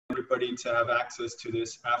everybody to have access to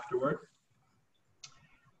this afterward.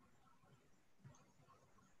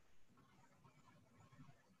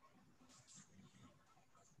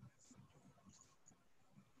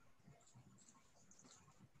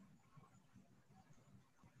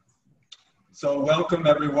 So welcome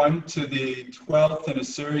everyone to the 12th in a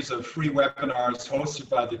series of free webinars hosted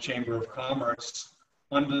by the Chamber of Commerce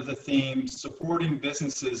under the theme Supporting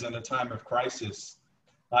Businesses in a Time of Crisis.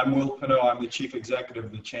 I'm Will Pinot, I'm the Chief Executive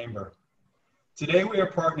of the Chamber. Today we are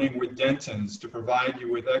partnering with Dentons to provide you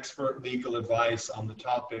with expert legal advice on the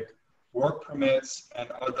topic work permits and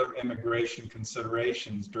other immigration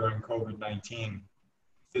considerations during COVID-19.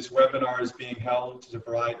 This webinar is being held to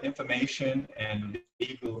provide information and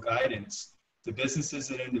legal guidance to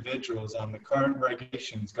businesses and individuals on the current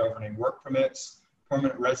regulations governing work permits,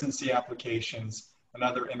 permanent residency applications, and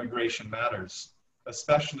other immigration matters,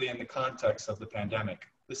 especially in the context of the pandemic.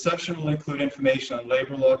 The session will include information on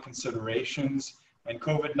labor law considerations and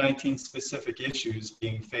COVID-19 specific issues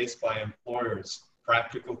being faced by employers,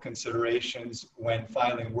 practical considerations when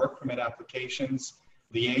filing work permit applications,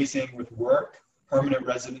 liaising with WORC, permanent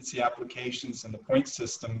residency applications in the point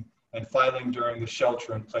system, and filing during the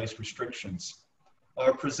shelter-in-place restrictions.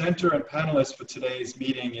 Our presenter and panelist for today's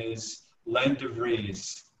meeting is Len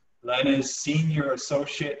DeVries. Len is Senior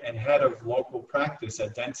Associate and Head of Local Practice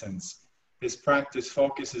at Dentons. His practice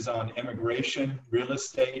focuses on immigration, real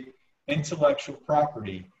estate, intellectual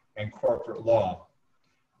property, and corporate law.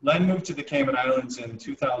 Len moved to the Cayman Islands in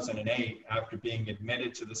 2008 after being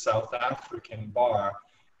admitted to the South African bar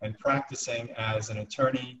and practicing as an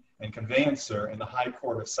attorney and conveyancer in the High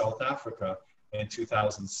Court of South Africa in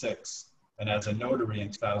 2006 and as a notary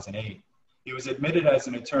in 2008. He was admitted as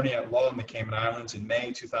an attorney at law in the Cayman Islands in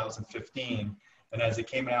May 2015 and as a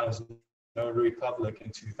Cayman Islands notary public in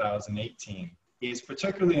 2018. He is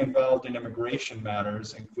particularly involved in immigration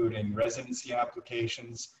matters, including residency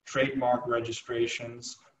applications, trademark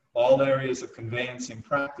registrations, all areas of conveyancing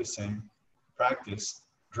practice,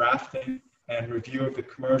 drafting, and review of the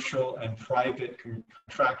commercial and private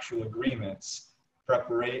contractual agreements,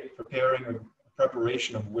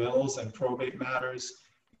 preparation of wills and probate matters,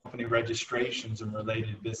 company registrations, and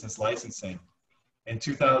related business licensing. In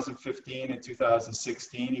 2015 and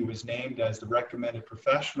 2016, he was named as the recommended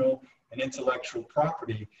professional in intellectual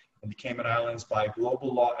property in the Cayman Islands by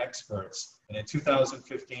global law experts. And in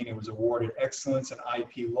 2015, he was awarded Excellence in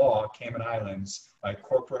IP Law Cayman Islands by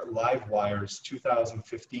Corporate Livewire's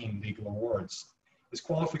 2015 Legal Awards. His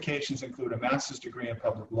qualifications include a master's degree in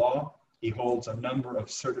public law. He holds a number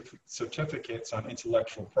of certificates on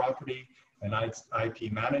intellectual property and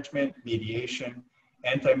IP management, mediation,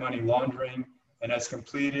 anti-money laundering, and has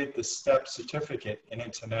completed the STEP certificate in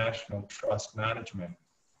international trust management.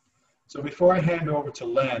 So before I hand over to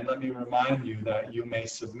Len, let me remind you that you may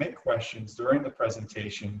submit questions during the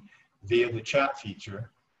presentation via the chat feature.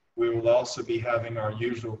 We will also be having our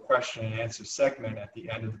usual question and answer segment at the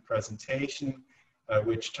end of the presentation, at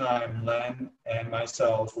which time Len and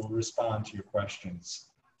myself will respond to your questions.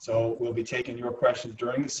 So we'll be taking your questions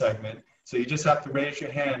during the segment. So you just have to raise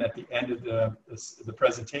your hand at the end of the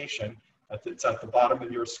presentation. It's at the bottom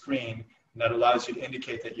of your screen, and that allows you to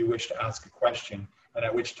indicate that you wish to ask a question, and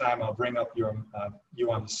at which time I'll bring up you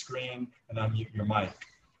on the screen and unmute your mic.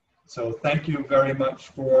 So thank you very much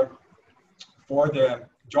for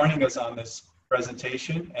joining us on this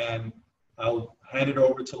presentation, and I'll hand it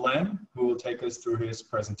over to Len, who will take us through his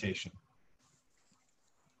presentation.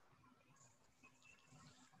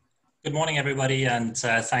 Good morning, everybody, and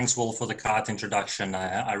thanks, Will, for the kind introduction.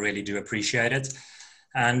 I really do appreciate it.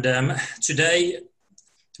 And today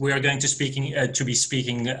we are going to be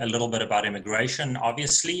speaking a little bit about immigration,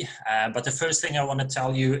 obviously. But the first thing I want to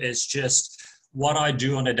tell you is just what I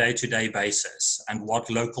do on a day-to-day basis and what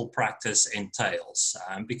local practice entails,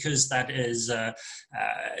 because that is,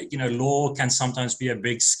 law can sometimes be a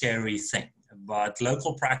big, scary thing. But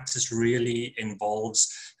local practice really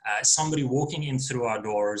involves somebody walking in through our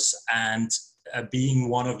doors and being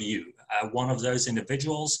one of you, one of those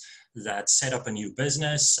individuals that set up a new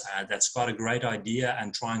business, that's got a great idea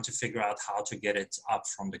and trying to figure out how to get it up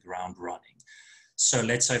from the ground running. So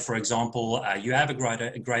let's say, for example, you have a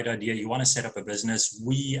great idea, you want to set up a business.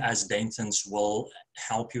 We as Dentons will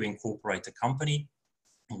help you incorporate the company.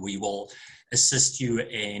 We will assist you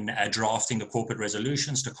in drafting the corporate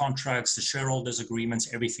resolutions, the contracts, the shareholders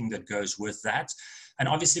agreements, everything that goes with that. And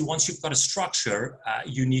obviously, once you've got a structure,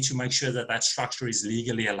 you need to make sure that that structure is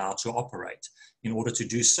legally allowed to operate. In order to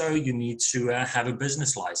do so, you need to have a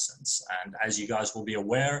business license. And as you guys will be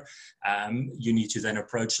aware, you need to then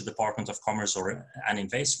approach the Department of Commerce and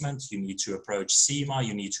Investment. You need to approach SEMA.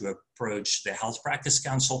 You need to approach the Health Practice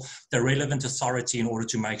Council, the relevant authority, in order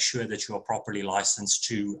to make sure that you are properly licensed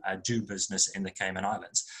to do business in the Cayman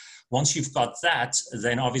Islands. Once you've got that,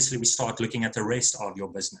 then obviously we start looking at the rest of your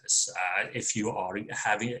business. If you've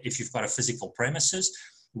got a physical premises,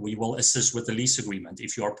 we will assist with the lease agreement.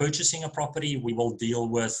 If you are purchasing a property, we will deal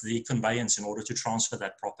with the conveyance in order to transfer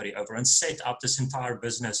that property over and set up this entire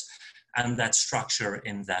business and that structure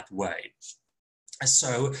in that way.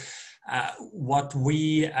 So what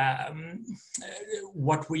we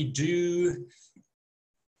do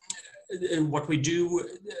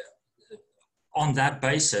on that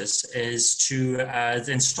basis is to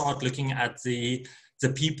then start looking at the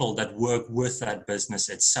people that work with that business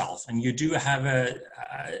itself. And you do have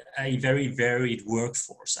a very varied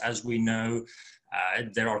workforce. As we know,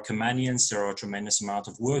 there are Caymanians, there are a tremendous amount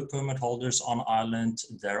of work permit holders on island.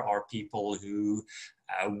 There are people who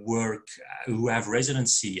who have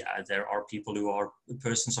residency. There are people who are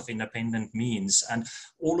persons of independent means, and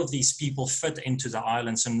all of these people fit into the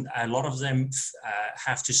islands, and a lot of them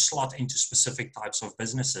have to slot into specific types of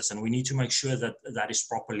businesses, and we need to make sure that that is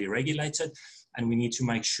properly regulated, and we need to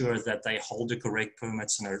make sure that they hold the correct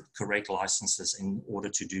permits and the correct licenses in order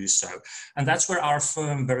to do so. And that's where our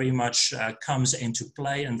firm very much comes into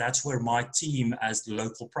play, and that's where my team as the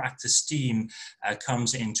local practice team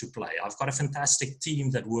comes into play. I've got a fantastic team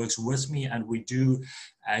that works with me, and we do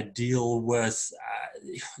deal with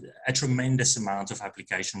a tremendous amount of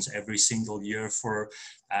applications every single year for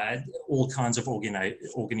all kinds of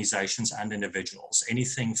organizations and individuals.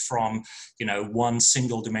 Anything from, one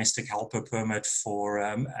single domestic helper permit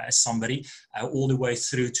for somebody, all the way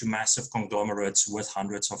through to massive conglomerates with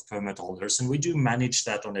hundreds of permit holders. And we do manage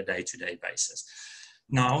that on a day-to-day basis.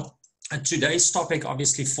 Now, today's topic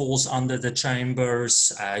obviously falls under the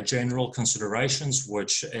Chamber's general considerations,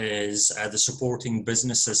 which is the supporting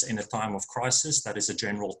businesses in a time of crisis. That is a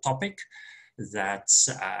general topic that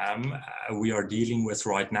we are dealing with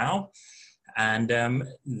right now. And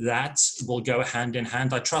that will go hand in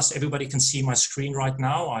hand. I trust everybody can see my screen right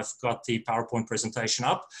now. I've got the PowerPoint presentation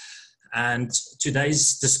up. And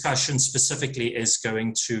today's discussion specifically is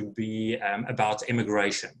going to be about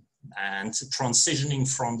immigration and transitioning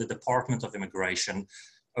from the Department of Immigration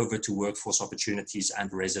over to Workforce Opportunities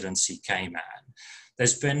and Residency Cayman.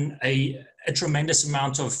 There's been a tremendous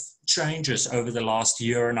amount of changes over the last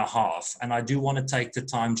year and a half, and I do want to take the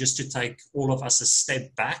time just to take all of us a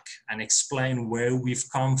step back and explain where we've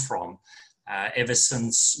come from ever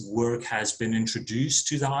since work has been introduced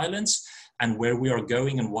to the islands, and where we are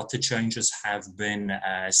going and what the changes have been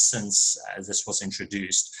since this was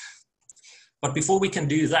introduced. But before we can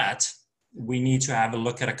do that, we need to have a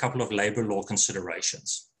look at a couple of labor law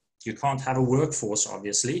considerations. You can't have a workforce,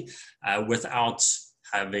 obviously, without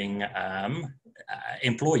having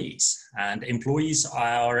employees. And employees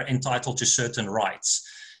are entitled to certain rights.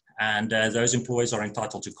 And those employees are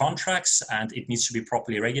entitled to contracts, and it needs to be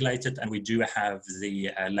properly regulated. And we do have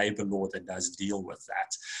the labor law that does deal with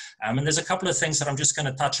that. And there's a couple of things that I'm just going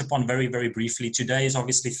to touch upon very, very briefly. Today is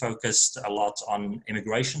obviously focused a lot on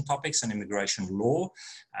immigration topics and immigration law.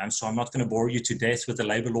 So I'm not going to bore you to death with the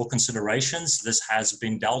labor law considerations. This has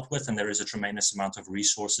been dealt with, and there is a tremendous amount of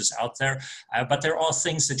resources out there. But there are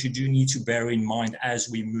things that you do need to bear in mind as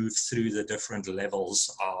we move through the different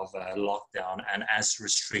levels of lockdown and as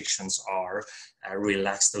restrictions are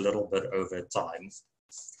relaxed a little bit over time.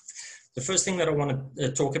 The first thing that I want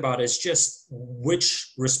to talk about is just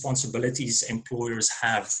which responsibilities employers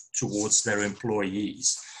have towards their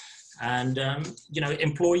employees. And,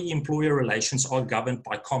 employee-employer relations are governed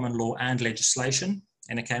by common law and legislation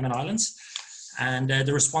in the Cayman Islands. And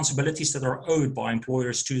the responsibilities that are owed by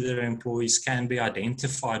employers to their employees can be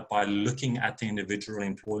identified by looking at the individual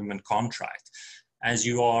employment contract. As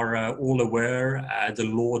you are all aware, the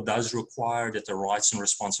law does require that the rights and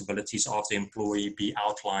responsibilities of the employee be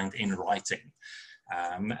outlined in writing.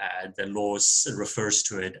 The law refers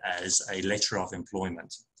to it as a letter of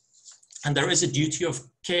employment. And there is a duty of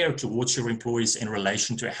care towards your employees in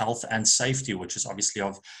relation to health and safety, which is obviously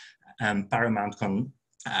of paramount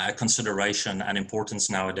consideration and importance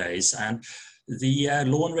nowadays. And the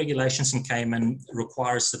law and regulations in Cayman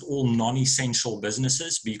requires that all non-essential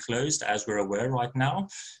businesses be closed, as we're aware right now,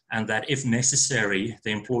 and that if necessary,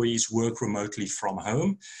 the employees work remotely from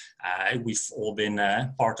home. We've all been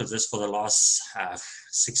part of this for the last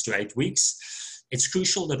 6 to 8 weeks. It's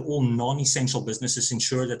crucial that all non-essential businesses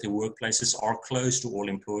ensure that their workplaces are closed to all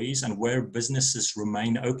employees, and where businesses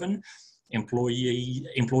remain open,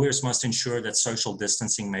 employers must ensure that social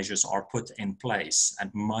distancing measures are put in place and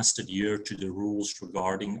must adhere to the rules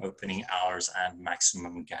regarding opening hours and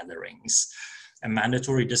maximum gatherings. A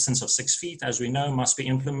mandatory distance of 6 feet, as we know, must be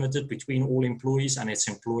implemented between all employees, and it's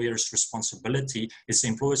the employer's responsibility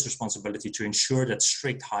to ensure that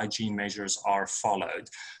strict hygiene measures are followed.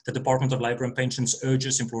 The Department of Labor and Pensions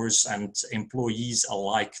urges employers and employees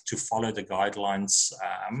alike to follow the guidelines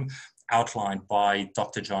outlined by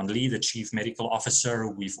Dr. John Lee, the Chief Medical Officer.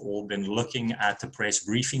 We've all been looking at the press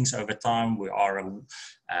briefings over time. We are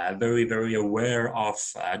very, very aware of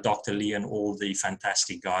Dr. Lee and all the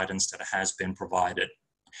fantastic guidance that has been provided.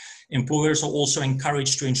 Employers are also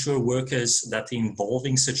encouraged to ensure workers that the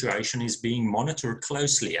evolving situation is being monitored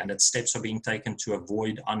closely and that steps are being taken to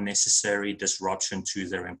avoid unnecessary disruption to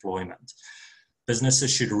their employment.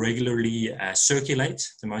 Businesses should regularly circulate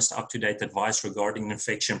the most up-to-date advice regarding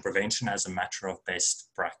infection prevention as a matter of best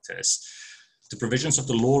practice. The provisions of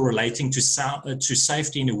the law relating to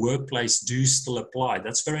safety in the workplace do still apply.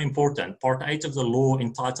 That's very important. Part 8 of the law,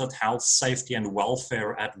 entitled Health, Safety and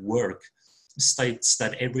Welfare at Work, states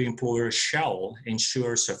that every employer shall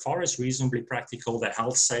ensure, so far as reasonably practical, the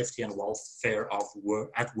health, safety and welfare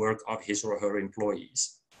at work of his or her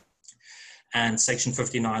employees. And Section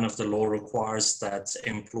 59 of the law requires that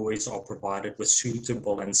employees are provided with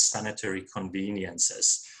suitable and sanitary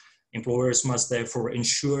conveniences. Employers must therefore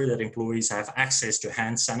ensure that employees have access to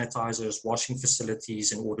hand sanitizers, washing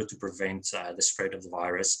facilities in order to prevent the spread of the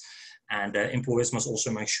virus. And employers must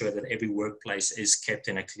also make sure that every workplace is kept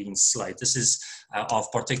in a clean slate. This is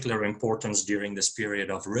of particular importance during this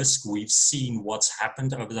period of risk. We've seen what's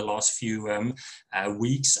happened over the last few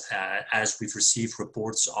weeks as we've received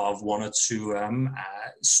reports of 1 or 2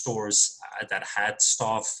 stores that had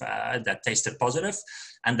staff that tested positive,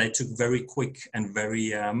 and they took very quick and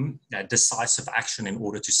very decisive action in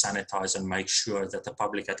order to sanitize and make sure that the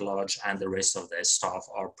public at large and the rest of their staff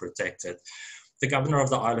are protected. The governor of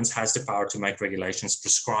the islands has the power to make regulations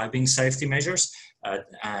prescribing safety measures,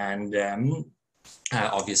 and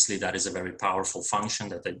obviously that is a very powerful function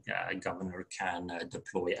that the governor can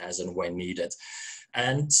deploy as and when needed.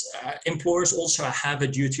 And employers also have a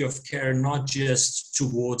duty of care, not just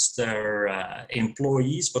towards their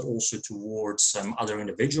employees, but also towards other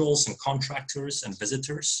individuals and contractors and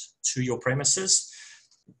visitors to your premises.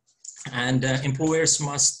 And employers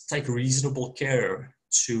must take reasonable care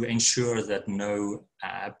to ensure that no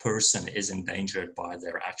person is endangered by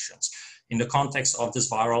their actions. In the context of this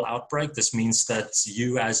viral outbreak, this means that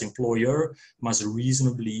you as employer must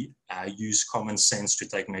reasonably use common sense to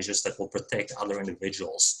take measures that will protect other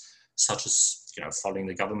individuals, such as following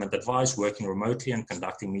the government advice, working remotely and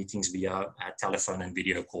conducting meetings via telephone and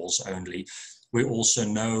video calls only. We also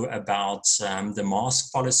know about the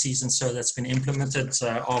mask policies and so that's been implemented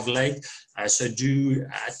of late. So do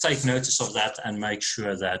take notice of that and make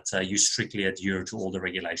sure that you strictly adhere to all the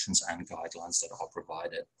regulations and guidelines that are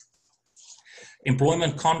provided.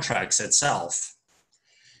 Employment contracts itself.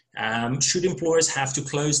 Should employers have to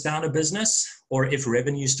close down a business, or if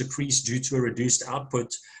revenues decrease due to a reduced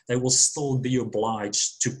output, they will still be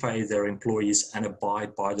obliged to pay their employees and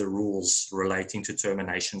abide by the rules relating to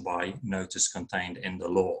termination by notice contained in the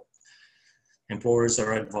law. Employers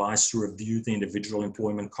are advised to review the individual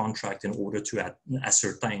employment contract in order to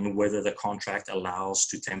ascertain whether the contract allows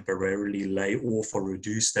to temporarily lay off or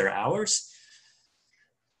reduce their hours.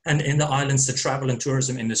 And in the islands, the travel and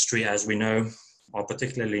tourism industry, as we know, are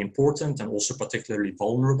particularly important and also particularly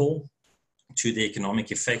vulnerable to the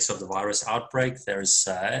economic effects of the virus outbreak. There's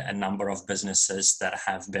a number of businesses that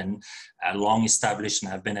have been long established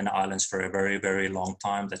and have been in the islands for a very, very long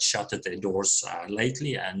time that shuttered their doors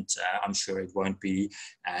lately, and I'm sure it won't be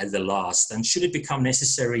the last. And should it become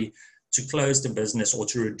necessary to close the business or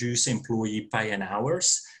to reduce employee pay and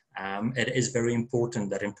hours, it is very important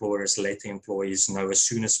that employers let the employees know as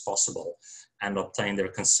soon as possible and obtain their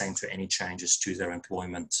consent to any changes to their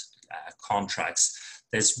employment contracts.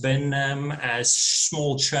 There's been a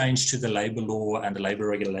small change to the labor law and the labor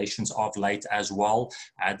regulations of late as well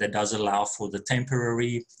that does allow for the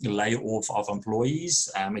temporary layoff of employees.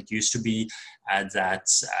 It used to be that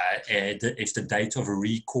if the date of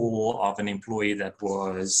recall of an employee that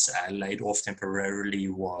was laid off temporarily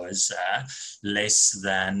was less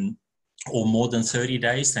than or more than 30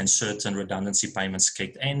 days, then certain redundancy payments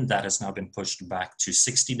kicked in. That has now been pushed back to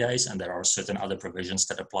 60 days, and there are certain other provisions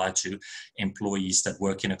that apply to employees that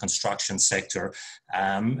work in a construction sector.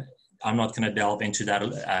 I'm not going to delve into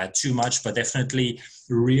that too much, but definitely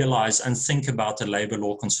realize and think about the labor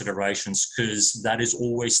law considerations, because that is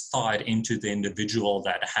always tied into the individual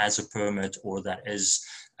that has a permit or that is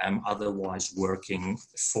otherwise working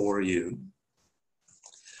for you.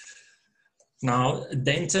 Now,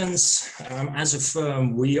 Dentons, as a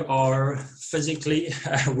firm, we are physically,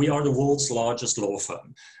 we are the world's largest law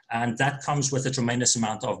firm, and that comes with a tremendous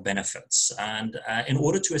amount of benefits. And in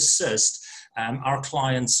order to assist our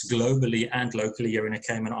clients globally and locally here in the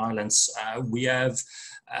Cayman Islands, we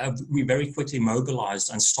very quickly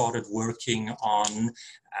mobilized and started working on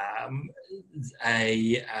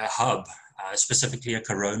a hub, specifically a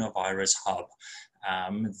coronavirus hub.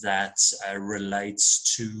 That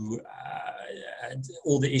relates to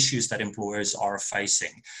all the issues that employers are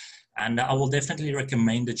facing. And I will definitely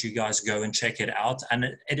recommend that you guys go and check it out. And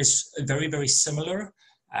it is very, very similar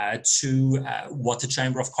to what the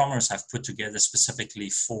Chamber of Commerce have put together specifically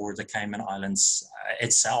for the Cayman Islands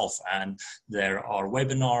itself. And there are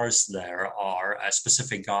webinars, there are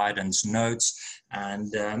specific guidance notes,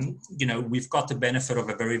 and you know, we've got the benefit of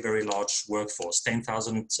a very, very large workforce,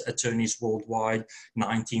 10,000 attorneys worldwide,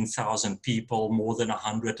 19,000 people, more than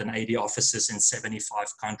 180 offices in 75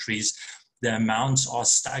 countries. The amounts are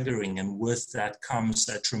staggering, and with that comes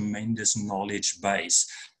a tremendous knowledge base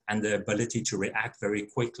and the ability to react very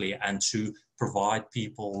quickly and to provide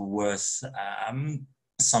people with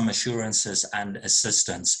some assurances and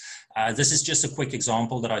assistance. This is just a quick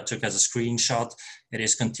example that I took as a screenshot. It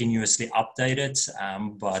is continuously updated,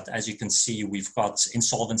 but as you can see, we've got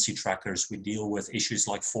insolvency trackers. We deal with issues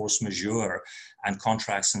like force majeure and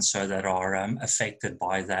contracts and so that are affected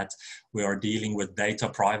by that. We are dealing with data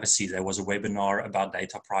privacy. There was a webinar about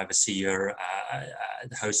data privacy here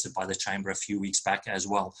hosted by the Chamber a few weeks back as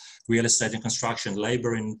well. Real estate and construction,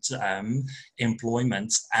 labor and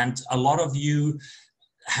employment. And a lot of you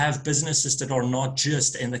have businesses that are not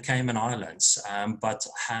just in the Cayman Islands, but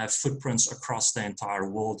have footprints across the entire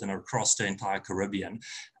world and across the entire Caribbean.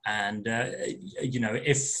 And, you know,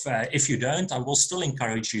 if you don't, I will still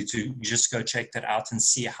encourage you to just go check that out and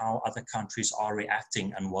see how other countries are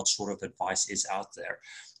reacting and what sort of advice is out there.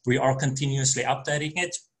 We are continuously updating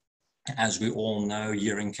it. As we all know,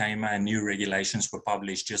 here in Cayman, new regulations were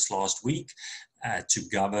published just last week to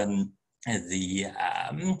govern the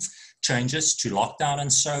changes to lockdown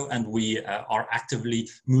and we are actively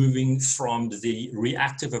moving from the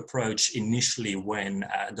reactive approach initially when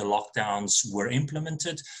the lockdowns were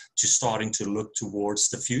implemented to starting to look towards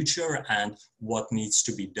the future and what needs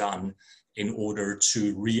to be done in order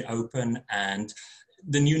to reopen. And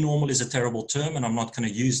the new normal is a terrible term, and I'm not going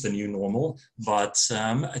to use the new normal, but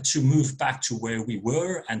to move back to where we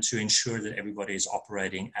were and to ensure that everybody is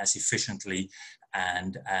operating as efficiently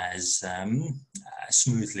and as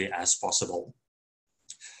smoothly as possible.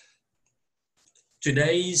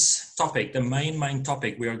 Today's topic, the main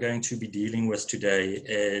topic we are going to be dealing with today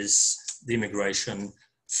is the immigration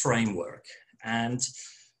framework. And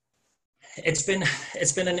it's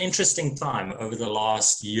been an interesting time over the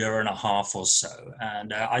last year and a half or so.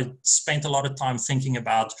 And I spent a lot of time thinking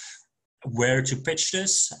about where to pitch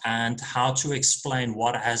this and how to explain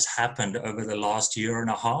what has happened over the last year and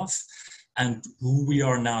a half and who we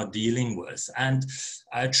are now dealing with. And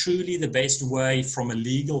truly the best way from a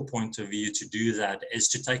legal point of view to do that is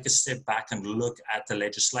to take a step back and look at the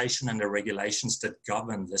legislation and the regulations that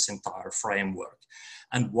govern this entire framework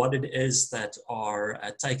and what it is that are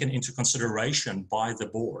taken into consideration by the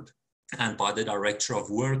board and by the Director of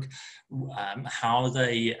Work, how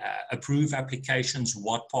they approve applications,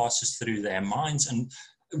 what passes through their minds, and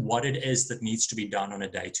what it is that needs to be done on a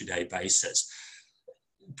day-to-day basis.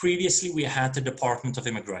 Previously, we had the Department of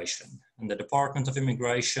Immigration, and the Department of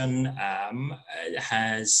Immigration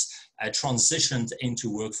has transitioned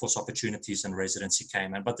into Workforce Opportunities and Residency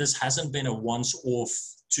Cayman, but this hasn't been a once-off.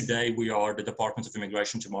 Today we are the Department of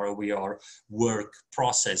Immigration, tomorrow we are work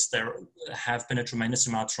process. There have been a tremendous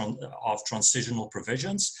amount of transitional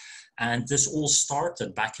provisions, and this all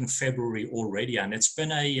started back in February already, and it's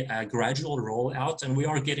been a gradual rollout, and we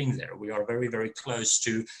are getting there. We are very, very close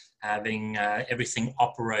to having everything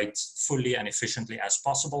operate fully and efficiently as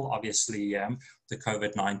possible. Obviously, the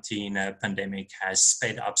COVID-19 pandemic has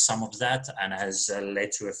sped up some of that and has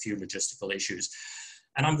led to a few logistical issues.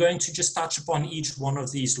 And I'm going to just touch upon each one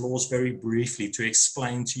of these laws very briefly to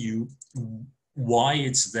explain to you why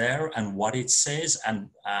it's there and what it says and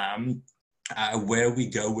where we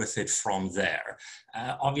go with it from there.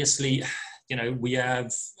 Obviously, we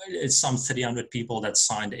have some 300 people that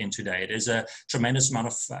signed in today. It is a tremendous amount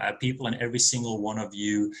of people, and every single one of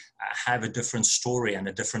you have a different story and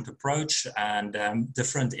a different approach and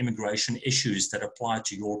different immigration issues that apply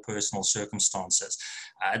to your personal circumstances.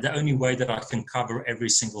 The only way that I can cover every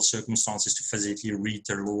single circumstance is to physically read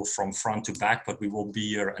the law from front to back, but we will be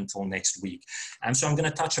here until next week. So I'm going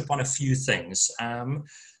to touch upon a few things.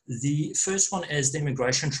 The first one is the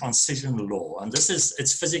immigration transition law, and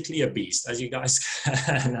it's physically a beast, as you guys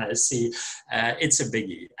can see. It's a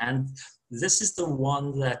biggie, and this is the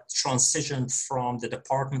one that transitioned from the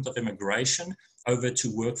Department of Immigration over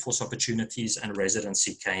to Workforce Opportunities and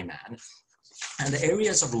Residency Cayman. And the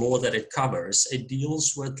areas of law that it covers, it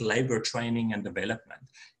deals with labor training and development.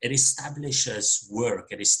 It establishes work,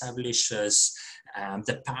 it establishes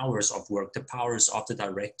the powers of work, the powers of the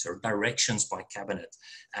director, directions by cabinet.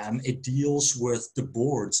 It deals with the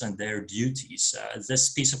boards and their duties. This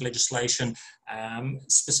piece of legislation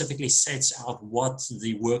specifically sets out what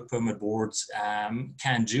the work permit boards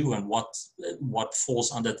can do and what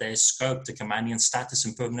falls under their scope. The Caymanian Status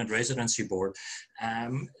and Permanent Residency Board.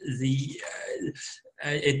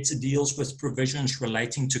 It deals with provisions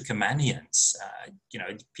relating to Caymanians.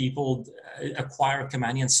 People acquire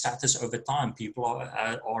Caymanian status over time. People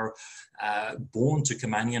are born to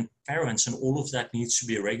Caymanian parents, and all of that needs to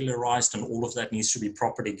be regularized, and all of that needs to be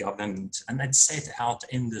properly governed. And that's set out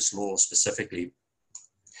in this law specifically.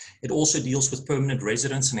 It also deals with permanent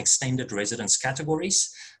residence and extended residence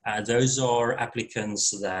categories. Those are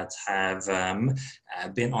applicants that have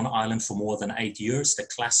been on island for more than 8 years. The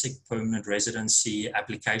classic permanent residency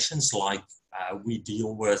applications like we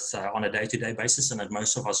deal with on a day-to-day basis, and that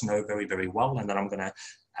most of us know very, very well, and that I'm going to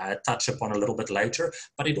touch upon a little bit later.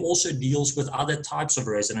 But it also deals with other types of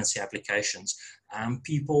residency applications.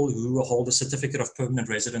 People who hold a certificate of permanent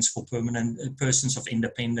residence for permanent persons of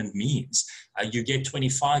independent means. You get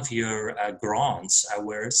 25-year grants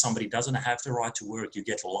where somebody doesn't have the right to work. You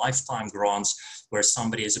get lifetime grants where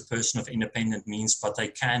somebody is a person of independent means, but they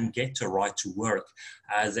can get the right to work.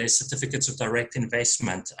 There's certificates of direct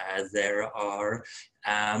investment. There are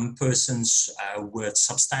persons with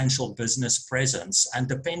substantial business presence, and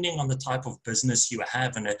depending on the type of business you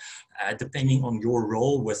have and depending on your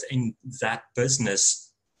role within that business,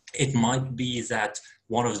 it might be that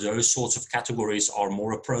one of those sorts of categories are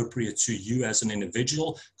more appropriate to you as an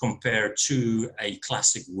individual compared to a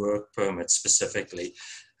classic work permit specifically.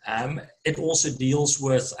 It also deals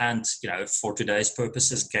with, and for today's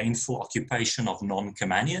purposes, gainful occupation of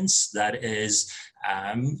non-Caymanians. That is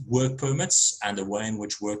work permits and the way in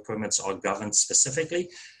which work permits are governed specifically.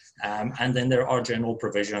 And then there are general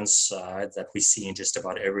provisions that we see in just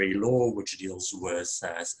about every law, which deals with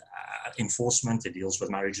enforcement. It deals with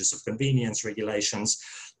marriages of convenience, regulations,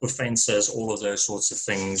 offences, all of those sorts of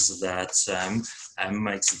things that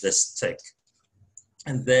makes this tick.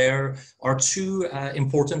 And there are two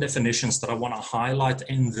important definitions that I want to highlight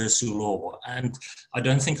in this law. And I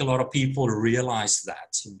don't think a lot of people realize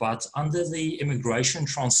that. But under the immigration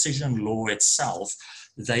transition law itself,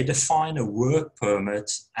 they define a work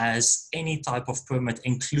permit as any type of permit,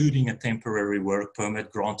 including a temporary work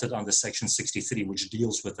permit granted under Section 63, which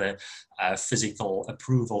deals with the physical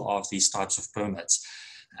approval of these types of permits.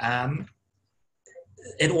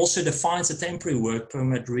 It also defines a temporary work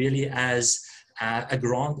permit really as a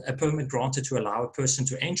permit granted to allow a person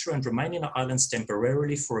to enter and remain in the islands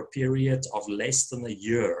temporarily for a period of less than a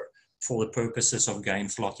year for the purposes of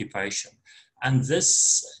gainful occupation. And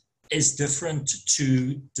this is different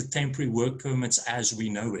to the temporary work permits as we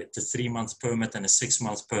know it, the 3-month permit and a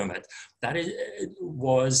 6-month permit.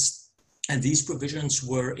 And these provisions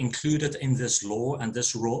were included in this law, and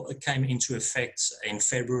this law came into effect in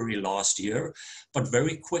February last year. But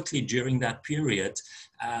very quickly during that period,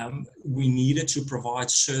 we needed to provide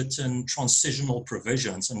certain transitional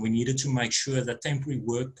provisions, and we needed to make sure that temporary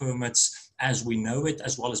work permits as we know it,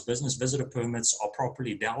 as well as business visitor permits, are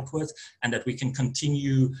properly dealt with, and that we can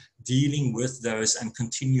continue dealing with those and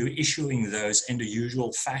continue issuing those in the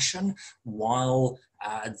usual fashion while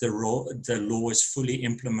the law is fully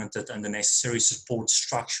implemented and the necessary support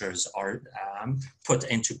structures are put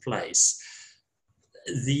into place.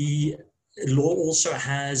 The law also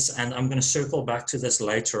has, and I'm going to circle back to this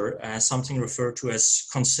later, something referred to as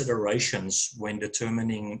considerations when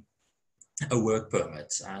determining a work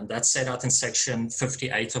permit, and that's set out in Section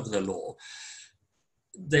 58 of the law.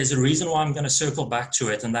 There's a reason why I'm going to circle back to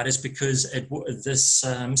it, and that is because this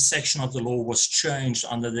section of the law was changed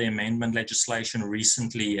under the amendment legislation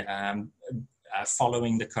recently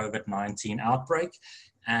following the COVID-19 outbreak.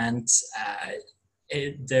 And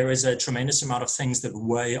there is a tremendous amount of things that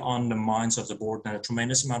weigh on the minds of the board, and a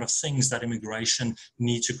tremendous amount of things that immigration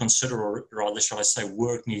need to consider, or rather, shall I say,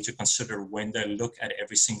 WORC need to consider when they look at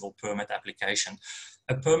every single permit application.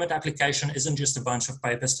 A permit application isn't just a bunch of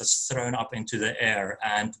papers that's thrown up into the air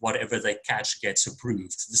and whatever they catch gets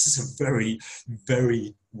approved. This is a very,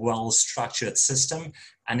 very well-structured system,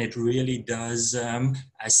 and it really does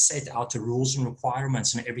set out the rules and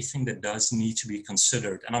requirements and everything that does need to be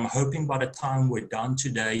considered. And I'm hoping by the time we're done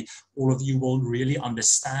today, all of you will really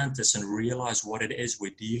understand this and realize what it is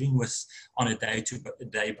we're dealing with on a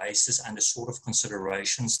day-to-day basis and the sort of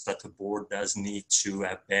considerations that the board does need to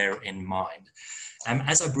bear in mind.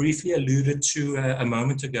 As I briefly alluded to a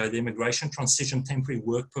moment ago, the Immigration Transition Temporary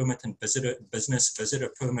Work Permit and Business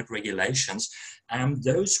Visitor Permit regulations,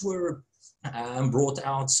 those were brought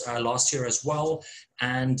out last year as well,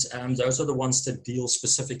 and those are the ones that deal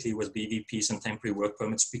specifically with BVPs and temporary work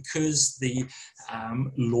permits, because the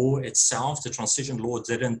law itself, the transition law,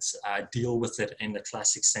 didn't deal with it in the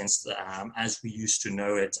classic sense as we used to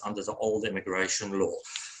know it under the old immigration law.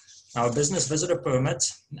 Now, a business visitor permit,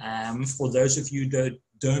 for those of you that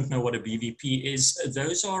don't know what a BVP is,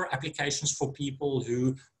 those are applications for people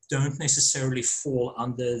who don't necessarily fall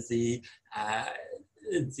under the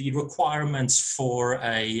requirements for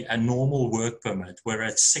a normal work permit, where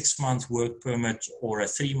a 6-month work permit or a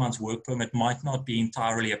 3-month work permit might not be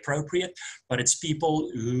entirely appropriate, but it's people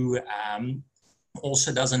who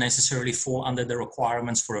also doesn't necessarily fall under the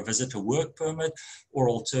requirements for a visitor work permit, or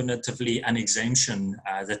alternatively an exemption,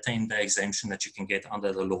 the 10-day exemption that you can get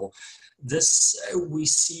under the law. This we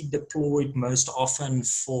see deployed most often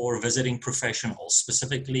for visiting professionals,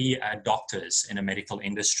 specifically doctors in the medical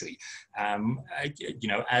industry. You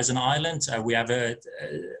know, as an island, we have an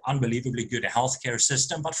unbelievably good healthcare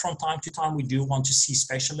system, but from time to time we do want to see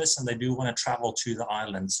specialists, and they do want to travel to the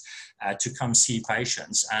islands to come see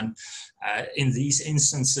patients. And in these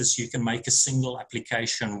instances, you can make a single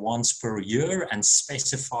application once per year and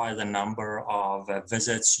specify the number of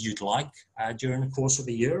visits you'd like during the course of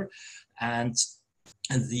the year. And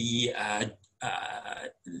the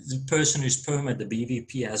person whose permit, the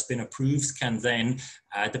BVP, has been approved can then,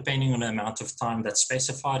 depending on the amount of time that's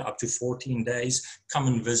specified, up to 14 days, come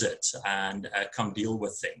and visit and come deal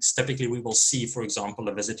with things. Typically, we will see, for example,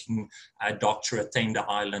 a visiting doctor attend the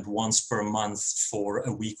island once per month for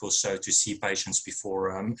a week or so to see patients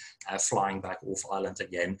before flying back off island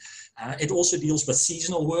again. It also deals with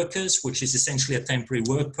seasonal workers, which is essentially a temporary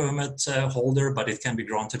work permit holder, but it can be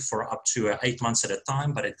granted for up to 8 months at a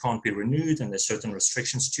time, but it can't be renewed, and there's certain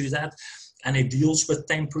restrictions to that. And it deals with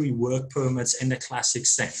temporary work permits in the classic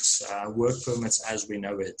sense, work permits as we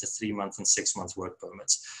know it, the 3-month and 6-month work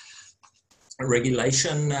permits.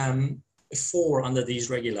 Regulation 4 under these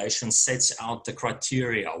regulations sets out the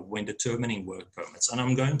criteria when determining work permits. And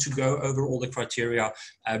I'm going to go over all the criteria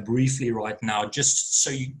briefly right now, just so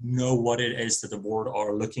you know what it is that the board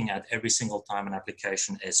are looking at every single time an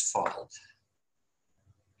application is filed.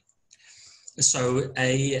 So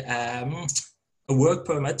a work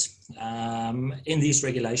permit in these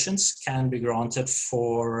regulations can be granted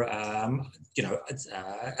for a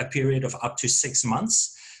period of up to 6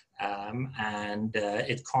 months, and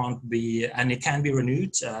it can be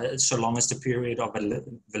renewed so long as the period of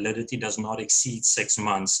validity does not exceed 6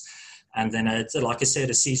 months. And then, like I said,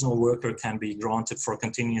 a seasonal worker can be granted for a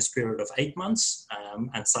continuous period of 8 months,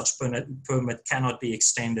 and such permit cannot be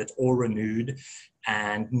extended or renewed,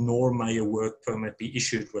 and nor may a work permit be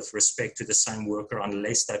issued with respect to the same worker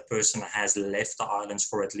unless that person has left the islands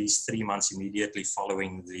for at least 3 months immediately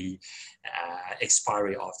following the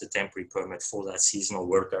expiry of the temporary permit for that seasonal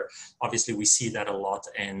worker. Obviously, we see that a lot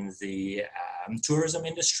in the tourism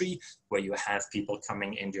industry, where you have people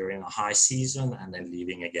coming in during a high season and then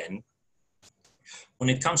leaving again. When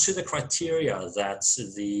it comes to the criteria that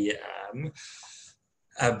the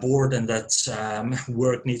board and that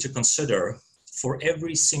WORC need to consider, for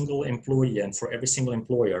every single employee and for every single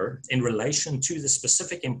employer, in relation to the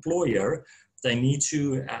specific employer, they need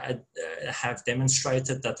to have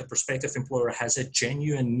demonstrated that the prospective employer has a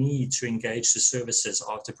genuine need to engage the services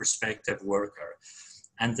of the prospective worker.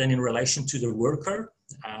 And then in relation to the worker,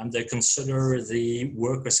 they consider the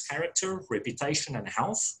worker's character, reputation, and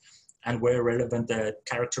health, and where relevant, the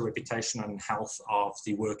character, reputation, and health of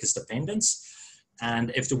the worker's dependents.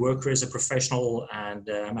 And if the worker is a professional and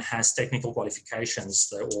has technical qualifications,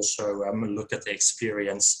 they also look at the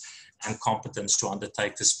experience and competence to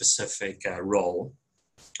undertake the specific role.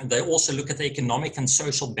 And they also look at the economic and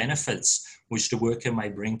social benefits which the worker may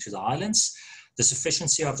bring to the islands. the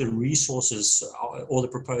sufficiency of the resources or the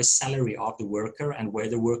proposed salary of the worker, and where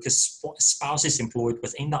the worker's spouse is employed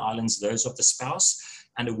within the islands, those of the spouse,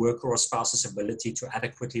 and the worker or spouse's ability to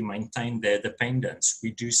adequately maintain their dependents.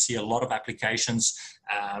 We do see a lot of applications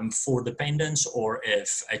for dependents, or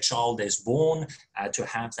if a child is born, to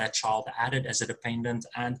have that child added as a dependent,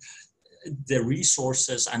 and the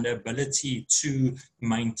resources and the ability to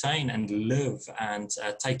maintain and live and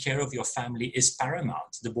take care of your family is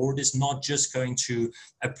paramount. The board is not just going to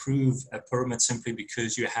approve a permit simply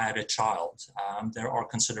because you had a child. There are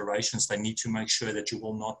considerations. They need to make sure that you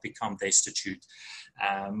will not become destitute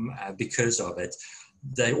because of it.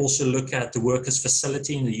 They also look at the worker's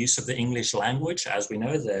facility and the use of the English language. As we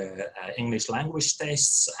know, the English language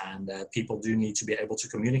tests, and people do need to be able to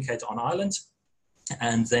communicate on island.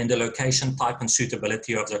 And then the location, type, and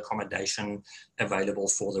suitability of the accommodation available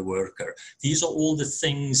for the worker. These are all the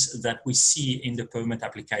things that we see in the permit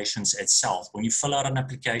applications itself. When you fill out an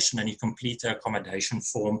application and you complete the accommodation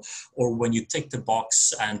form, or when you tick the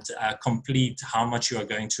box and complete how much you are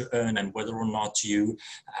going to earn and whether or not you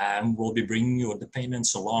will be bringing your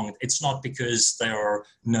dependents along, it's not because they are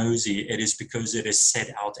nosy, it is because it is set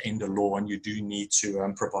out in the law, and you do need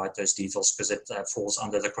to provide those details because it falls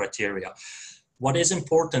under the criteria. What is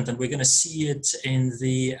important, and we're going to see it in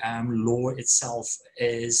the law itself,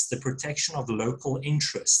 is the protection of local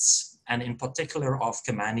interests, and in particular of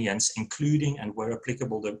Caymanians, including, and where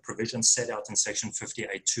applicable, the provisions set out in section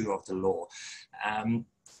 58.2 of the law.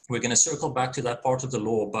 We're going to circle back to that part of the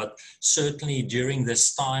law, but certainly during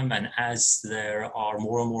this time, and as there are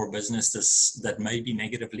more and more businesses that may be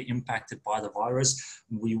negatively impacted by the virus,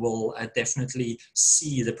 we will definitely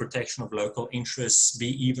see the protection of local interests be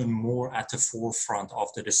even more at the forefront of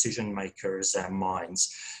the decision makers'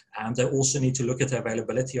 minds. And they also need to look at the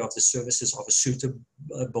availability of the services of a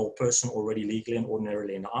suitable person already legally and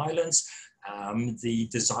ordinarily in the islands, the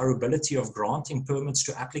desirability of granting permits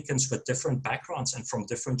to applicants with different backgrounds and from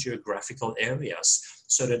different geographical areas,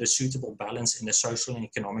 so that a suitable balance in the social and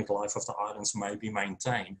economic life of the islands may be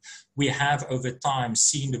maintained. We have over time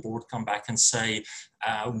seen the board come back and say,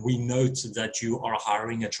 we note that you are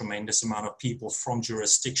hiring a tremendous amount of people from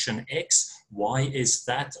jurisdiction X. Why is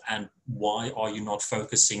that? And why are you not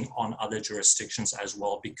focusing on other jurisdictions as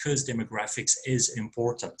well? Because demographics is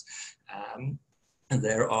important. And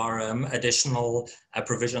there are additional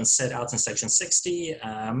provisions set out in section 60.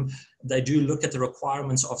 They do look at the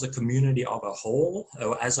requirements of the community of a whole,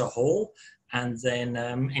 or as a whole, and then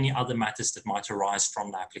any other matters that might arise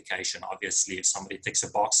from the application. Obviously, if somebody ticks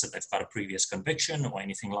a box that they've got a previous conviction or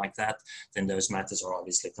anything like that, then those matters are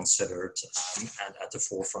obviously considered and at the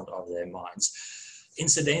forefront of their minds.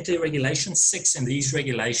 Incidentally, Regulation 6 in these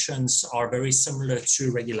regulations are very similar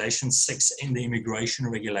to Regulation 6 in the immigration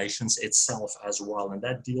regulations itself as well, and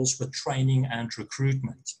that deals with training and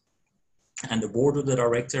recruitment. And the board or the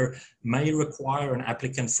director may require an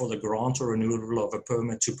applicant for the grant or renewal of a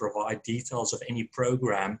permit to provide details of any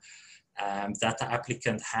program that the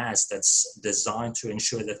applicant has that's designed to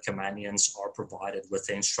ensure that Caymanians are provided with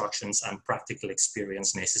the instructions and practical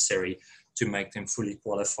experience necessary to make them fully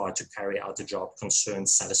qualified to carry out the job concerned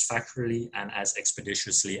satisfactorily and as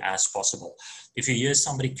expeditiously as possible. If you hear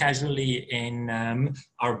somebody casually in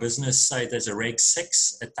our business say there's a Reg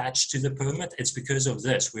 6 attached to the permit, it's because of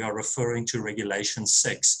this. We are referring to Regulation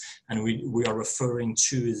 6, and we are referring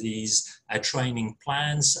to these training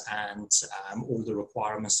plans and all the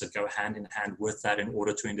requirements that go hand in hand with that in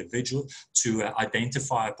order to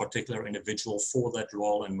identify a particular individual for that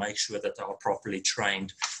role and make sure that they are properly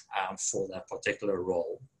trained for that particular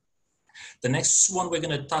role. The next one we're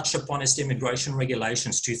going to touch upon is the Immigration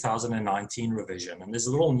Regulations 2019 revision. And there's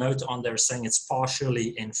a little note on there saying it's partially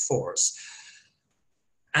in force.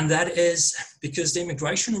 And that is because the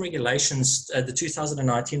immigration regulations, the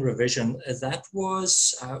 2019 revision, that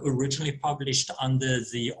was originally published under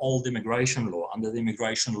the old immigration law, under the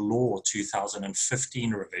Immigration Law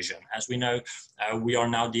 2015 revision. As we know, we are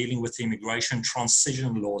now dealing with the Immigration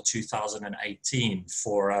Transition Law 2018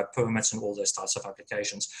 for permits and all those types of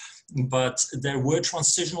applications. But there were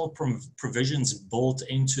transitional provisions built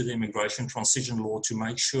into the Immigration Transition Law to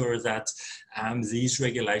make sure that these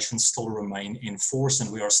regulations still remain in force and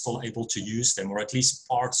we are still able to use them, or at least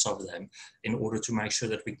parts of them, in order to make sure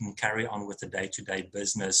that we can carry on with the day-to-day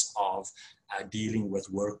business of dealing with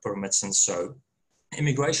work permits and so.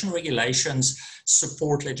 Immigration regulations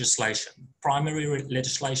support legislation. Primary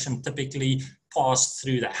legislation typically passed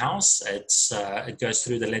through the House, it goes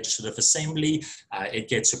through the Legislative Assembly, it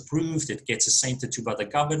gets approved, it gets assented to by the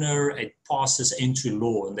governor, it passes into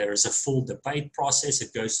law, and there is a full debate process.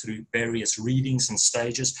 It goes through various readings and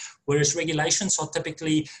stages whereas regulations are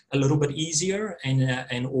typically a little bit easier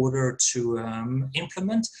in order to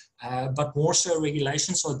implement. But more so,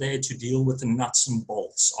 regulations are there to deal with the nuts and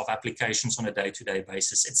bolts of applications on a day-to-day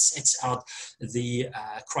basis. It sets out the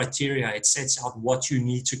criteria, it sets out what you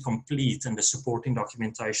need to complete and the supporting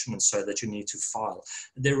documentation and so that you need to file.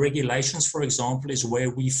 The regulations, for example, is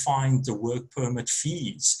where we find the work permit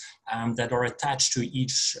fees that are attached to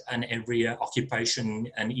each and every occupation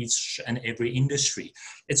and each and every industry.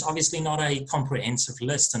 It's obviously not a comprehensive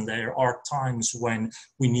list, and there are times when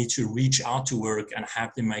we need to reach out to work and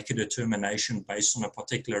have them make a determination based on a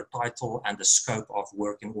particular title and the scope of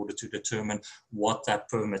work in order to determine what that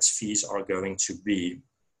permit's fees are going to be.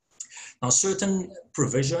 Now, certain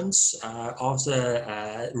provisions of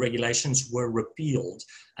the regulations were repealed,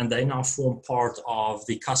 and they now form part of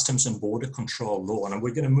the Customs and Border Control Law. And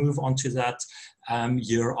we're going to move on to that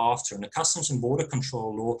year after. And the Customs and Border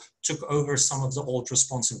Control Law took over some of the old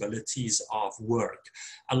responsibilities of work.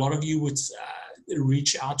 A lot of you would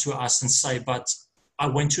reach out to us and say, but I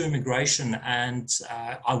went to immigration and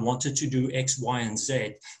I wanted to do X, Y, and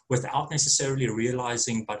Z without necessarily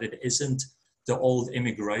realizing, but it isn't the old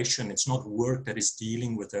immigration. It's not work that is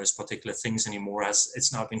dealing with those particular things anymore, as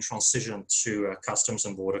it's now been transitioned to Customs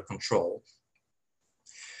and Border Control.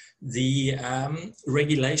 The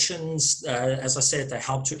regulations, as I said, they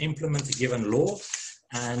help to implement the given law.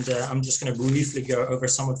 And I'm just going to briefly go over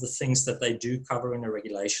some of the things that they do cover in the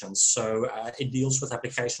regulations. So it deals with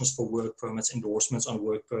applications for work permits, endorsements on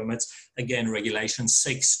work permits. Again, Regulation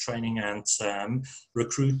 6, training and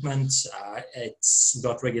recruitment. It's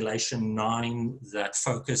got Regulation 9 that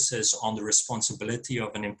focuses on the responsibility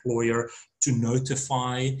of an employer to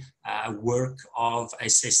notify work of a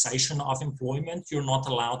cessation of employment. You're not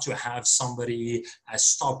allowed to have somebody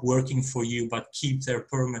stop working for you but keep their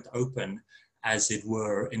permit open, as it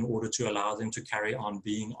were, in order to allow them to carry on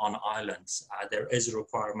being on island. There is a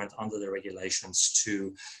requirement under the regulations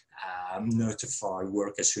to notify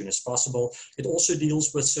work as soon as possible. It also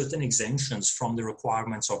deals with certain exemptions from the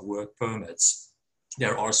requirements of work permits.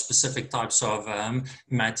 There are specific types of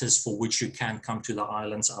matters for which you can come to the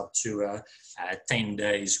islands up to 10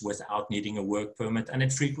 days without needing a work permit, and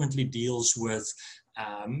it frequently deals with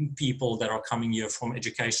people that are coming here from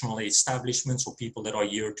educational establishments or people that are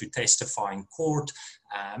here to testify in court,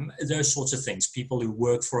 those sorts of things. People who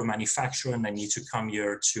work for a manufacturer and they need to come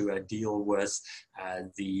here to deal with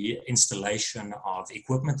the installation of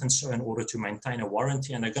equipment and so in order to maintain a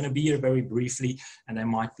warranty, and they're going to be here very briefly and they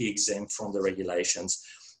might be exempt from the regulations.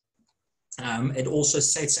 It also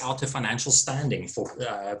sets out a financial standing for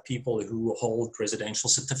people who hold residential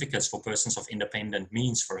certificates for persons of independent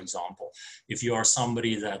means, for example. If you are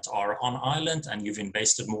somebody that are on island and you've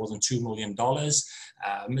invested more than $2 million,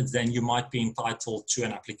 then you might be entitled to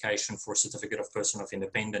an application for a certificate of person of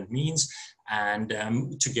independent means. And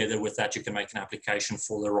together with that, you can make an application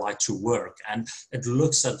for the right to work. And it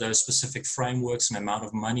looks at those specific frameworks and amount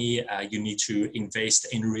of money you need to invest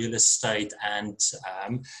in real estate and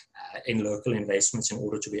in local investments in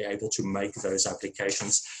order to be able to make those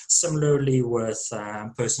applications. Similarly with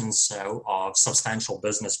persons of substantial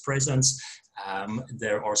business presence,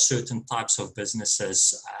 there are certain types of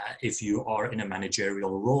businesses, if you are in a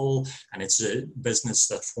managerial role and it's a business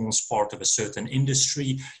that forms part of a certain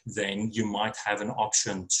industry, then you might have an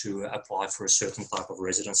option to apply for a certain type of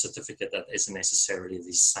residence certificate that isn't necessarily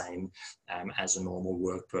the same as a normal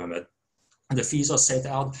work permit. The fees are set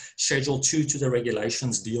out. Schedule 2 to the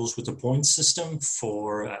regulations deals with the point system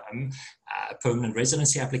for permanent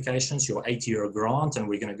residency applications, your 8-year grant, and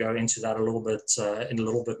we're going to go into that a little bit in a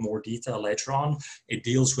little bit more detail later on. It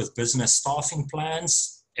deals with business staffing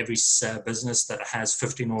plans. Every business that has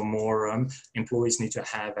 15 or more employees need to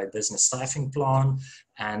have a business staffing plan.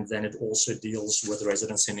 And then it also deals with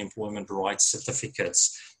residency and employment rights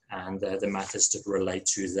certificates and the matters that relate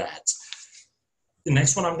to that. The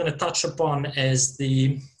next one I'm going to touch upon is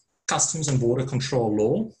the Customs and Border Control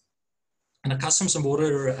Law. And the Customs and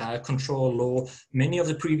Border Control Law, many of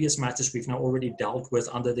the previous matters we've now already dealt with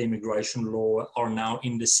under the immigration law are now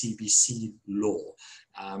in the CBC law.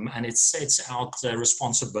 And it sets out the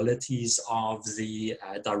responsibilities of the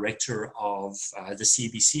director of the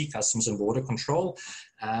CBC, Customs and Border Control.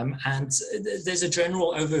 And there's a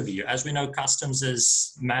general overview. As we know, customs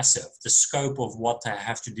is massive. The scope of what they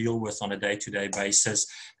have to deal with on a day-to-day basis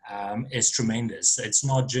is tremendous. It's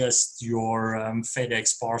not just your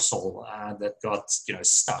FedEx parcel that got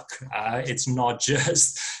stuck. It's not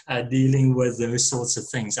just dealing with those sorts of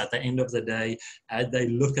things. At the end of the day, they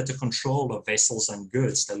look at the control of vessels and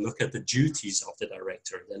goods. They look at the duties of the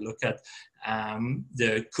director. They look at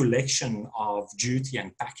the collection of duty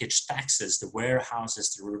and package taxes, the warehouses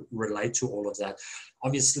to relate to all of that.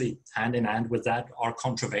 Obviously, hand in hand with that are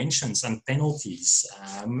contraventions and penalties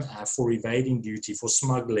for evading duty, for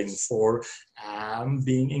smuggling, for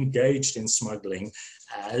being engaged in smuggling.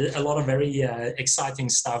 A lot of very exciting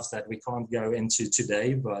stuff that we can't go into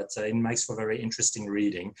today, but it makes for very interesting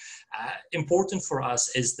reading. Important for us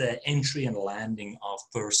is the entry and landing of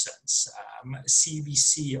persons.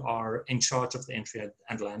 CBC are in charge of the entry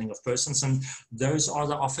and landing of persons, and those are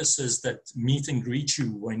the officers that meet and greet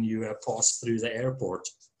you when you pass through the airport.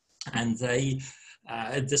 And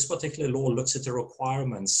this particular law looks at the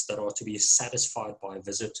requirements that are to be satisfied by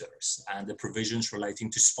visitors and the provisions relating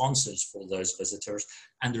to sponsors for those visitors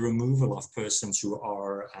and the removal of persons who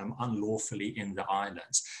are unlawfully in the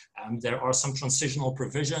islands. There are some transitional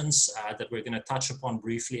provisions that we're going to touch upon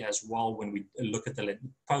briefly as well when we look at the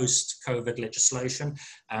post-COVID legislation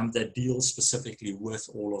that deals specifically with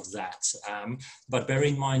all of that. But bear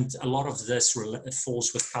in mind, a lot of this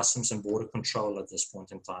falls with Customs and Border Control at this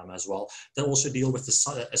point in time as well. They also deal with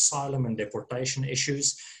the asylum and deportation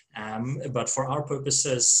issues. But for our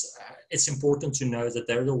purposes, it's important to know that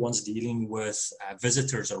they're the ones dealing with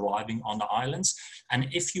visitors arriving on the islands. And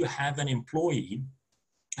if you have an employee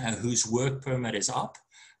whose work permit is up,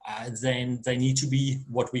 then they need to be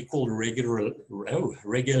what we call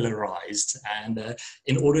regularized. And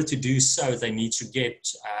in order to do so, they need to get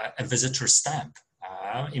a visitor stamp.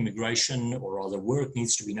 Immigration or other work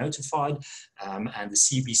needs to be notified, and the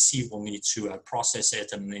CBC will need to process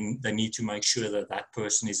it, and then they need to make sure that that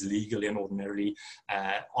person is legally and ordinarily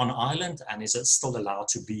on island and is still allowed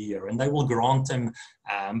to be here. And they will grant them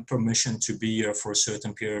permission to be here for a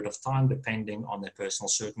certain period of time, depending on their personal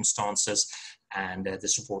circumstances and the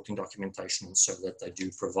supporting documentation so that they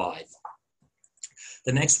do provide.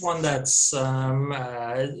 The next one that's,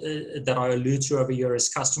 that I allude to over here is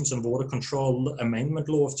Customs and Border Control Amendment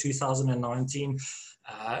Law of 2019.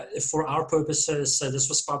 For our purposes, this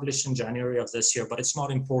was published in January of this year, but it's not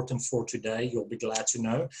important for today. You'll be glad to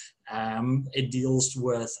know. It deals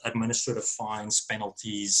with administrative fines,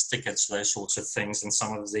 penalties, tickets, those sorts of things, and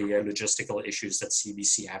some of the logistical issues that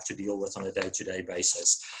CBC have to deal with on a day-to-day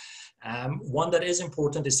basis. One that is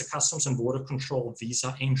important is the Customs and Border Control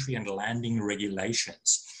Visa Entry and Landing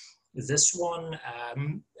Regulations. This one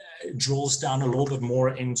draws down a little bit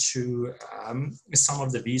more into some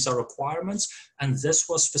of the visa requirements, and this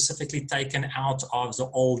was specifically taken out of the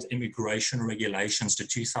old immigration regulations. The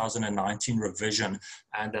 2019 revision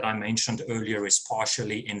that I mentioned earlier is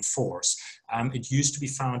partially in force. It used to be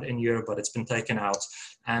found in Europe, but it's been taken out,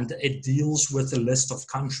 and it deals with a list of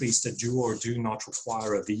countries that do or do not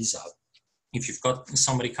require a visa. If you've got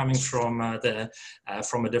somebody coming from a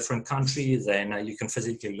different country, then you can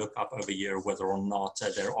physically look up over here whether or not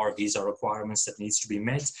there are visa requirements that needs to be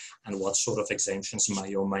met and what sort of exemptions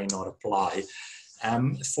may or may not apply.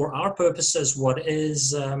 For our purposes, what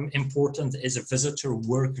is important is a visitor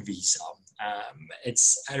work visa.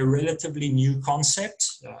 It's a relatively new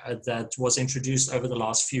concept that was introduced over the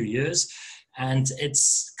last few years. And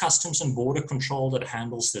it's Customs and Border Control that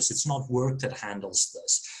handles this. It's not WORC that handles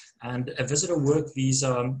this. And a visitor work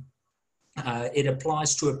visa, it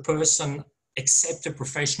applies to a person except a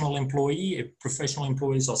professional employee. If professional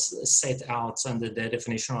employees are set out, and their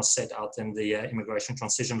definition are set out in the immigration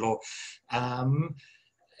transition law.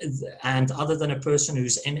 And other than a person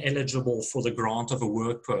who's ineligible for the grant of a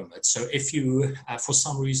work permit. So if you, for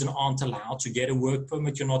some reason, aren't allowed to get a work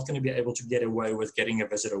permit, you're not going to be able to get away with getting a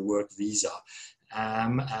visitor work visa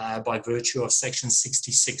by virtue of Section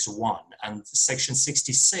 66(1). And Section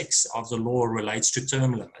 66 of the law relates to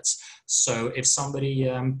term limits. So if somebody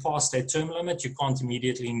passed their term limit, you can't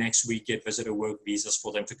immediately next week get visitor work visas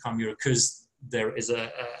for them to come here because there is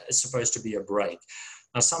supposed to be a break.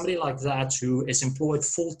 Now, somebody like that who is employed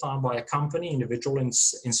full-time by a company, individual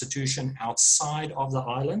institution outside of the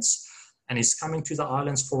islands, and is coming to the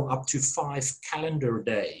islands for up to 5 calendar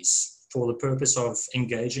days for the purpose of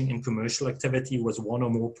engaging in commercial activity with one or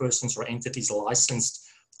more persons or entities licensed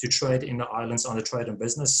to trade in the islands under trade and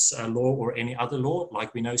business law or any other law,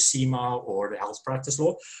 like we know CIMA or the health practice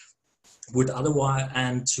law, would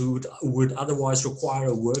otherwise require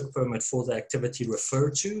a work permit for the activity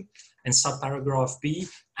referred to in subparagraph B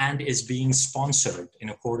and is being sponsored in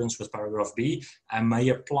accordance with paragraph B, may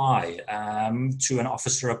apply to an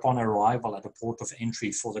officer upon arrival at a port of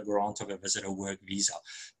entry for the grant of a visitor work visa.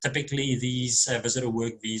 Typically, these visitor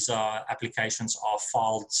work visa applications are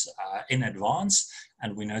filed in advance,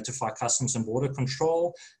 and we notify Customs and Border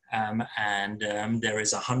Control, there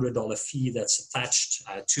is a $100 fee that's attached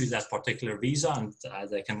to that particular visa, and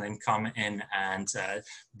they can then come in and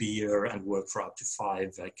be here and work for up to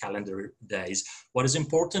 5 calendar days. What is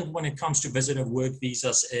important when it comes to visitor work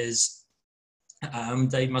visas is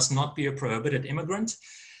they must not be a prohibited immigrant,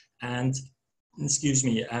 and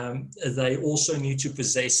they also need to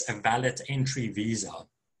possess a valid entry visa.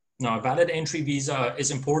 Now, a valid entry visa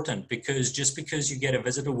is important because just because you get a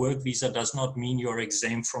visitor work visa does not mean you're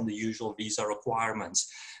exempt from the usual visa requirements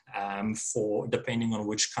depending on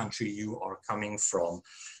which country you are coming from.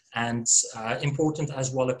 And important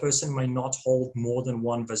as well, a person may not hold more than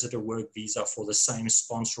 1 visitor work visa for the same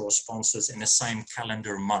sponsor or sponsors in the same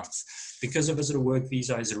calendar month. Because a visitor work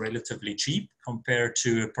visa is relatively cheap compared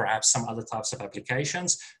to perhaps some other types of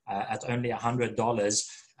applications at only $100,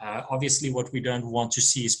 obviously, what we don't want to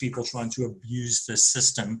see is people trying to abuse the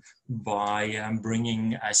system by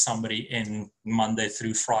bringing somebody in Monday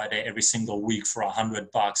through Friday every single week for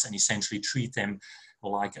 $100 and essentially treat them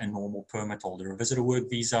like a normal permit holder. A visitor work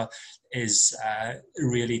visa is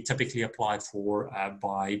really typically applied for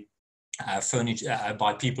by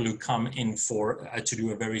people who come in to do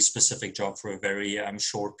a very specific job for a very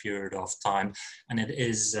short period of time, and it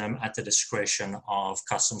is at the discretion of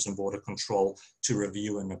Customs and Border Control to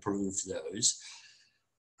review and approve those.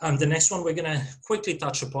 The next one we're going to quickly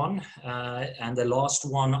touch upon, and the last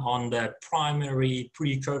one on the primary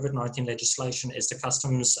pre-COVID-19 legislation is the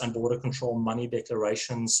Customs and Border Control Money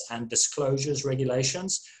Declarations and Disclosures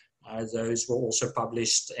Regulations. Those were also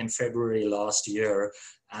published in February last year.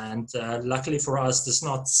 And luckily for us, this is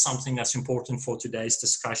not something that's important for today's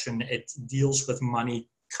discussion. It deals with money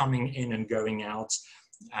coming in and going out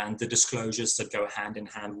and the disclosures that go hand in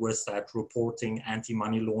hand with that, reporting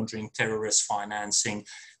anti-money laundering, terrorist financing,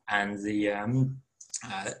 and the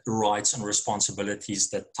rights and responsibilities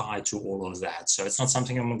that tie to all of that. So it's not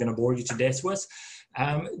something I'm going to bore you to death with.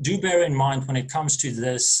 Do bear in mind when it comes to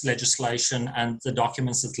this legislation and the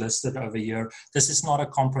documents that's listed over here, this is not a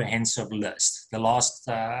comprehensive list. The last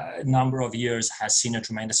number of years has seen a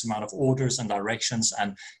tremendous amount of orders and directions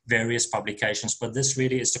and various publications, but this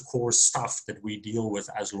really is the core stuff that we deal with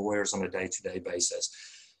as lawyers on a day-to-day basis.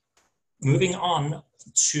 Moving on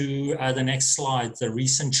to the next slide, the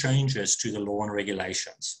recent changes to the law and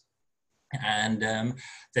regulations. And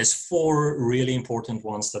there's 4 really important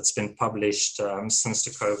ones that's been published since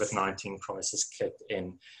the COVID-19 crisis kicked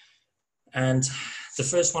in. And the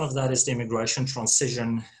first one of that is the Immigration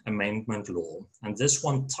Transition Amendment Law. And this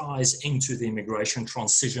one ties into the Immigration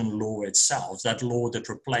Transition Law itself, that law that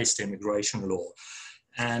replaced the immigration law.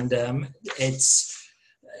 And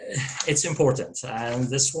it's important, and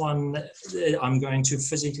this one I'm going to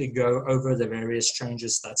physically go over the various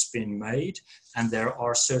changes that's been made, and there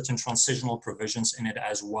are certain transitional provisions in it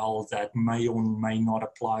as well that may or may not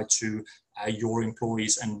apply to your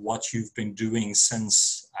employees and what you've been doing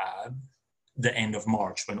since the end of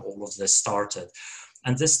March when all of this started.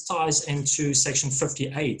 And this ties into section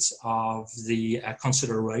 58 of the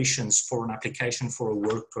considerations for an application for a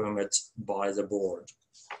work permit by the board.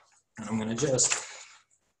 And I'm going to just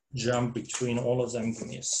jump between all of them. Give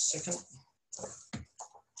me a second.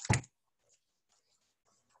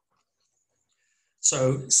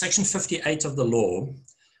 So section 58 of the law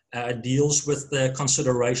deals with the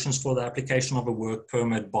considerations for the application of a work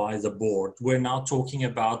permit by the board. We're now talking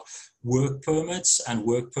about work permits and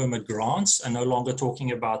work permit grants, and no longer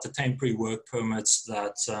talking about the temporary work permits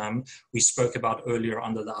that we spoke about earlier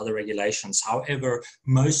under the other regulations. However,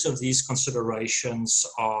 most of these considerations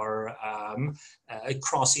are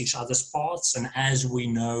across each other's paths, and as we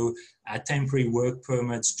know, temporary work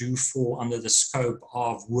permits do fall under the scope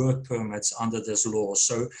of work permits under this law.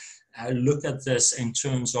 So look at this in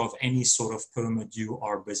terms of any sort of permit you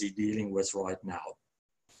are busy dealing with right now.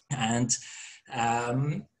 And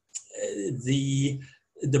the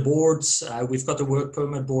boards, we've got the work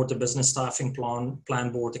permit board, the business staffing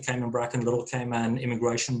plan board, the Cayman Bracken Little Cayman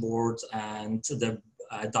immigration board, and the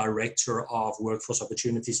director of workforce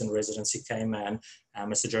opportunities and residency Cayman,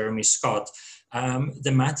 Mr. Jeremy Scott.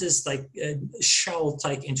 The matters they shall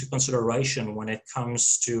take into consideration when it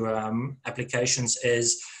comes to applications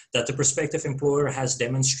is that the prospective employer has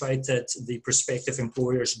demonstrated the prospective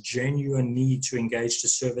employer's genuine need to engage the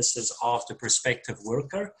services of the prospective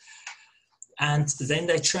worker. And then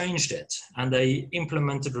they changed it, and they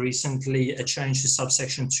implemented recently a change to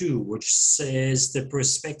subsection 2, which says the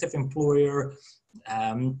prospective employer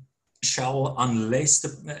shall, unless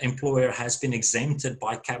the employer has been exempted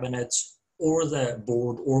by cabinet or the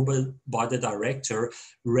board or by the director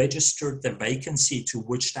registered the vacancy to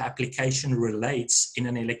which the application relates in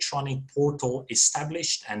an electronic portal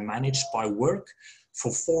established and managed by WORC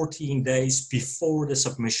for 14 days before the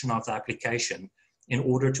submission of the application, in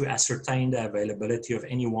order to ascertain the availability of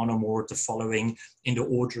any one or more of the following in the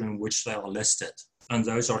order in which they are listed. And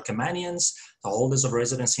those are Caymanians, the holders of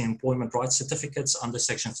residency and employment rights certificates under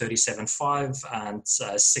section 37.5 and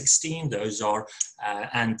 16, those are,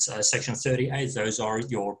 section 38, those are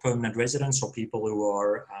your permanent residents or people who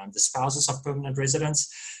are the spouses of permanent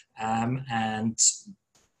residents.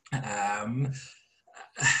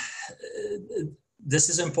 This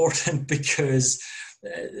is important because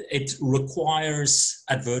it requires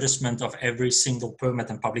advertisement of every single permit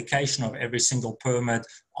and publication of every single permit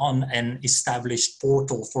on an established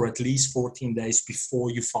portal for at least 14 days before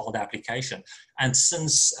you file the application. And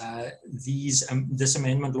since this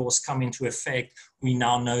amendment laws come into effect, we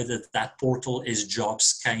now know that that portal is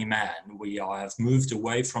Jobs Cayman. We have moved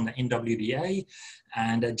away from the NWDA,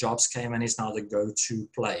 and Jobs Cayman is now the go-to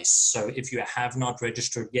place. So if you have not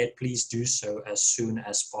registered yet, please do so as soon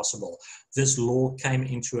as possible. This law came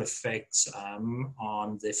into effect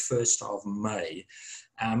on the 1st of May.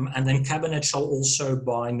 And then Cabinet shall also,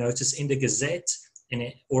 by notice in the Gazette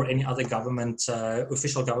or any other government,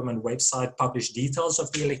 official government website, publish details of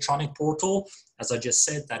the electronic portal. As I just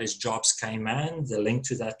said, that is Jobs Cayman. The link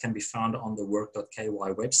to that can be found on the work.ky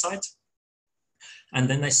website. And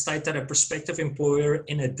then they state that a prospective employer,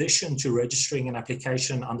 in addition to registering an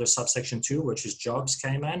application under subsection 2, which is Jobs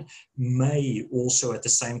Cayman, may also at the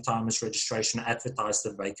same time as registration advertise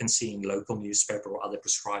the vacancy in local newspaper or other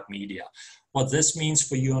prescribed media. What this means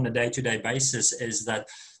for you on a day-to-day basis is that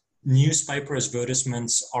newspaper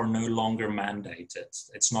advertisements are no longer mandated.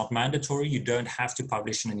 It's not mandatory. You don't have to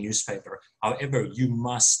publish in a newspaper. However, you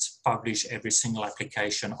must publish every single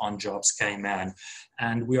application on Jobs Cayman.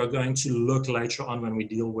 And we are going to look later on when we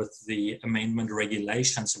deal with the amendment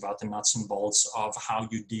regulations about the nuts and bolts of how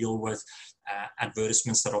you deal with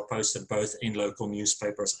advertisements that are posted both in local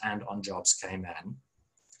newspapers and on Jobs Cayman.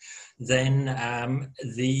 Then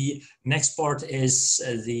the next part is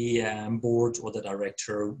the board or the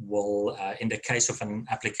director will, in the case of an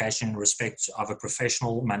application in respect of a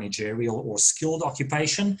professional, managerial or skilled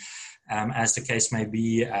occupation, as the case may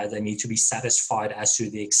be, they need to be satisfied as to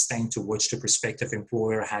the extent to which the prospective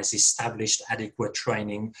employer has established adequate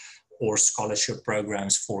training or scholarship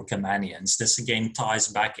programs for Caymanians. This again ties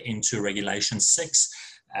back into Regulation 6,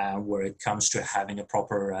 where it comes to having a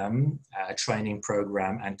proper training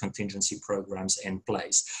program and contingency programs in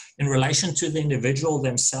place. In relation to the individual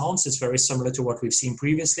themselves, it's very similar to what we've seen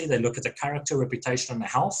previously. They look at the character, reputation, and the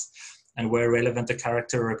health, and where relevant, the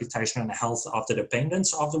character, reputation, and the health of the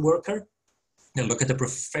dependents of the worker. They look at the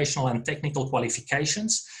professional and technical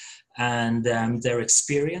qualifications and their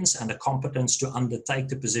experience and the competence to undertake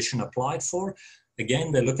the position applied for.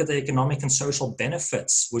 Again, they look at the economic and social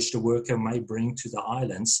benefits which the worker may bring to the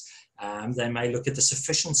islands. They may look at the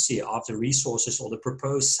sufficiency of the resources or the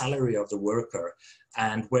proposed salary of the worker,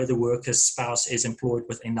 and where the worker's spouse is employed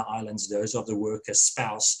within the islands, those of the worker's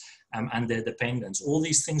spouse and their dependents. All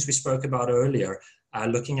these things we spoke about earlier,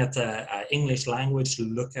 looking at the English language,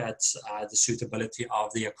 look at the suitability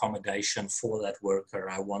of the accommodation for that worker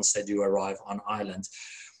once they do arrive on island.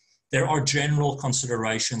 There are general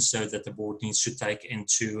considerations, though, that the board needs to take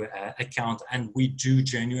into account, and we do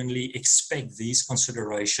genuinely expect these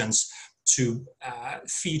considerations to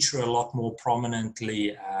feature a lot more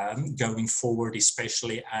prominently going forward,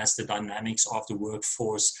 especially as the dynamics of the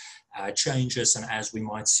workforce changes and as we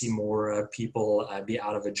might see more people be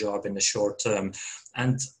out of a job in the short term.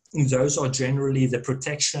 And those are generally the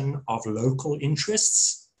protection of local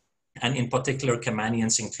interests, and in particular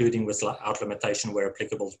Caymanians, including without limitation where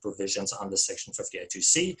applicable to provisions under section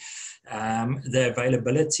 58.2c, the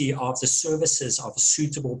availability of the services of a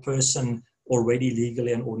suitable person already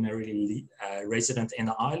legally and ordinarily resident in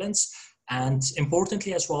the islands, and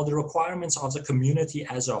importantly as well, the requirements of the community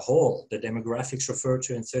as a whole, the demographics referred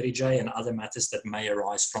to in 30J and other matters that may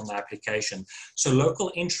arise from the application. So local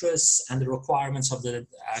interests and the requirements of the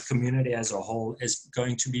community as a whole is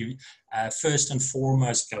going to be first and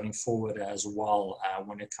foremost going forward as well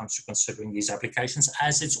when it comes to considering these applications,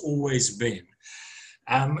 as it's always been.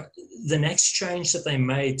 The next change that they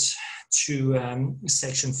made to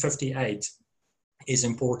section 58 is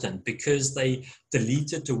important because they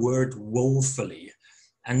deleted the word willfully.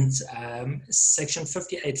 And section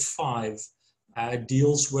 58.5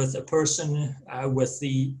 deals with a person with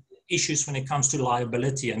the issues when it comes to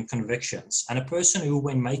liability and convictions. And a person who,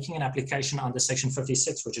 when making an application under Section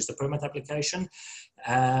 56, which is the permit application,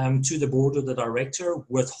 to the board or the director,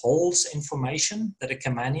 withholds information that a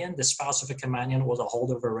Caymanian, the spouse of a Caymanian, or the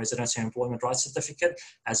holder of a residency and employment rights certificate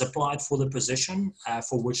has applied for the position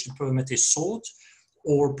for which the permit is sought,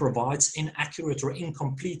 or provides inaccurate or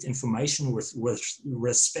incomplete information with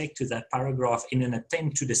respect to that paragraph in an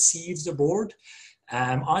attempt to deceive the board,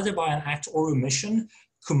 either by an act or omission,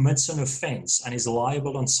 commits an offense and is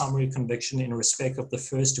liable on summary conviction in respect of the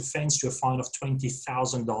first offense to a fine of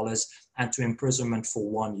 $20,000 and to imprisonment for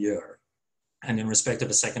 1 year. And in respect of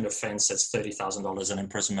a second offense, that's $30,000 and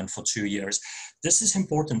imprisonment for 2 years. This is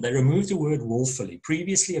important. They removed the word willfully.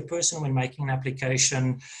 Previously, a person, when making an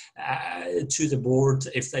application to the board,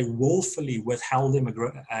 if they willfully withheld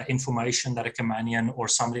information that a Caymanian or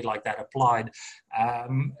somebody like that applied,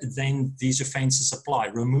 then these offenses apply.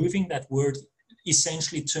 Removing that word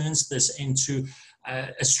essentially turns this into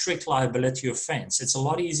a strict liability offense. It's a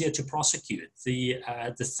lot easier to prosecute. The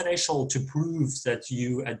threshold to prove that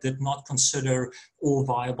you did not consider all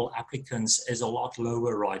viable applicants is a lot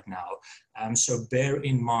lower right now. So bear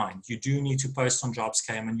in mind, you do need to post on Jobs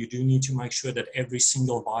Cayman. You do need to make sure that every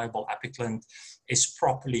single viable applicant is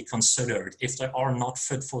properly considered. If they are not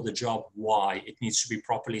fit for the job, why? It needs to be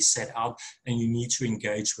properly set out, and you need to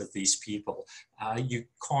engage with these people. You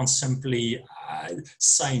can't simply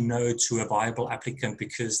say no to a viable applicant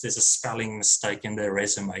because there's a spelling mistake in their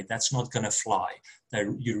resume. That's not going to fly.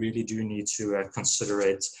 You really do need to consider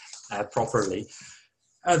it properly.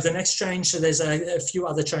 The next change, so there's a few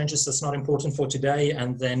other changes that's not important for today,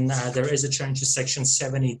 and then there is a change to Section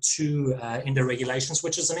 72 in the regulations,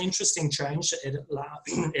 which is an interesting change.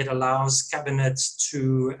 It allows Cabinet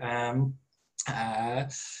to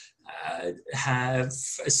have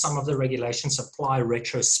some of the regulations apply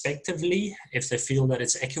retrospectively if they feel that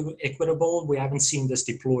it's equitable. We haven't seen this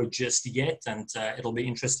deployed just yet, and it'll be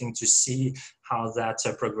interesting to see how that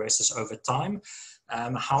progresses over time.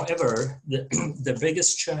 However, the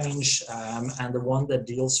biggest change and the one that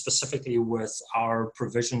deals specifically with our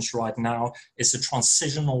provisions right now is the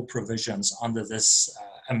transitional provisions under this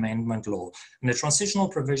amendment law. And the transitional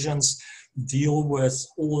provisions deal with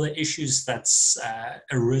all the issues that's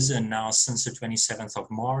arisen now since the 27th of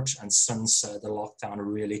March and since the lockdown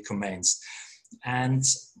really commenced. And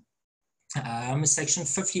Section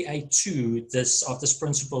 58.2 of this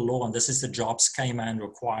principal law, and this is the Jobs Cayman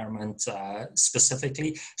requirement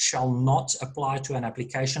specifically, shall not apply to an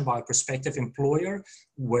application by a prospective employer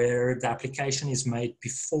where the application is made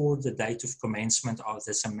before the date of commencement of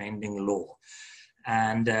this amending law,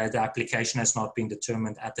 and the application has not been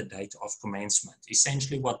determined at the date of commencement.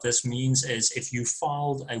 Essentially what this means is if you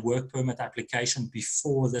filed a work permit application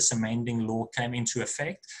before this amending law came into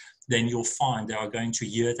effect, then you'll find they are going to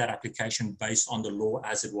hear that application based on the law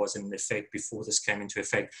as it was in effect before this came into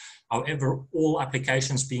effect. However, all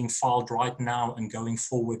applications being filed right now and going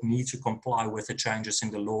forward need to comply with the changes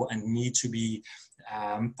in the law and need to be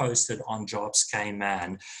posted on Jobs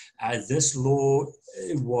Cayman. This law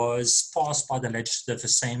was passed by the Legislative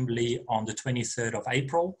Assembly on the 23rd of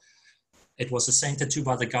April. It was assented to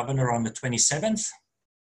by the Governor on the 27th.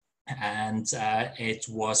 And it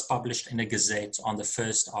was published in a Gazette on the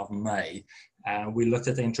 1st of May. We looked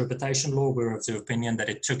at the interpretation law. We were of the opinion that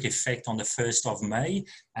it took effect on the 1st of May,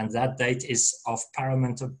 and that date is of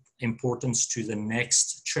paramount importance to the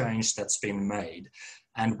next change that's been made.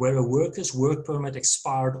 And where a worker's work permit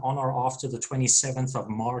expired on or after the 27th of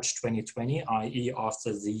March 2020, i.e.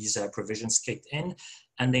 after these provisions kicked in,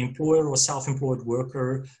 and the employer or self-employed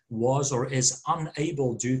worker was or is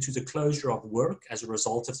unable due to the closure of work as a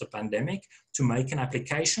result of the pandemic to make an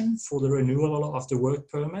application for the renewal of the work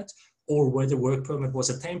permit, or where the work permit was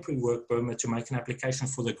a temporary work permit to make an application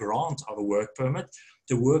for the grant of a work permit,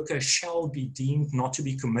 the worker shall be deemed not to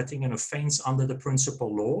be committing an offense under the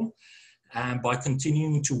principal law, and by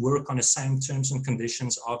continuing to work on the same terms and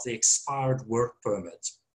conditions of the expired work permit,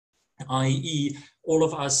 i.e. all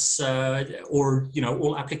of us,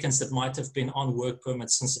 all applicants that might have been on work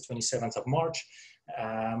permits since the 27th of March,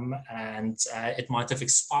 and it might have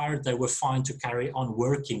expired, they were fine to carry on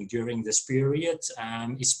working during this period,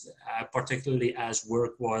 particularly as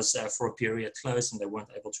work was for a period closed and they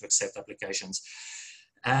weren't able to accept applications.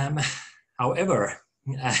 However,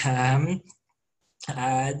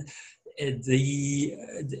 the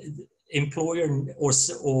employer or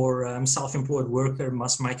self-employed worker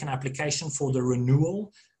must make an application for the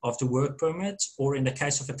renewal of the work permit, or in the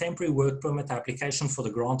case of a temporary work permit, application for the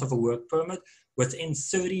grant of a work permit within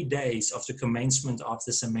 30 days of the commencement of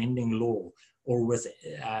this amending law, or with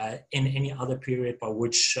in any other period by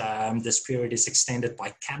which this period is extended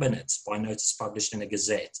by cabinet by notice published in the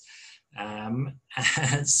Gazette. And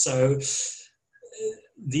so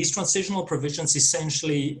these transitional provisions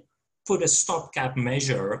essentially put a stopgap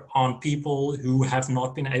measure on people who have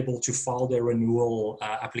not been able to file their renewal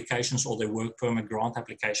applications or their work permit grant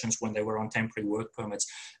applications when they were on temporary work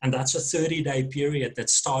permits. And that's a 30-day period that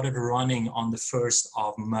started running on the 1st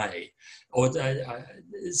of May.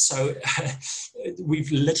 So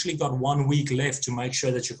we've literally got 1 week left to make sure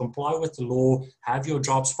that you comply with the law, have your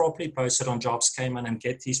jobs properly posted on Jobs Cayman, and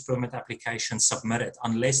get these permit applications submitted,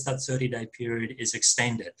 unless that 30-day period is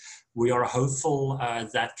extended. We are hopeful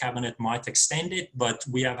that Cabinet might extend it, but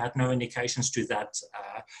we have had no indications to that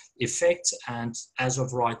effect. And as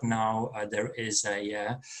of right now, there is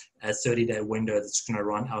a 30-day window that's going to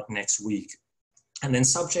run out next week. And then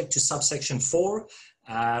subject to subsection 4,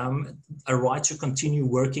 a right to continue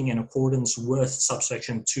working in accordance with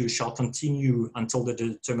subsection 2 shall continue until the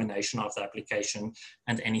determination of the application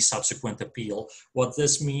and any subsequent appeal. What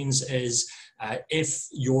this means is if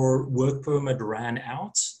your work permit ran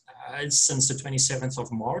out since the 27th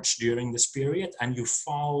of March during this period, and you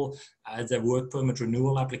file the work permit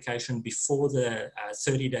renewal application before the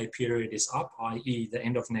 30-day period is up, i.e. the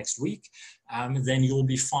end of next week, then you'll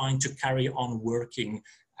be fine to carry on working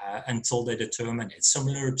until they determine it.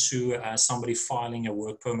 Similar to somebody filing a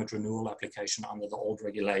work permit renewal application under the old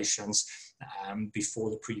regulations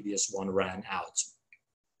before the previous one ran out.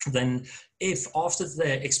 Then if after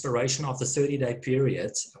the expiration of the 30-day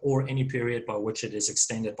period or any period by which it is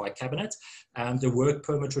extended by Cabinet, the work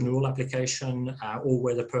permit renewal application or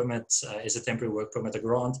where the permit is a temporary work permit, a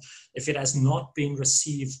grant, if it has not been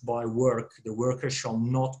received by work, the worker shall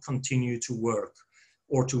not continue to work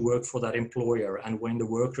or to work for that employer. And when the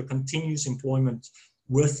worker continues employment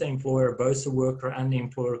with the employer, both the worker and the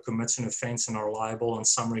employer commits an offense and are liable on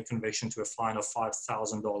summary conviction to a fine of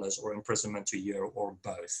 $5,000 or imprisonment to a year or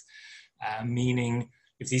both. Meaning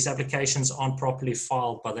if these applications aren't properly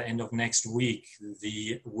filed by the end of next week,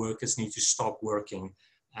 the workers need to stop working.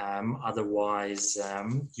 Otherwise,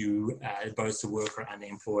 both the worker and the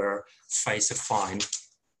employer face a fine.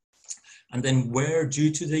 And then where due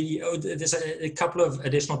to there's a couple of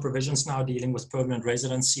additional provisions now dealing with permanent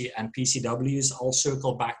residency and PCWs. I'll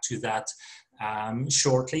circle back to that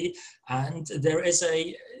shortly. And there is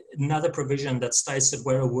another provision that states that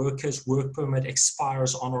where a worker's work permit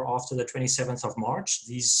expires on or after the 27th of March,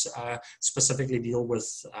 these specifically deal with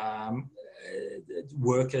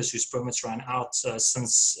workers whose permits ran out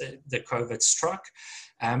since the COVID struck.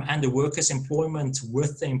 And the worker's employment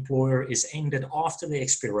with the employer is ended after the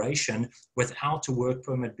expiration without a work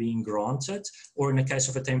permit being granted, or in the case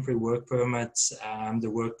of a temporary work permit,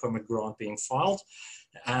 the work permit grant being filed.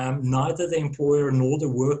 Neither the employer nor the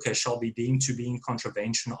worker shall be deemed to be in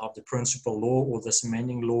contravention of the principal law or this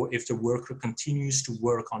amending law if the worker continues to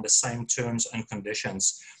work on the same terms and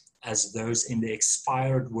conditions as those in the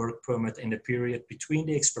expired work permit in the period between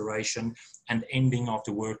the expiration and ending of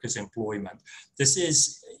the worker's employment. This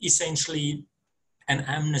is essentially an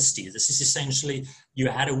amnesty. This is essentially, you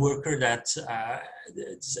had a worker that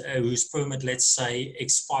whose permit, let's say,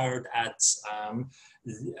 expired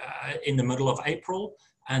in the middle of April,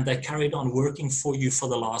 and they carried on working for you for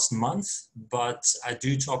the last month, but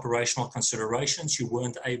due to operational considerations, you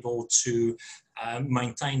weren't able to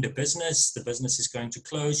maintain the business is going to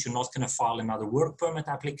close, you're not going to file another work permit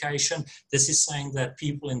application. This is saying that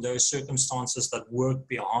people in those circumstances that work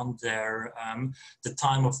beyond their the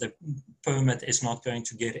time of the permit is not going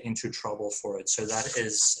to get into trouble for it. So that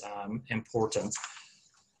is important.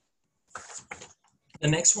 The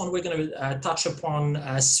next one we're going to touch upon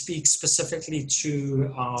speaks specifically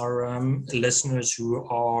to our listeners who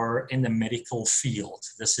are in the medical field.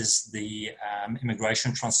 This is the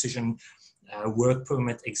Immigration Transition Work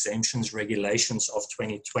Permit Exemptions Regulations of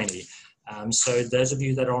 2020. So those of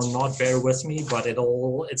you that are not, bear with me, but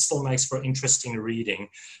it still makes for interesting reading.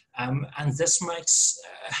 And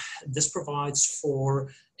this provides for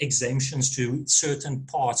exemptions to certain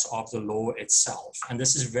parts of the law itself. And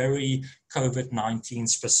this is very COVID-19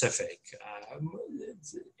 specific.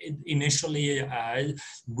 Initially,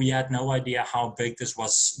 we had no idea how big this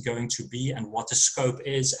was going to be and what the scope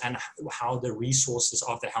is and how the resources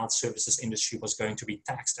of the health services industry was going to be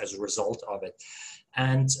taxed as a result of it.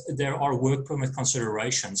 And there are work permit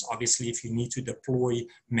considerations. Obviously, if you need to deploy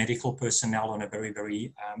medical personnel on a very,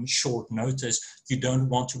 very short notice, you don't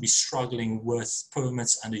want to be struggling with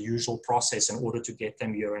permits and the usual process in order to get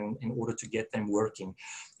them here and in order to get them working.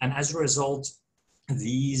 And as a result,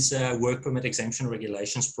 these work permit exemption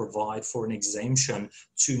regulations provide for an exemption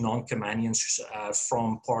to non-Caymanians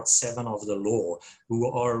from Part 7 of the law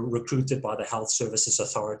who are recruited by the Health Services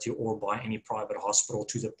Authority or by any private hospital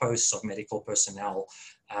to the posts of medical personnel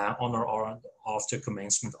on or after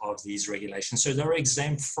commencement of these regulations. So they're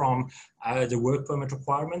exempt from the work permit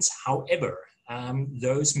requirements. However,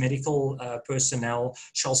 those medical personnel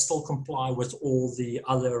shall still comply with all the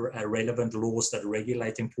other relevant laws that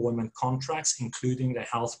regulate employment contracts, including the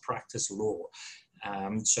health practice law.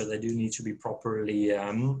 So they do need to be properly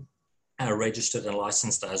registered and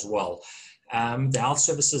licensed as well. The Health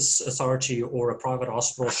Services Authority or a private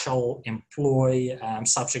hospital shall employ,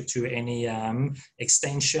 subject to any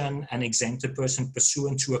extension, an exempted person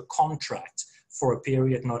pursuant to a contract for a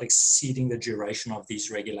period not exceeding the duration of these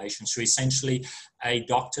regulations. So essentially, a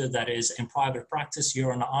doctor that is in private practice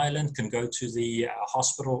here on the island can go to the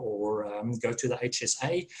hospital or go to the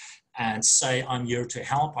HSA and say, I'm here to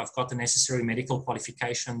help. I've got the necessary medical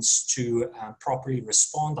qualifications to properly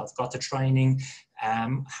respond. I've got the training.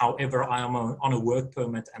 However, I am on a work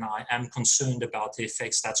permit and I am concerned about the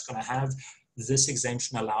effects that's going to have. This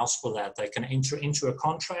exemption allows for that. They can enter into a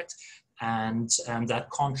contract, and that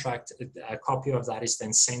contract, a copy of that is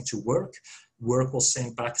then sent to WORC. WORC will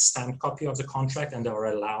send back a stamped copy of the contract, and they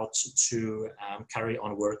are allowed to carry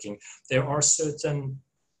on working. There are certain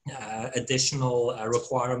additional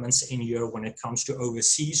requirements in here when it comes to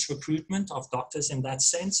overseas recruitment of doctors in that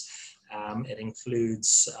sense. It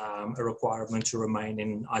includes a requirement to remain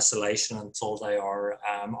in isolation until they are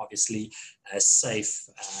obviously safe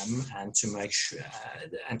and to make sure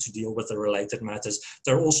and to deal with the related matters.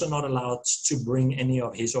 They're also not allowed to bring any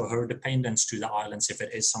of his or her dependents to the islands if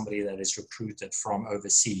it is somebody that is recruited from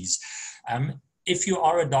overseas. If you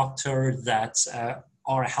are a doctor that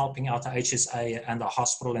are helping out the HSA and the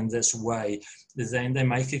hospital in this way, then they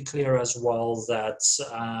make it clear as well that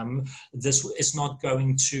this is not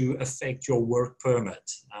going to affect your work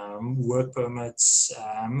permit. Work permits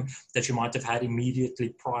that you might have had immediately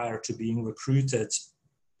prior to being recruited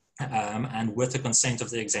and with the consent of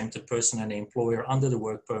the exempted person and the employer under the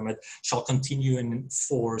work permit shall continue in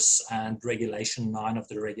force, and Regulation 9 of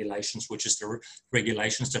the regulations, which is the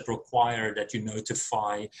regulations that require that you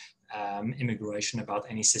notify immigration about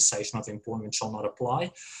any cessation of employment, shall not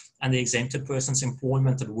apply. And the exempted person's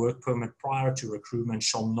employment and work permit prior to recruitment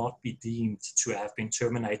shall not be deemed to have been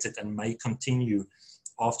terminated and may continue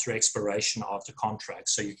after expiration of the contract.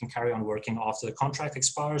 So you can carry on working after the contract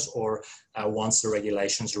expires or once the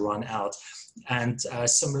regulations run out. And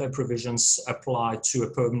similar provisions apply to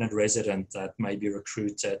a permanent resident that may be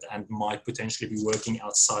recruited and might potentially be working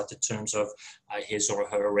outside the terms of his or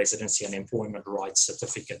her residency and employment rights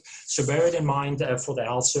certificate. So bear it in mind for the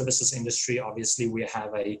health services industry. Obviously, we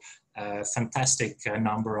have a fantastic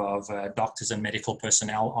number of doctors and medical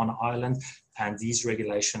personnel on island, and these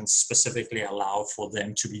regulations specifically allow for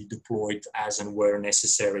them to be deployed as and where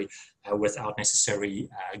necessary without necessarily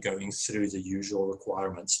going through the usual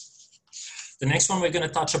requirements. The next one we're going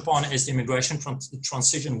to touch upon is the Immigration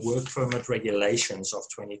Transition Work Permit Regulations of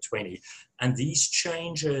 2020. And these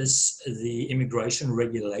changes the immigration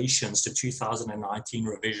regulations to 2019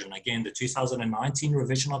 revision. Again, the 2019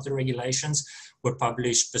 revision of the regulations were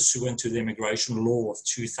published pursuant to the immigration law of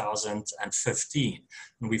 2015.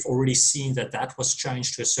 And we've already seen that that was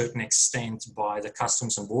changed to a certain extent by the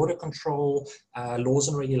Customs and Border Control laws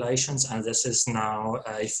and regulations. And this is now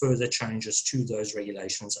further changes to those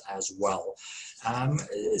regulations as well.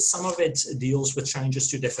 Some of it deals with changes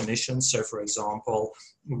to definitions. So, for example,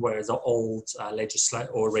 where the old legislation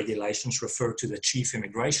or regulations refer to the chief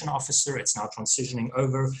immigration officer, it's now transitioning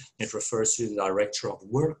over. It refers to the director of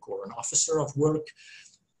work or an officer of work.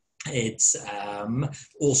 It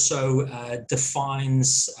also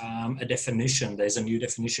defines a definition. There's a new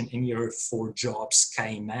definition in here for Jobs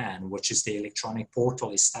Cayman, which is the electronic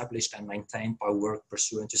portal established and maintained by WORC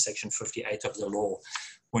pursuant to Section 58 of the law.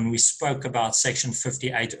 When we spoke about Section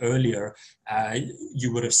 58 earlier,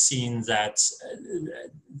 you would have seen that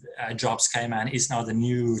Jobs Cayman is now the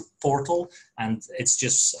new portal, and it's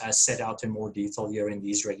just set out in more detail here in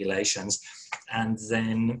these regulations. And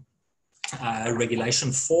then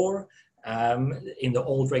Regulation 4 in the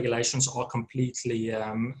old regulations are completely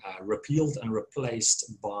repealed and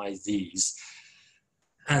replaced by these.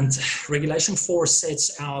 And Regulation 4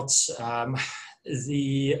 sets out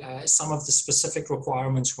some of the specific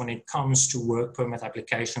requirements when it comes to work permit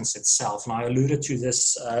applications itself. And I alluded to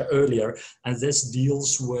this earlier, and this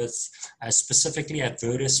deals with specifically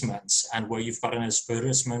advertisements, and where you've got an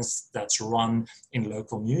advertisement that's run in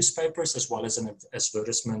local newspapers as well as an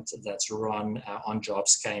advertisement that's run on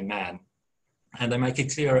Jobs Cayman. And they make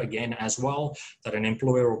it clear again as well that an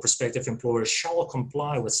employer or prospective employer shall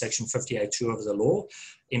comply with Section 58.2 of the law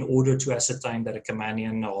in order to ascertain that a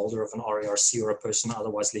Caymanian, a holder of an RERC, or a person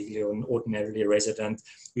otherwise legally or ordinarily resident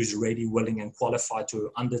who's ready, willing, and qualified to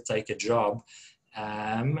undertake a job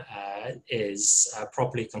is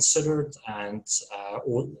properly considered and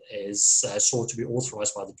is sought to be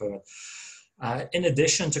authorized by the permit. In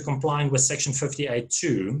addition to complying with Section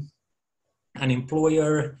 58.2, an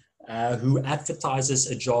employer who advertises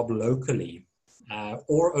a job locally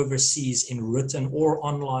or overseas in written or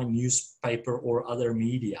online newspaper or other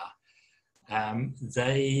media,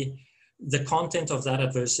 the content of that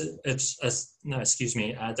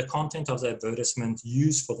the content of the advertisement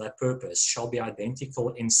used for that purpose shall be identical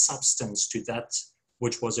in substance to that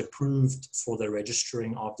which was approved for the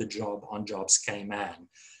registering of the job on Jobs Cayman.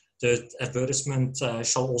 The advertisement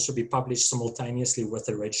shall also be published simultaneously with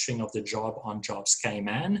the registering of the job on Jobs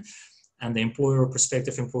Cayman, and the employer or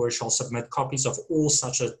prospective employer shall submit copies of all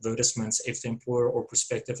such advertisements if the employer or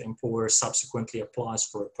prospective employer subsequently applies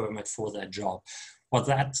for a permit for that job. What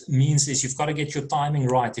that means is you've got to get your timing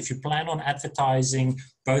right. If you plan on advertising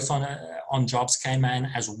both on Jobs Cayman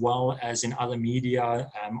as well as in other media,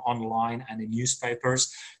 online and in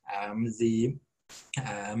newspapers, the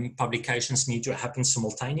publications need to happen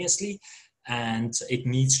simultaneously, and it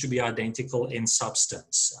needs to be identical in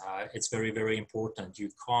substance. It's very, very important. You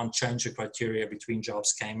can't change the criteria between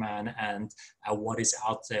Jobs Cayman and what is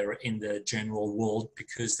out there in the general world,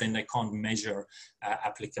 because then they can't measure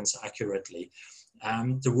applicants accurately.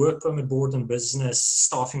 The Work Permit Board and Business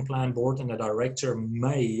Staffing Plan Board and the Director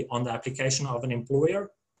may, on the application of an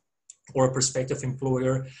employer or a prospective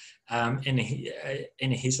employer, in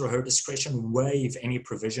his or her discretion, waive any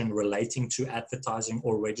provision relating to advertising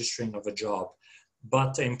or registering of a job.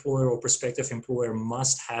 But the employer or prospective employer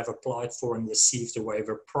must have applied for and received the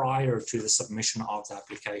waiver prior to the submission of the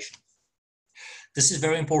application. This is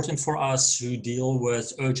very important for us who deal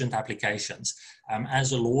with urgent applications.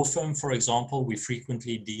 As a law firm, for example, we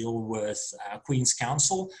frequently deal with Queen's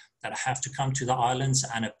Counsel that have to come to the islands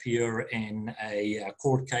and appear in a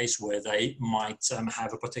court case where they might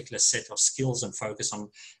have a particular set of skills and focus on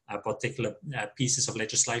particular pieces of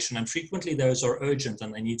legislation. And frequently those are urgent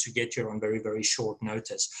and they need to get here on very, very short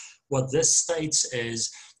notice. What this states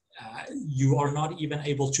is you are not even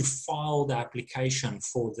able to file the application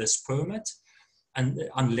for this permit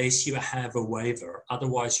unless you have a waiver.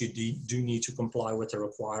 Otherwise, you do need to comply with the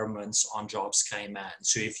requirements on Jobs Cayman.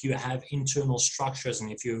 So if you have internal structures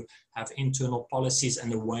and if you have internal policies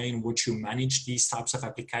and the way in which you manage these types of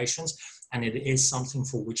applications, and it is something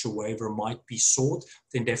for which a waiver might be sought,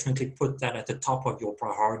 then definitely put that at the top of your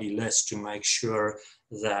priority list to make sure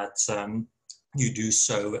that you do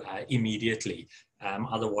so immediately.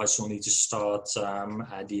 Otherwise, you'll need to start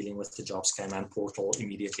dealing with the Jobs Cayman portal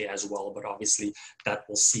immediately as well. But obviously, that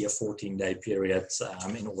will see a 14-day period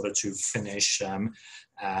in order to finish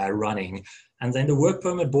running. And then the Work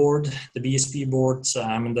Permit Board, the BSP Board,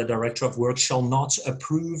 and the Director of Work shall not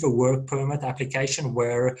approve a work permit application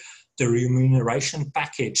where the remuneration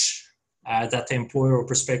package that the employer or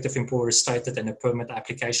prospective employer stated in a permit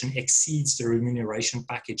application exceeds the remuneration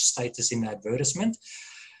package status in the advertisement.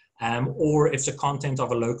 Or if the content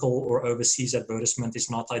of a local or overseas advertisement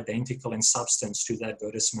is not identical in substance to the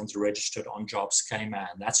advertisement registered on Jobs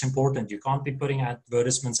Cayman. That's important. You can't be putting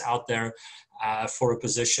advertisements out there for a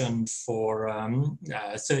position for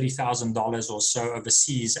 $30,000 or so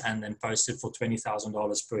overseas and then post it for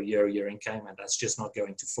 $20,000 per year in Cayman. That's just not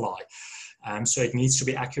going to fly. So it needs to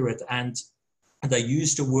be accurate. And they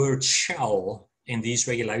use the word shall in these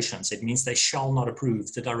regulations. It means they shall not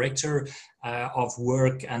approve. The Director of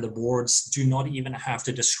Work and the boards do not even have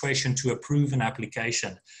the discretion to approve an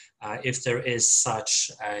application if there is such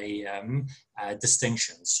a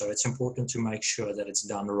distinction. So it's important to make sure that it's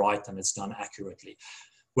done right and it's done accurately.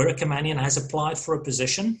 Where a Caymanian has applied for a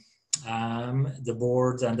position, the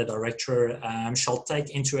board and the Director shall take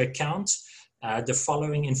into account the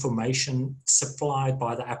following information supplied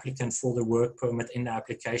by the applicant for the work permit in the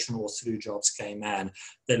application or through Jobs Cayman.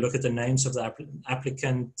 They look at the names of the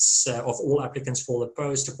applicants, of all applicants for the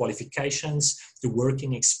post, the qualifications, the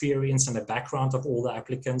working experience and the background of all the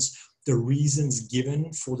applicants, the reasons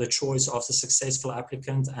given for the choice of the successful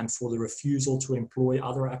applicant and for the refusal to employ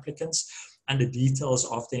other applicants, and the details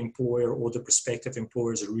of the employer or the prospective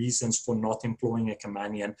employer's reasons for not employing a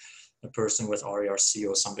Caymanian, a person with RERC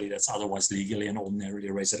or somebody that's otherwise legally and ordinarily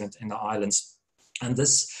resident in the islands. And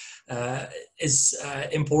this is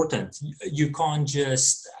important. You can't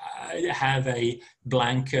just have a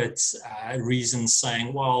blanket reason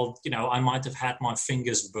saying, well, you know, I might have had my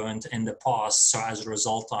fingers burnt in the past, so as a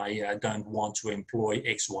result, I don't want to employ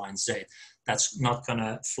X, Y, and Z. That's not going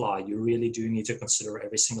to fly. You really do need to consider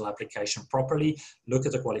every single application properly, look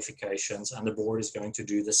at the qualifications, and the board is going to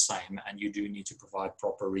do the same, and you do need to provide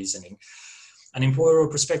proper reasoning. An employer or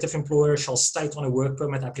prospective employer shall state on a work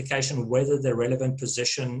permit application whether the relevant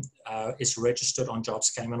position is registered on Jobs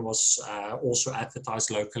Cayman, was also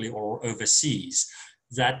advertised locally or overseas.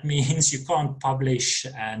 That means you can't publish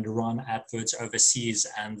and run adverts overseas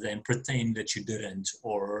and then pretend that you didn't,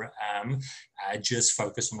 or just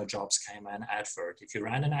focus on the Jobs Cayman advert. If you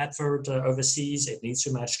ran an advert overseas, it needs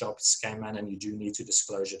to match Jobs Cayman, and you do need to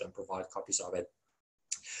disclose it and provide copies of it.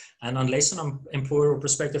 And unless an employer or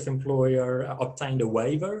prospective employer obtained a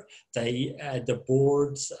waiver, the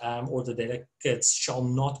board or the delegates shall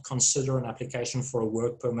not consider an application for a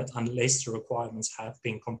work permit unless the requirements have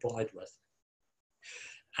been complied with.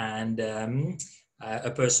 And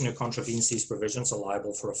a person who contravenes these provisions are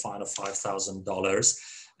liable for a fine of $5,000.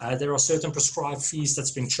 There are certain prescribed fees that's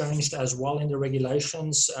been changed as well in the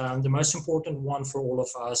regulations. The most important one for all of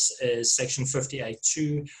us is Section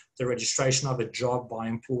 58.2. The registration of a job by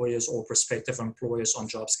employers or prospective employers on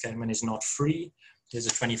Jobs Cayman is not free. There's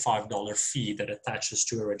a $25 fee that attaches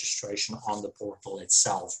to a registration on the portal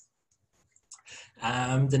itself.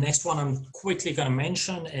 The next one I'm quickly going to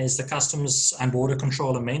mention is the Customs and Border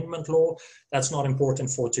Control Amendment Law. That's not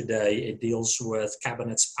important for today. It deals with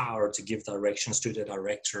Cabinet's power to give directions to the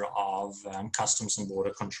Director of Customs and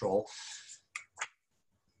Border Control.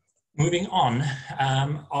 Moving on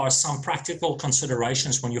are some practical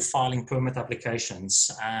considerations when you're filing permit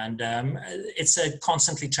applications. And it's a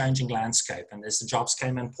constantly changing landscape, and there's the Jobs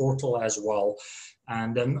Cayman portal as well.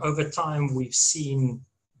 And over time, we've seen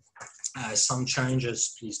some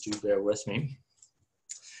changes. Please do bear with me.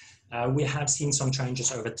 We have seen some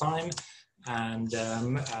changes over time, and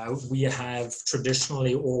we have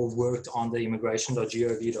traditionally all worked on the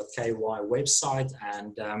immigration.gov.ky website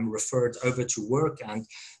and referred over to WORC. And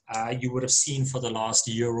you would have seen for the last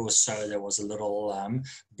year or so, there was a little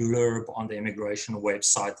blurb on the immigration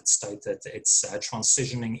website that stated it's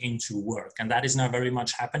transitioning into WORC. And that is now very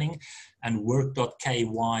much happening. And work.ky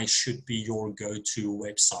should be your go-to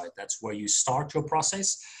website. That's where you start your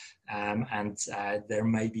process. And there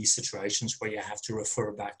may be situations where you have to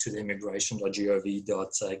refer back to the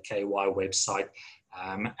immigration.gov.ky website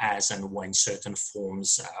as and when certain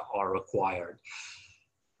forms are required.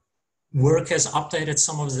 WORC has updated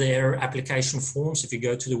some of their application forms. If you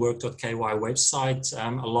go to the work.ky website,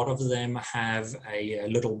 a lot of them have a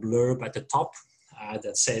little blurb at the top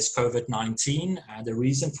that says COVID-19. The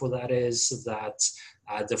reason for that is that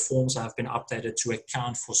the forms have been updated to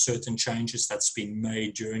account for certain changes that's been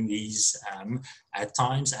made during these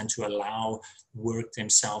times, and to allow WORC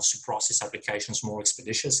themselves to process applications more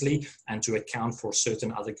expeditiously and to account for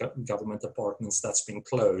certain other government departments that's been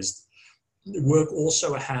closed. WORC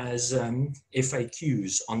also has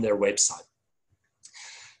FAQs on their website.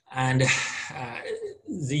 And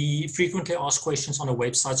the frequently asked questions on the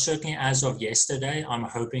website, certainly as of yesterday, I'm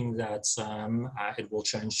hoping that it will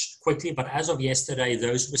change quickly, but as of yesterday,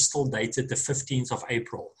 those were still dated the 15th of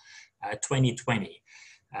April, 2020.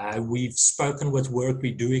 We've spoken with WORC.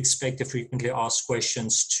 We do expect the frequently asked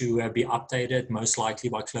questions to be updated, most likely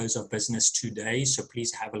by close of business today. So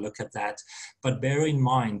please have a look at that. But bear in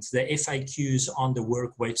mind, the FAQs on the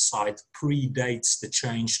WORC website predates the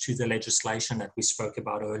change to the legislation that we spoke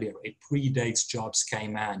about earlier. It predates Jobs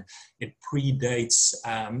Cayman. It predates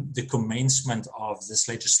the commencement of this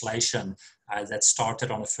legislation that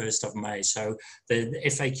started on the 1st of May. So the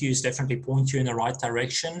FAQs definitely point you in the right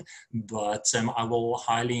direction, but I will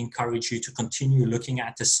highly encourage you to continue looking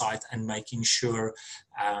at the site and making sure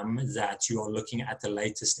that you are looking at the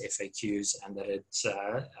latest FAQs and that it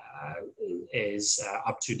is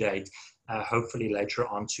up to date, hopefully later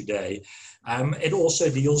on today. It also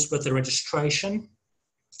deals with the registration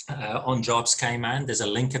on Jobs Cayman. There's a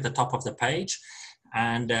link at the top of the page.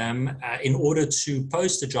 And in order to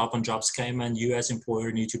post a job on Jobs Cayman, you as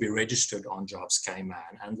employer need to be registered on Jobs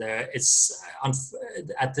Cayman. And it's,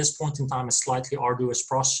 at this point in time, a slightly arduous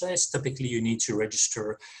process. Typically, you need to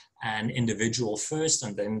register an individual first,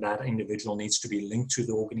 and then that individual needs to be linked to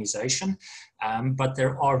the organization. But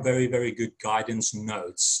there are very, very good guidance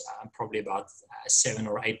notes, probably about 7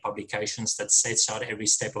 or 8 publications that sets out every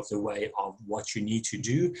step of the way of what you need to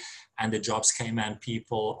do. And the Jobs Cayman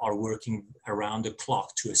people are working around the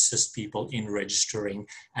clock to assist people in registering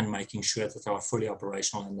and making sure that they are fully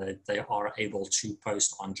operational and that they are able to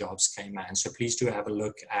post on Jobs Cayman. So please do have a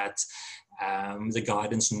look at the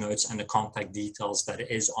guidance notes and the contact details that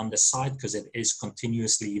is on the site, because it is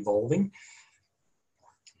continuously evolving.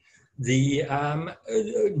 The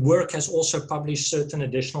WORC has also published certain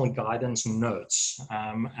additional guidance notes,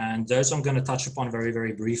 and those I'm going to touch upon very,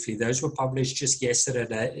 very briefly. Those were published just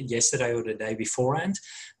yesterday or the day beforehand,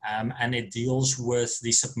 and it deals with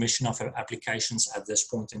the submission of applications at this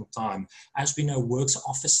point in time. As we know, WORC's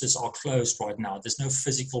offices are closed right now. There's no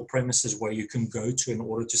physical premises where you can go to in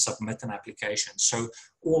order to submit an application. So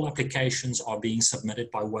all applications are being submitted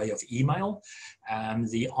by way of email.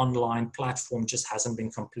 The online platform just hasn't been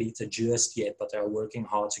completed just yet, but they're working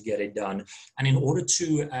hard to get it done. And in order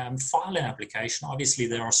to file an application, obviously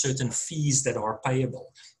there are certain fees that are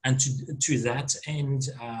payable. And to that end,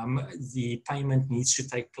 the payment needs to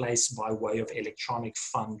take place by way of electronic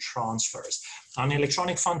fund transfers. An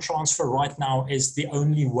electronic fund transfer right now is the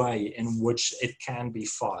only way in which it can be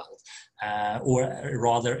filed. Or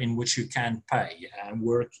rather in which you can pay.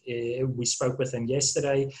 We spoke with them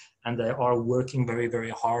yesterday, and they are working very,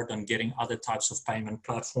 very hard on getting other types of payment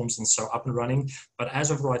platforms and so up and running. But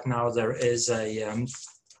as of right now, there is a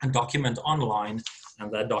document online,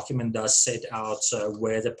 and that document does set out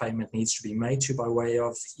where the payment needs to be made to by way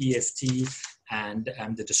of EFT, and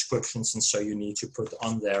the descriptions, and so you need to put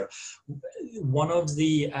on there. One of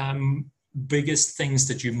the biggest things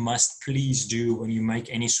that you must please do when you make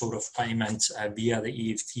any sort of payment via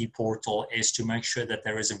the EFT portal is to make sure that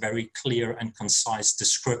there is a very clear and concise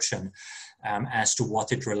description as to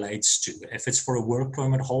what it relates to. If it's for a work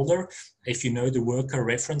permit holder, if you know the worker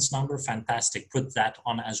reference number, fantastic, put that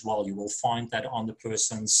on as well. You will find that on the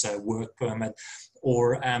person's work permit,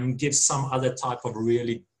 or give some other type of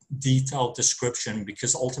really detailed description,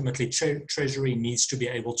 because ultimately Treasury needs to be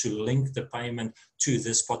able to link the payment to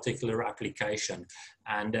this particular application.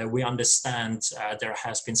 And we understand there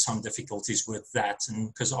has been some difficulties with that, and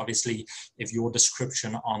because obviously if your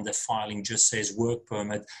description on the filing just says work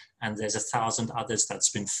permit and there's 1,000 others that's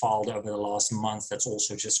been filed over the last month that's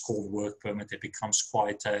also just called work permit, it becomes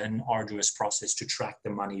quite an arduous process to track the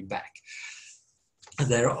money back.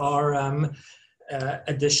 There are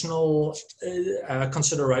additional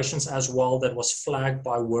considerations as well that was flagged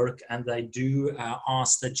by WORC, and they do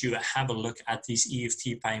ask that you have a look at these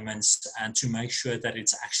EFT payments and to make sure that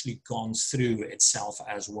it's actually gone through itself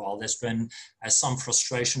as well. There's been some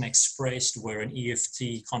frustration expressed where an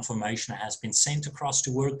EFT confirmation has been sent across to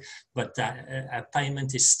WORC, but that a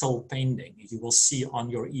payment is still pending. You will see on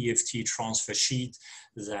your EFT transfer sheet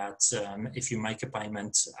that if you make a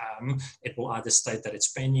payment, it will either state that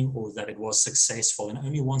it's pending or that it was successful. And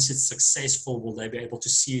only once it's successful will they be able to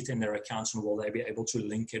see it in their accounts and will they be able to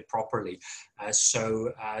link it properly.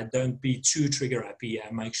 So don't be too trigger happy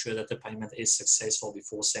and make sure that the payment is successful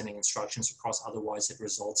before sending instructions across. Otherwise, it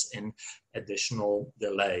results in additional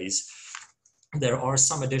delays. There are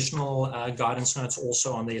some additional guidance notes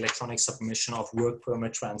also on the electronic submission of work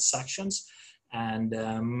permit transactions, and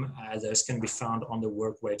those can be found on the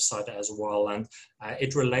WORC website as well. And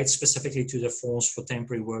it relates specifically to the forms for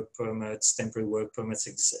temporary work permits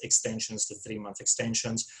extensions, the 3-month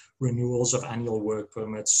extensions, renewals of annual work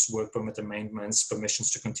permits, work permit amendments,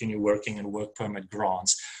 permissions to continue working, and work permit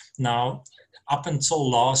grants. Now, up until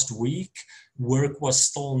last week, WORC was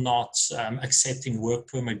still not accepting work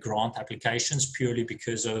permit grant applications purely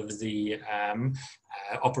because of the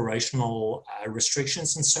operational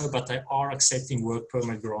restrictions and so, but they are accepting work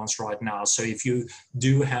permit grants right now. So if you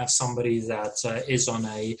do have somebody that is on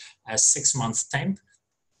a 6-month temp,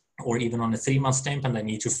 or even on a 3-month temp, and they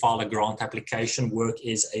need to file a grant application, WORC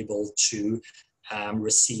is able to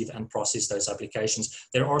receive and process those applications.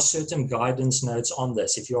 There are certain guidance notes on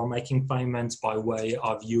this. If you're making payments by way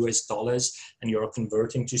of US dollars and you're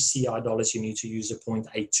converting to CI dollars, you need to use a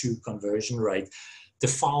 0.82 conversion rate. The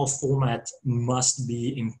file format must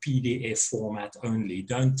be in PDF format only.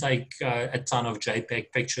 Don't take a ton of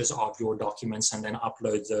JPEG pictures of your documents and then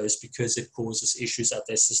upload those, because it causes issues at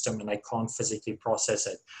their system and they can't physically process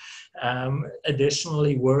it.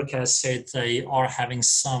 Additionally, WORC has said they are having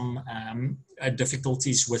some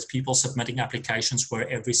difficulties with people submitting applications where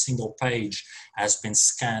every single page has been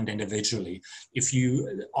scanned individually. If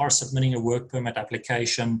you are submitting a work permit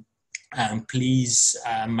application, please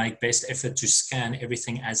make best effort to scan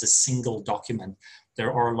everything as a single document.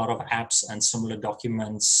 There are a lot of apps and similar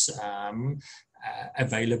documents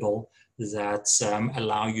available that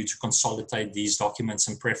allow you to consolidate these documents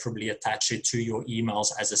and preferably attach it to your emails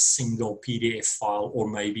as a single PDF file, or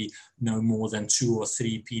maybe no more than 2 or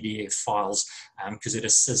 3 PDF files, because it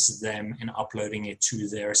assists them in uploading it to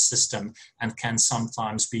their system, and can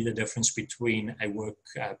sometimes be the difference between a work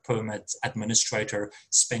permit administrator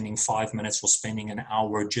spending 5 minutes or spending an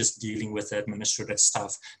hour just dealing with the administrative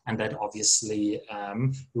stuff, and that obviously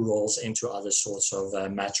rolls into other sorts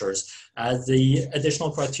of matters. The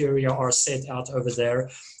additional criteria are set out over there.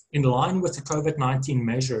 In line with the COVID-19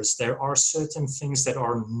 measures, there are certain things that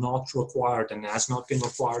are not required and has not been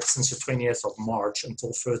required since the 20th of March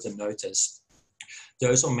until further notice.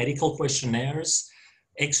 Those are medical questionnaires,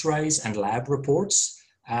 x-rays and lab reports.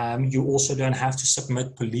 You also don't have to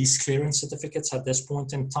submit police clearance certificates at this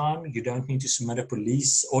point in time. You don't need to submit a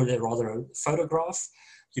police, or rather a photograph.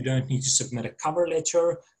 You don't need to submit a cover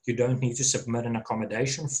letter. You don't need to submit an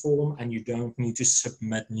accommodation form, and you don't need to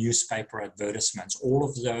submit newspaper advertisements. All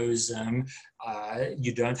of those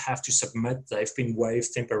you don't have to submit. They've been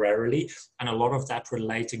waived temporarily, and a lot of that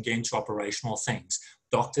relate again to operational things.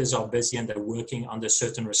 Doctors are busy and they're working under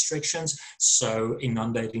certain restrictions, so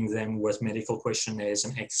inundating them with medical questionnaires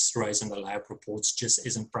and x-rays and the lab reports just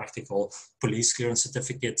isn't practical. Police clearance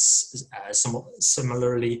certificates,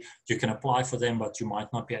 similarly, you can apply for them, but you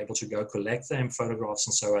might not be able to go collect them, photographs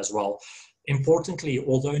and so as well. Importantly,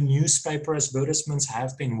 although newspaper advertisements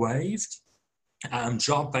have been waived,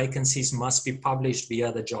 job vacancies must be published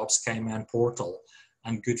via the Jobs Cayman portal,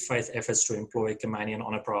 and good faith efforts to employ a Caymanian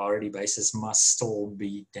on a priority basis must still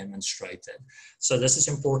be demonstrated. So this is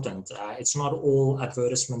important. It's not all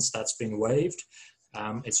advertisements that's been waived.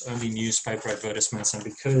 It's only newspaper advertisements, and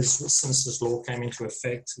because since this law came into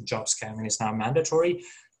effect, Jobs Cayman is now mandatory,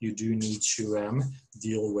 you do need to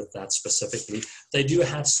deal with that specifically. They do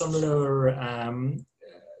have similar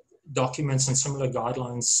documents and similar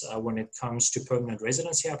guidelines when it comes to permanent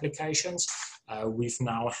residency applications. We've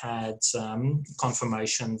now had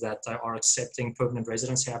confirmation that they are accepting permanent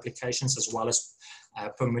residency applications as well as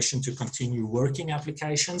permission to continue working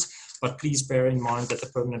applications. But please bear in mind that the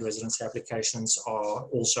permanent residency applications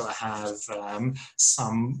also have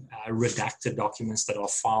some redacted documents that are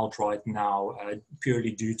filed right now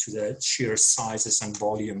purely due to the sheer sizes and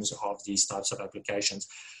volumes of these types of applications.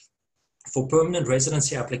 For permanent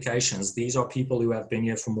residency applications, these are people who have been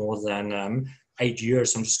here for more than 8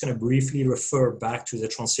 years. I'm just going to briefly refer back to the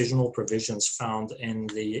transitional provisions found in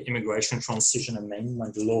the Immigration Transition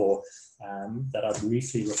Amendment Law that I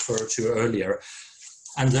briefly referred to earlier.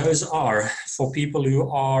 And those are for people who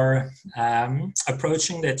are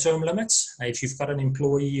approaching their term limits. If you've got an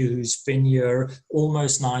employee who's been here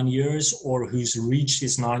almost 9 years or who's reached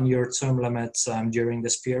his 9-year term limit during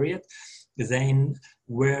this period, then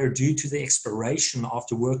where due to the expiration of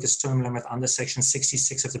the worker's term limit under Section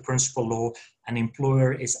 66 of the Principal Law, an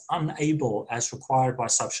employer is unable, as required by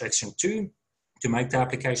subsection 2, to make the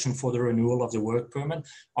application for the renewal of the work permit.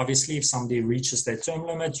 Obviously, if somebody reaches their term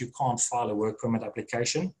limit, you can't file a work permit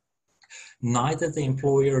application. Neither the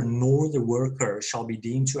employer nor the worker shall be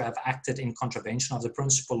deemed to have acted in contravention of the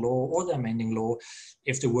Principal Law or the amending law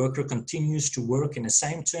if the worker continues to work in the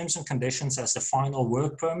same terms and conditions as the final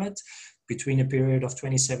work permit between a period of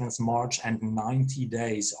 27th March and 90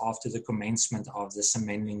 days after the commencement of this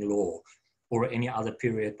amending law, or any other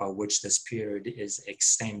period by which this period is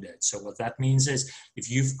extended. So what that means is if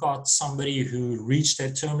you've got somebody who reached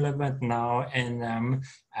their term limit now in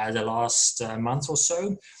the last month or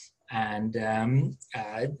so, and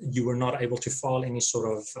you were not able to file any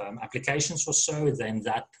sort of applications or so, then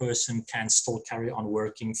that person can still carry on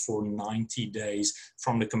working for 90 days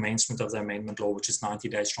from the commencement of the amendment law, which is 90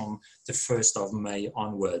 days from the 1st of May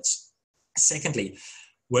onwards. Secondly,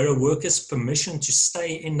 where a worker's permission to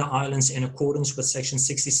stay in the islands in accordance with Section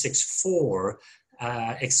 66(4)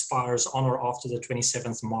 expires on or after the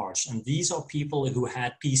 27th March. And these are people who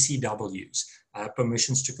had PCWs,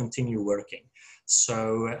 permissions to continue working.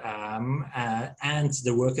 So, and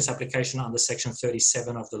the worker's application under Section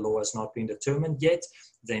 37 of the law has not been determined yet,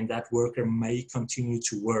 then that worker may continue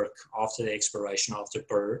to work after the expiration of the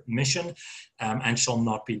permission and shall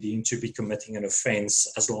not be deemed to be committing an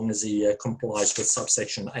offense as long as he complies with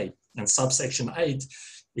subsection 8. And subsection 8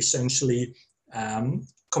 essentially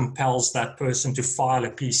compels that person to file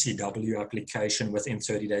a PCW application within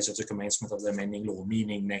 30 days of the commencement of the amending law,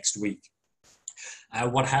 meaning next week.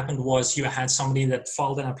 What happened was you had somebody that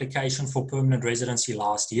filed an application for permanent residency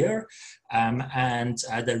last year and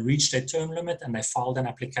they reached their term limit and they filed an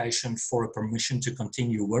application for a permission to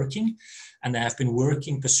continue working, and they have been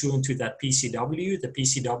working pursuant to that PCW. The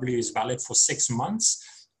PCW is valid for 6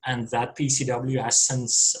 months and that PCW has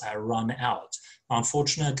since run out.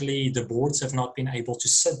 Unfortunately, the boards have not been able to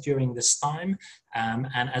sit during this time,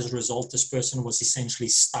 and as a result, this person was essentially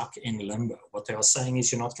stuck in limbo. What they are saying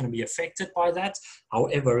is you're not going to be affected by that.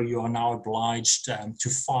 However, you are now obliged to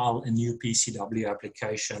file a new PCW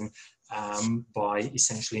application by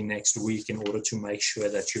essentially next week in order to make sure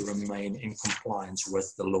that you remain in compliance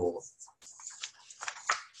with the law.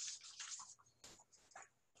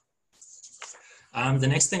 The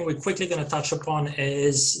next thing we're quickly going to touch upon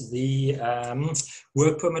is the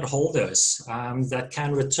work permit holders that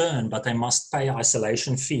can return, but they must pay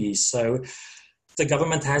isolation fees. So the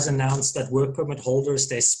government has announced that work permit holders,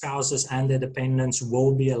 their spouses and their dependents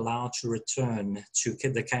will be allowed to return to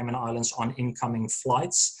the Cayman Islands on incoming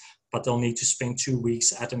flights, but they'll need to spend 2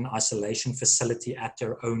 weeks at an isolation facility at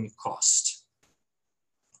their own cost.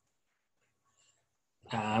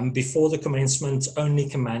 Before the commencement, only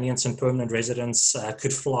Caymanians and permanent residents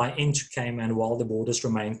could fly into Cayman while the borders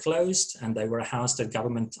remained closed, and they were housed at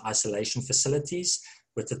government isolation facilities,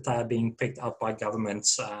 with the tab being picked up by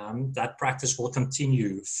governments. That practice will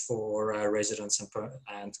continue for residents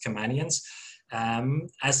and Caymanians.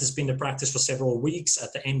 As has been the practice for several weeks,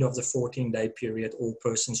 at the end of the 14-day period, all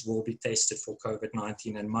persons will be tested for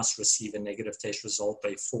COVID-19 and must receive a negative test result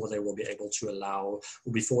before they will be able to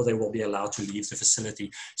before they will be allowed to leave the facility.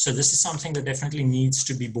 So this is something that definitely needs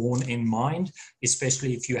to be borne in mind,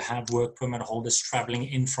 especially if you have work permit holders traveling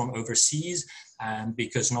in from overseas,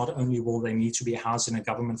 because not only will they need to be housed in a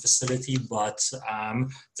government facility, but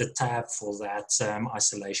the tab for that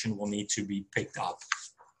isolation will need to be picked up.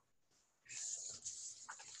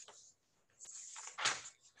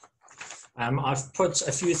 I've put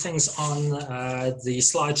a few things on the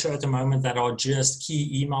slideshow at the moment that are just key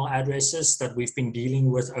email addresses that we've been dealing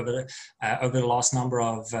with over the last number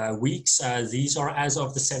of weeks. These are as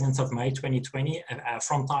of the 7th of May 2020.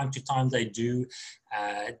 From time to time they do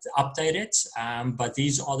update it, but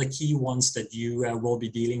these are the key ones that you will be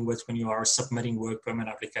dealing with when you are submitting work permit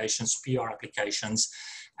applications, PR applications,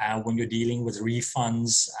 when you're dealing with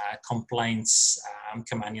refunds, complaints,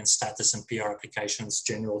 Caymanian status and PR applications,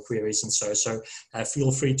 general queries, and so feel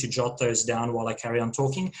free to jot those down while I carry on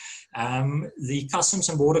talking. The Customs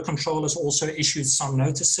and Border Control has also issued some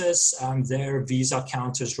notices. Their visa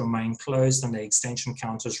counters remain closed and the extension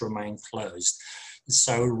counters remain closed.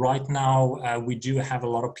 So right now, we do have a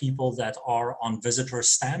lot of people that are on visitor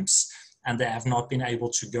stamps, and they have not been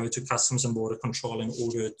able to go to Customs and Border Control in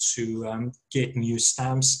order to get new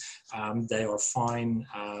stamps. They are fine,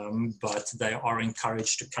 but they are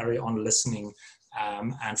encouraged to carry on listening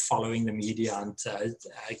and following the media and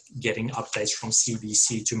getting updates from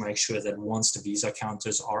CBC to make sure that once the visa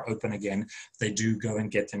counters are open again, they do go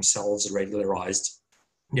and get themselves regularized.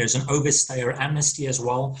 There's an overstayer amnesty as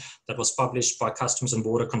well that was published by Customs and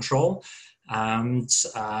Border Control. And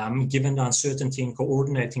given the uncertainty in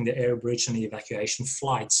coordinating the air bridge and the evacuation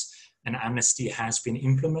flights, an amnesty has been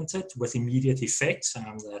implemented with immediate effect.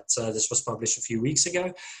 This was published a few weeks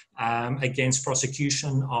ago, against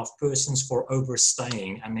prosecution of persons for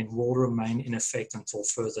overstaying, and it will remain in effect until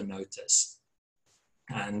further notice.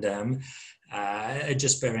 And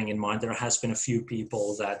just bearing in mind, there has been a few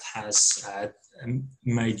people that has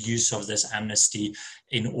made use of this amnesty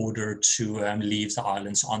in order to leave the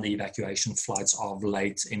islands on the evacuation flights of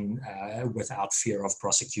late without fear of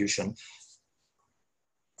prosecution.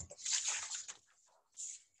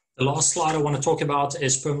 The last slide I want to talk about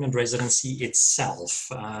is permanent residency itself.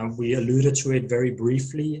 We alluded to it very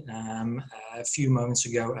briefly a few moments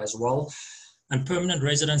ago as well. And permanent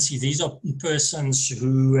residency, these are persons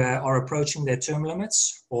who are approaching their term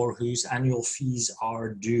limits or whose annual fees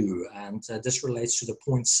are due. And this relates to the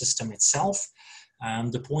point system itself.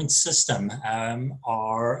 The point system,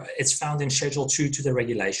 it's found in Schedule 2 to the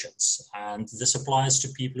regulations. And this applies to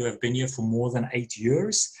people who have been here for more than 8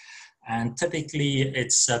 years. And typically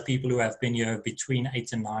it's people who have been here between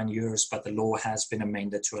 8 and 9 years, but the law has been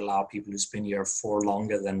amended to allow people who've been here for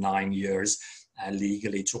longer than 9 years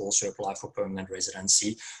legally to also apply for permanent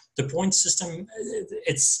residency. The point system,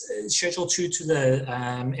 it's Schedule 2 to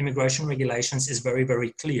the immigration regulations is very, very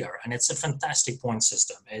clear, and it's a fantastic point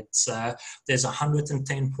system. There's a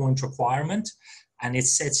 110-point requirement, and it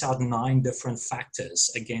sets out 9 different factors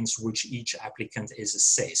against which each applicant is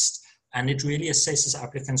assessed. and it really assesses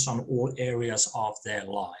applicants on all areas of their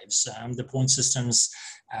lives. The point system's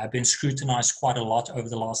been scrutinized quite a lot over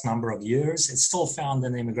the last number of years. It's still found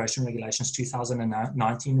in the Immigration Regulations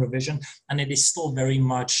 2019 revision, and it is still very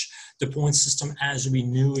much the point system as we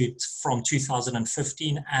knew it from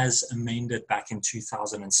 2015 as amended back in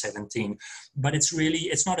 2017. But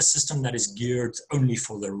it's not a system that is geared only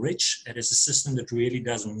for the rich. It is a system that really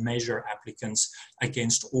does measure applicants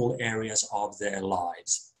against all areas of their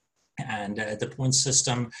lives. And the point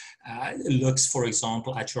system looks, for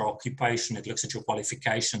example, at your occupation, it looks at your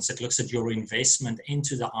qualifications, it looks at your investment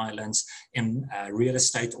into the islands in real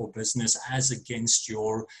estate or business as against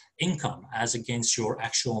your income, as against your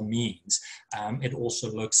actual means. It also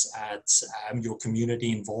looks at your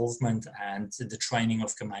community involvement and the training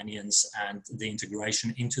of Caymanians and the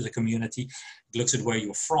integration into the community. It looks at where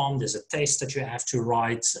you're from. There's a test that you have to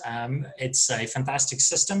write. It's a fantastic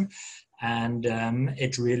system. And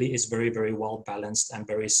it really is very, very well balanced and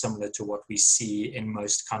very similar to what we see in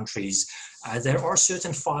most countries. There are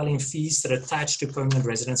certain filing fees that attach to permanent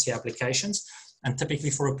residency applications. And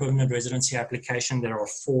typically for a permanent residency application, there are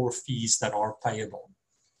 4 fees that are payable.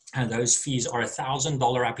 And those fees are a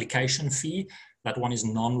 $1,000 application fee. That one is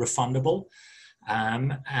non-refundable.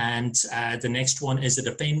 The next one is a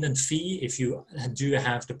dependent fee. If you do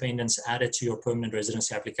have dependents added to your permanent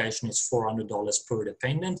residency application, it's $400 per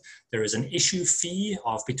dependent. There is an issue fee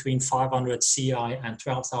of between 500 CI and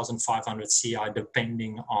 12,500 CI,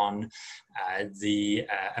 depending on the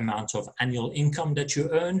amount of annual income that you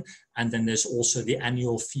earn. And then there's also the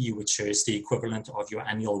annual fee, which is the equivalent of your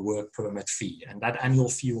annual work permit fee. And that annual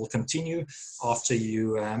fee will continue after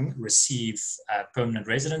you receive permanent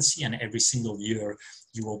residency, and every single year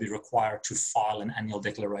you will be required to file an annual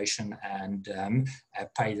declaration and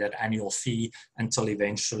pay that annual fee until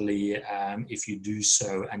eventually, if you do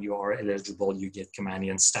so and you are eligible, you get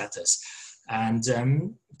Caymanian status. And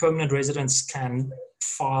permanent residents can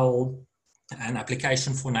file an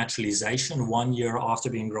application for naturalization 1 year after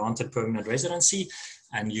being granted permanent residency,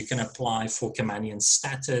 and you can apply for Caymanian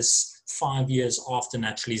status 5 years after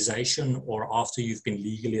naturalization or after you've been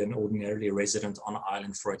legally and ordinarily resident on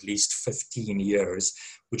Ireland for at least 15 years,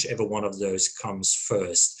 whichever one of those comes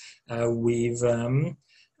first. We've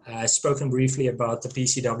spoken briefly about the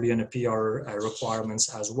PCW and the PR requirements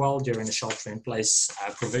as well during the shelter-in-place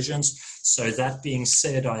provisions. So that being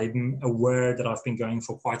said, I'm aware that I've been going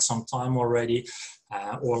for quite some time already.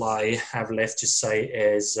 All I have left to say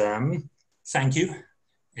is thank you.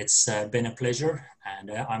 It's been a pleasure, and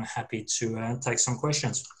I'm happy to take some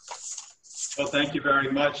questions. Well, thank you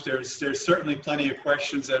very much. There's certainly plenty of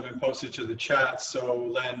questions that have been posted to the chat. So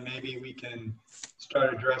Len, maybe we can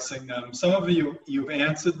start addressing them. Some of you've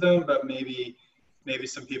answered them, but maybe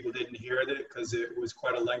some people didn't hear it because it was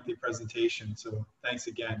quite a lengthy presentation. So thanks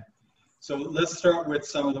again. So let's start with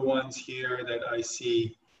some of the ones here that I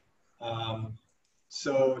see.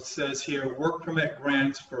 So it says here, work permit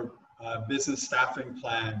grants for business staffing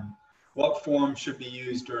plan. What form should be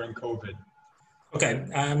used during COVID? Okay,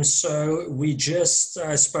 so we just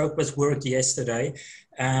spoke with WORC yesterday.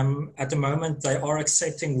 At the moment, they are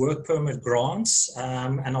accepting work permit grants,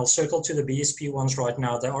 and I'll circle to the BSP ones right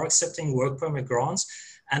now. They are accepting work permit grants,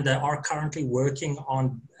 and they are currently working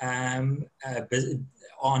on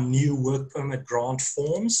new work permit grant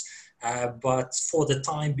forms. But for the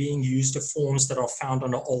time being, use the forms that are found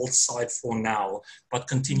on the old site for now, but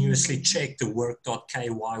continuously check the work.ky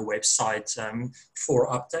website for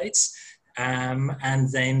updates. And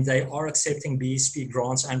then they are accepting BSP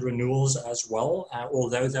grants and renewals as well,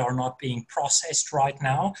 although they are not being processed right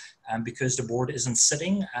now because the board isn't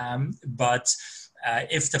sitting. But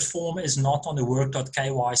if the form is not on the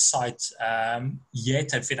work.ky site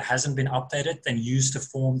yet, if it hasn't been updated, then use the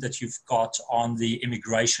form that you've got on the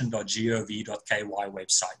immigration.gov.ky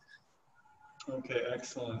website. Okay,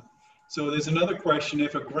 excellent. So there's another question.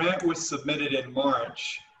 If a grant was submitted in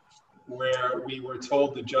March, where we were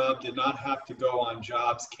told the job did not have to go on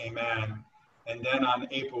Jobs Cayman, and then on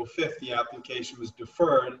April 5th, the application was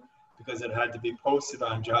deferred because it had to be posted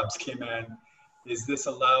on Jobs Cayman. Is this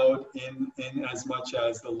allowed in as much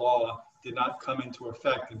as the law did not come into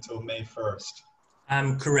effect until May 1st?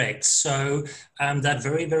 Correct. So that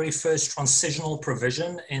very, very first transitional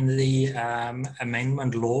provision in the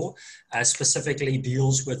amendment law specifically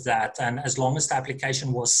deals with that. And as long as the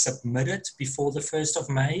application was submitted before the 1st of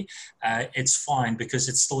May, it's fine because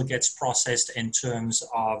it still gets processed in terms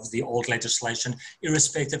of the old legislation,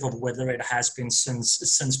 irrespective of whether it has been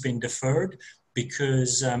since been deferred,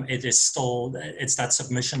 because it is still, it's that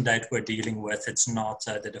submission date we're dealing with. It's not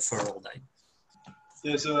the deferral date.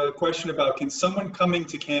 There's a question about, can someone coming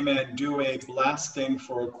to Cayman do a blasting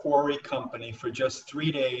for a quarry company for just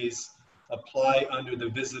 3 days, apply under the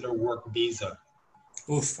visitor work visa?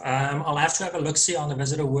 Oof, I'll have to have a look-see on the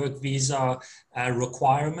visitor work visa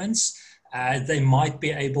requirements. They might be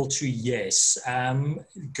able to, yes.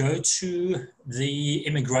 Go to the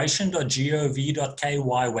immigration.gov.ky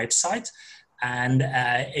website, and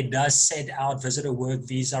it does set out visitor work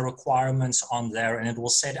visa requirements on there, and it will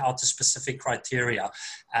set out the specific criteria.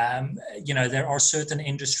 You know, there are certain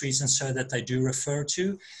industries and so that they do refer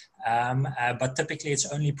to, but typically it's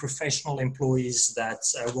only professional employees that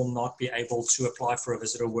will not be able to apply for a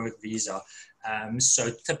visitor work visa.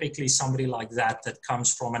 So typically somebody like that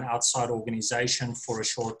comes from an outside organization for a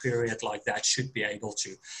short period like that should be able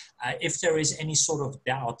to. If there is any sort of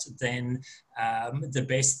doubt, then the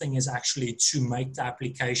best thing is actually to make the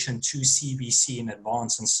application to CBC in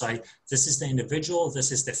advance and say, this is the individual,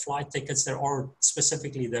 this is the flight tickets. There are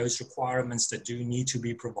specifically those requirements that do need to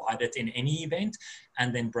be provided in any event,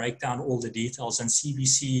 and then break down all the details, and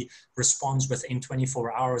CBC responds within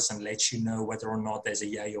 24 hours and lets you know whether or not there's a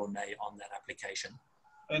yay or nay on that application.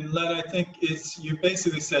 And Len, I think you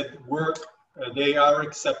basically said work, they are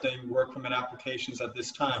accepting work permit applications at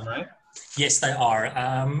this time, right? Yes, they are.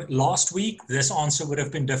 Last week, this answer would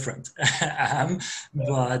have been different.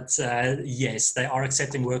 But yes, they are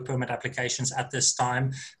accepting work permit applications at this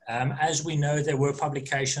time. As we know, there were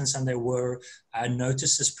publications and there were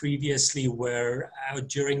notices previously where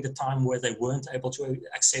during the time where they weren't able to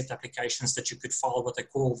accept applications, that you could file what they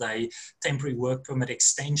called a temporary work permit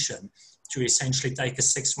extension, to essentially take a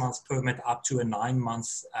 6-month permit up to a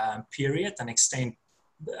 9-month period and extend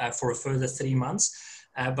for a further 3 months.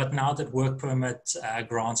 But now that work permit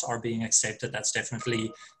grants are being accepted, that's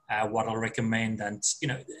definitely what I'll recommend. And, you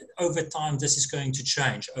know, over time, this is going to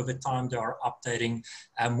change. Over time, they are updating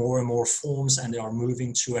more and more forms, and they are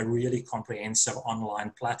moving to a really comprehensive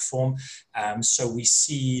online platform. So we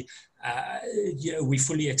see, we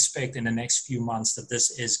fully expect in the next few months that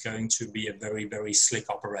this is going to be a very, very slick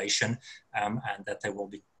operation, and that they will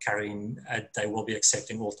be they will be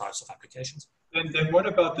accepting all types of applications. And then what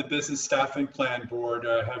about the Business Staffing Plan Board?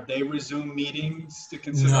 Have they resumed meetings to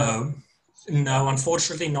consider? No,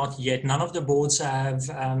 unfortunately not yet. None of the boards have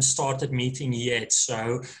started meeting yet.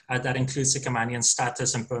 So that includes the Cayman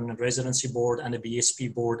Status and Permanent Residency Board and the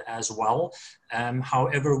BSP Board as well.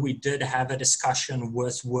 However, we did have a discussion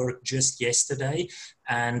with WORC just yesterday.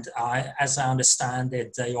 And as I understand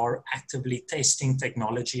it, they are actively testing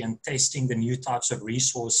technology and testing the new types of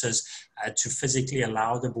resources to physically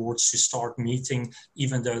allow the boards to start meeting,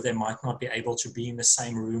 even though they might not be able to be in the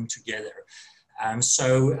same room together.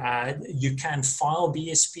 So you can file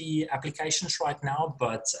BSP applications right now,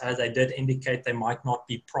 but they did indicate they might not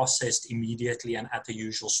be processed immediately and at the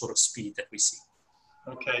usual sort of speed that we see.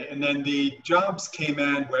 Okay, and then the Jobs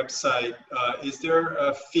Cayman website, is there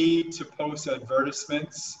a fee to post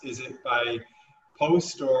advertisements? Is it by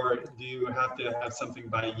post, or do you have to have something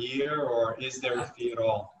by year, or is there a fee at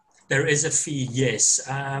all? There is a fee, yes.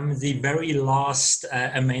 The very last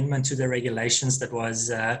amendment to the regulations that was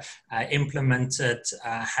implemented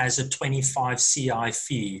has a 25 CI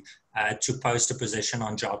fee to post a position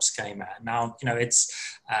on Jobs Cayman. Now, you know, it's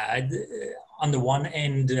on the one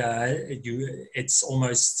end, it's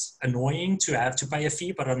almost annoying to have to pay a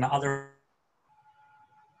fee, but on the other,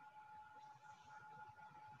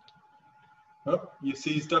 oh, you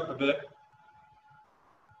seized up a bit.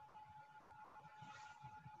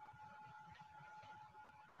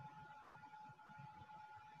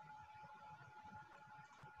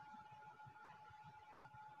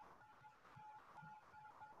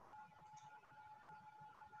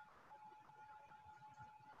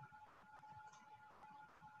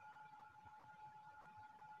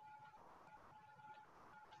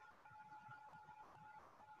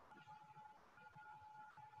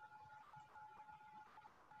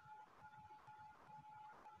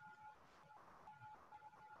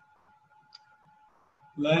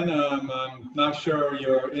 Len, I'm not sure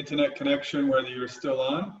your internet connection, whether you're still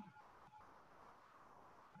on.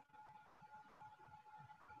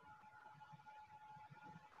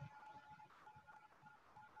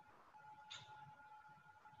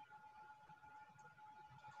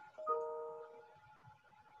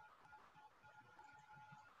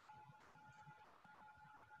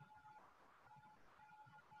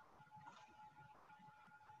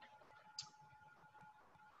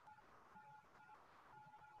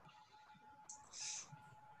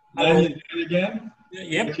 Len, you did it again?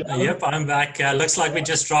 Yep, I'm back. Looks like we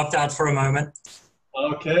just dropped out for a moment.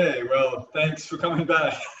 Okay, well, thanks for coming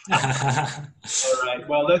back. All right,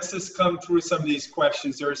 well, let's just come through some of these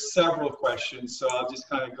questions. There are several questions, so I'll just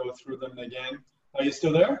kind of go through them again. Are you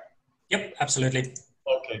still there? Yep, absolutely.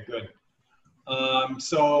 Okay, good.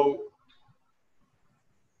 So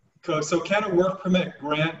can a work permit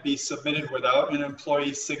grant be submitted without an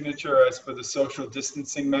employee's signature as per the social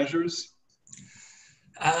distancing measures?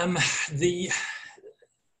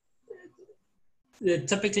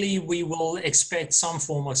 Typically, we will expect some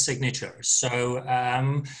form of signature. So,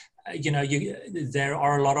 there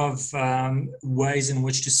are a lot of ways in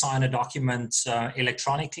which to sign a document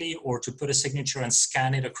electronically or to put a signature and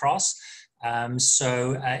scan it across.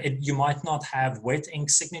 You might not have wet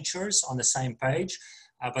ink signatures on the same page,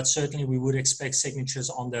 but certainly we would expect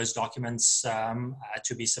signatures on those documents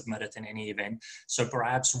to be submitted in any event. So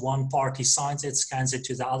perhaps one party signs it, scans it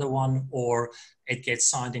to the other one, or it gets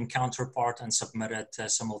signed in counterpart and submitted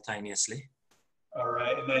simultaneously. All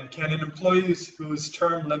right, and then can an employee whose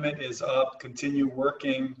term limit is up continue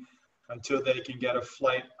working until they can get a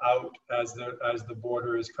flight out as the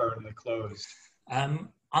border is currently closed?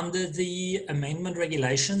 Under the amendment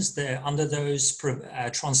regulations, under those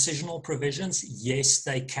transitional provisions, yes,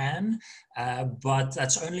 they can, but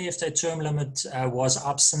that's only if their term limit was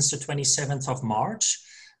up since the 27th of March,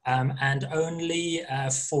 and only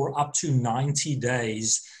for up to 90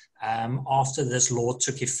 days after this law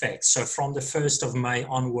took effect. So from the 1st of May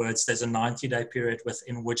onwards, there's a 90-day period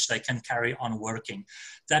within which they can carry on working.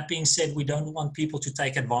 That being said, we don't want people to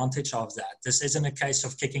take advantage of that. This isn't a case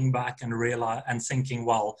of kicking back and thinking,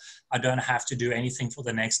 well, I don't have to do anything for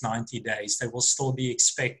the next 90 days. They will still be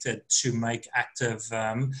expected to make active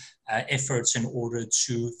efforts in order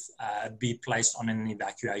to be placed on an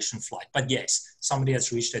evacuation flight. But yes, somebody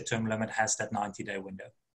that's reached their term limit has that 90-day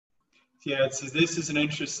window. Yeah, this is an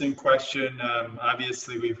interesting question.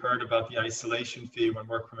 Obviously, we've heard about the isolation fee when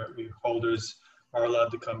work permit holders are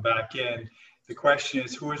allowed to come back in. The question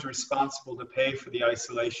is, who is responsible to pay for the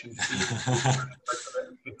isolation fee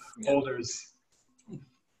holders?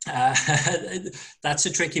 That's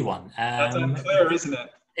a tricky one. That's unclear, isn't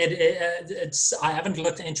it? I haven't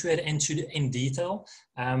looked into it in detail,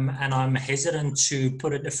 and I'm hesitant to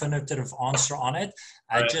put a definitive answer on it.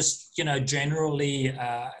 Right. Just, generally,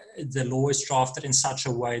 the law is drafted in such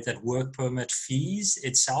a way that work permit fees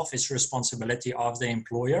itself is responsibility of the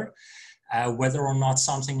employer. Whether or not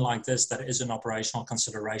something like this that is an operational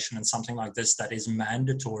consideration and something like this that is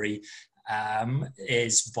mandatory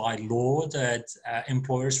is by law that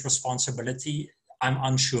employer's responsibility, I'm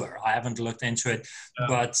unsure. I haven't looked into it,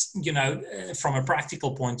 but from a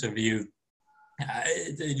practical point of view,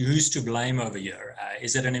 who's to blame over here?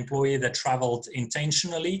 Is it an employee that traveled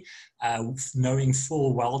intentionally, knowing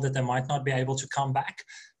full well that they might not be able to come back?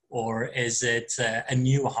 Or is it a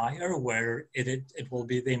new hire where it will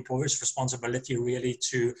be the employer's responsibility really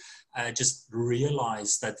to just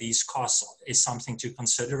realize that these costs is something to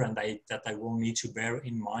consider and that they will need to bear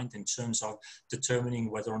in mind in terms of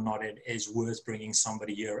determining whether or not it is worth bringing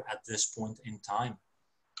somebody here at this point in time?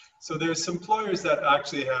 So there's some employers that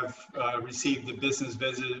actually have received the business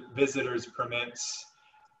visitors permits,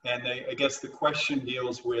 and I guess the question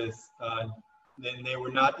deals with then they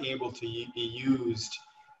were not able to be used,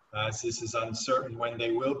 as this is uncertain when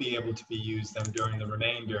they will be able to be used them during the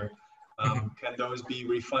remainder. Can those be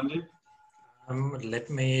refunded?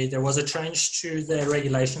 There was a change to the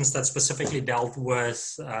regulations that specifically dealt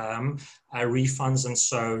with refunds, and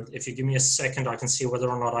so if you give me a second, I can see whether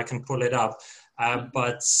or not I can pull it up.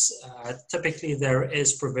 But typically there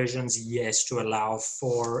is provisions, yes, to allow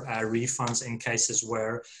for refunds in cases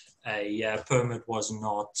where a permit was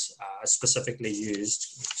not specifically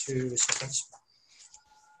used. 2 seconds.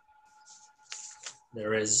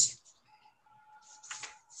 There is.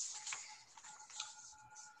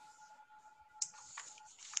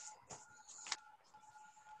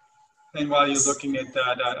 And while you're looking at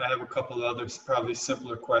that, I have a couple of other probably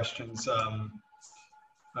simpler questions. I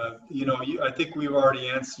think you already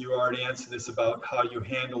answered this about how you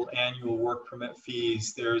handle annual work permit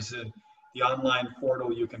fees. There's the online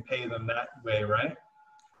portal, you can pay them that way, right?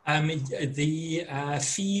 The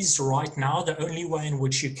fees right now, the only way in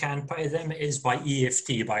which you can pay them is by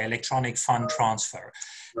EFT, by electronic fund transfer.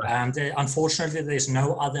 Right. Unfortunately, there's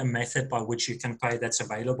no other method by which you can pay that's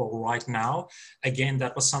available right now. Again,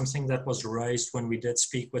 that was something that was raised when we did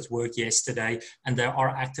speak with WORC yesterday, and they are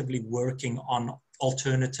actively working on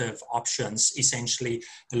alternative options, essentially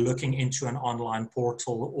looking into an online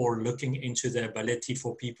portal or looking into the ability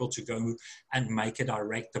for people to go and make a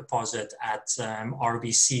direct deposit at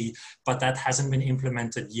RBC, but that hasn't been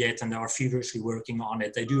implemented yet, and they are feverishly working on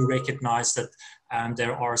it. They do recognize that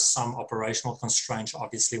There are some operational constraints,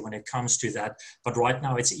 obviously, when it comes to that. But right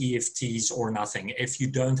now, it's EFTs or nothing. If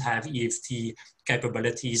you don't have EFT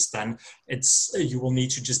capabilities, then you will need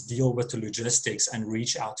to just deal with the logistics and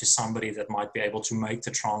reach out to somebody that might be able to make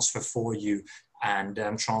the transfer for you and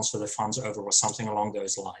transfer the funds over or something along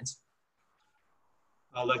those lines.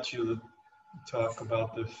 I'll let you talk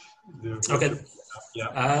about the okay.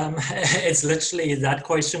 Yeah. It's literally, that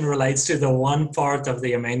question relates to the one part of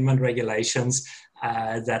the amendment regulations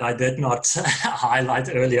that I did not highlight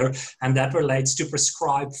earlier, and that relates to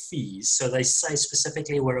prescribed fees. So they say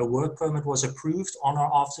specifically where a work permit was approved on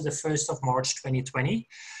or after the 1st of March 2020,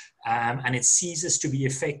 and it ceases to be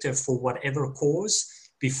effective for whatever cause,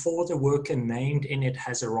 before the worker named in it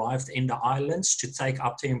has arrived in the islands to take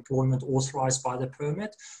up the employment authorized by the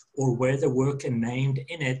permit, or where the worker named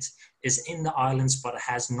in it is in the islands but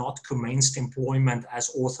has not commenced employment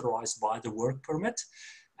as authorized by the work permit,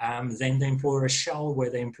 then the employer shall,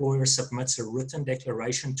 where the employer submits a written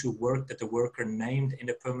declaration to work that the worker named in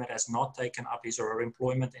the permit has not taken up his or her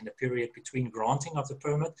employment in the period between granting of the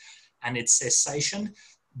permit and its cessation,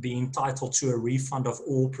 be entitled to a refund of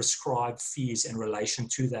all prescribed fees in relation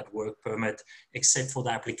to that work permit, except for the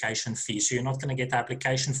application fee. So you're not going to get the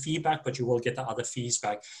application fee back, but you will get the other fees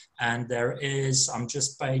back. And there is, I'm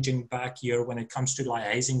just paging back here, when it comes to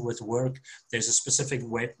liaising with work, there's a specific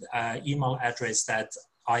web email address that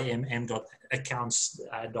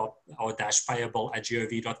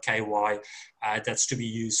imm.accounts.payable@gov.ky that's to be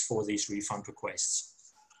used for these refund requests.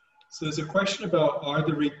 So there's a question about, are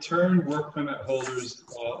the return work permit holders,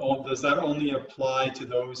 does that only apply to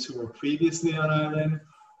those who were previously on island,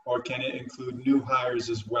 or can it include new hires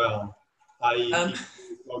as well, i.e. people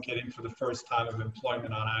locating for the first time of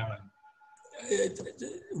employment on island?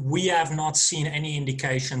 We have not seen any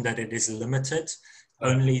indication that it is limited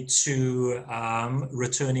only to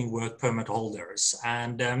returning work permit holders.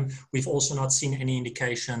 And we've also not seen any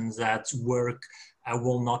indication that work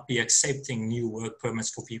will not be accepting new work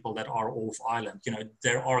permits for people that are off island. You know,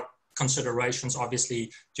 there are considerations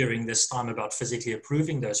obviously during this time about physically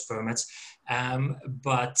approving those permits,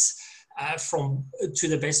 but to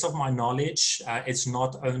the best of my knowledge, it's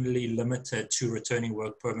not only limited to returning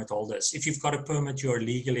work permit holders. If you've got a permit, you're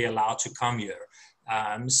legally allowed to come here.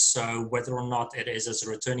 So whether or not it is as a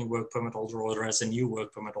returning work permit holder or as a new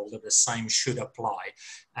work permit holder, the same should apply.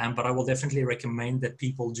 But I will definitely recommend that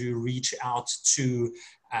people do reach out to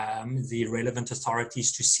the relevant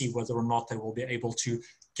authorities to see whether or not they will be able to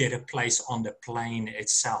get a place on the plane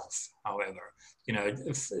itself. However, you know,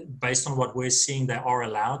 based on what we're seeing, they are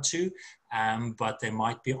allowed to, but there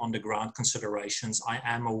might be on the ground considerations. I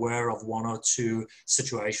am aware of one or two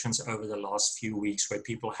situations over the last few weeks where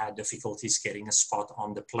people had difficulties getting a spot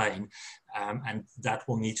on the plane, and that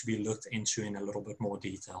will need to be looked into in a little bit more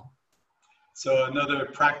detail. So another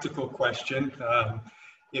practical question.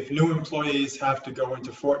 If new employees have to go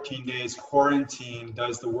into 14 days quarantine,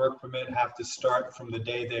 does the work permit have to start from the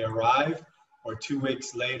day they arrive, or 2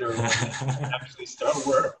 weeks later when they actually start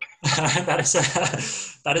work? That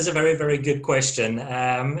is a very, very good question.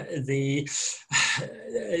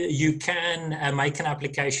 You can make an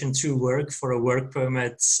application to work for a work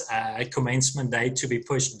permit commencement date to be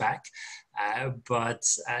pushed back. But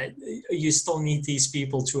you still need these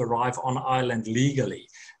people to arrive on island legally.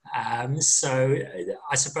 So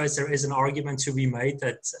I suppose there is an argument to be made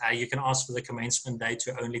that you can ask for the commencement date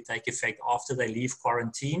to only take effect after they leave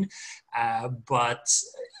quarantine, but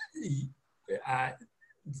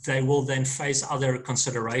they will then face other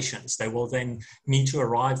considerations. They will then need to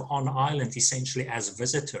arrive on island essentially as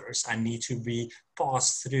visitors and need to be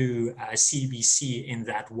passed through CBC in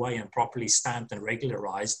that way and properly stamped and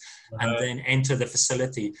regularized, and then enter the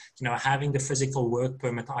facility. You know, having the physical work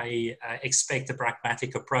permit, I expect a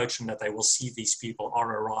pragmatic approach, and that they will see these people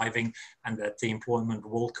are arriving and that the employment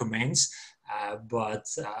will commence. But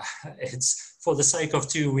it's for the sake of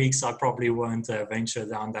 2 weeks, I probably won't venture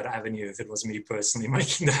down that avenue if it was me personally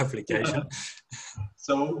making the application.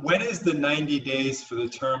 So when is the 90 days for the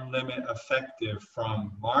term limit effective,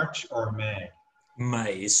 from March or May?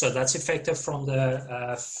 May. So that's effective from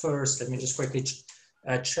the first. Let me just quickly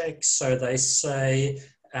check. So they say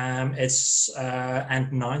it's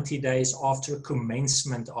and 90 days after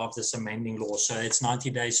commencement of this amending law. So it's 90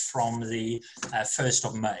 days from the 1st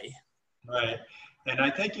of May. Right. And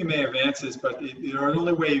I think you may have answered this, but the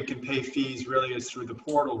only way you can pay fees really is through the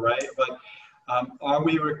portal, right? But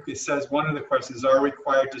it says one of the questions, are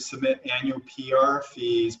required to submit annual PR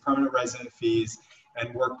fees, permanent resident fees,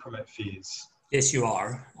 and work permit fees? Yes, you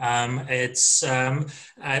are. It's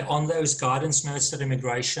on those guidance notes that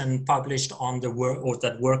immigration published on the WORC, or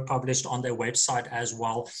that WORC published on their website as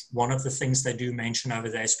well. One of the things they do mention over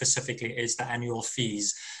there specifically is the annual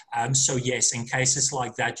fees. So yes, in cases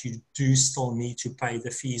like that, you do still need to pay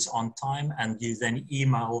the fees on time, and you then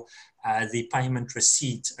email the payment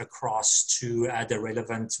receipt across to the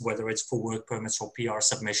relevant, whether it's for work permits or PR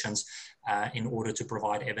submissions, in order to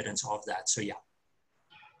provide evidence of that. So yeah.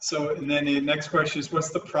 So, and then the next question is, what's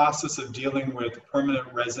the process of dealing with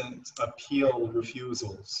permanent resident appeal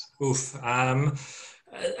refusals? Oof.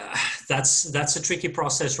 That's a tricky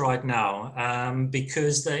process right now,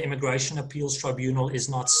 because the Immigration Appeals Tribunal is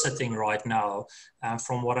not sitting right now.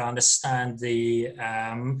 From what I understand, the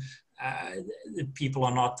people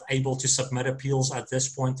are not able to submit appeals at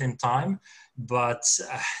this point in time, but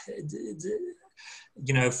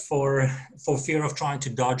you know, for fear of trying to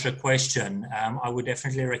dodge a question, I would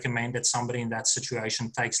definitely recommend that somebody in that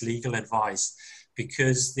situation takes legal advice,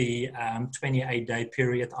 because the 28-day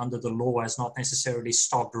period under the law has not necessarily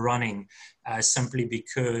stopped running simply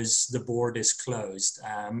because the board is closed,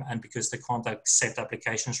 and because they can't accept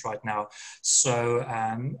applications right now. So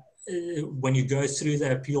when you go through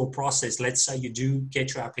the appeal process, let's say you do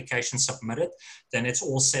get your application submitted, then it's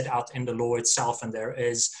all set out in the law itself, and there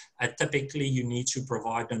is typically you need to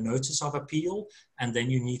provide a notice of appeal, and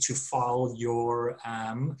then you need to file your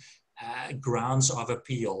grounds of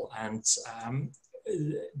appeal, and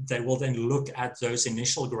they will then look at those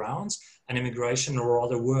initial grounds, and Immigration, or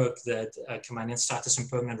other work that Cayman Status and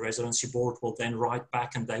Permanent Residency Board will then write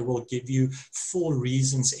back, and they will give you full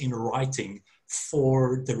reasons in writing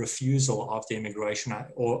for the refusal of the immigration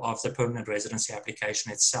or of the permanent residency application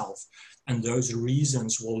itself. And those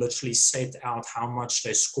reasons will literally set out how much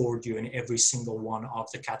they scored you in every single one of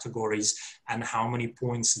the categories and how many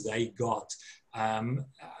points they got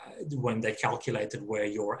when they calculated where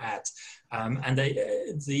you're at. And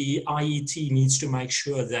the IET needs to make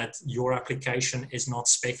sure that your application is not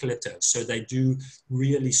speculative. So they do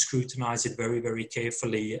really scrutinize it very, very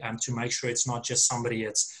carefully to make sure it's not just somebody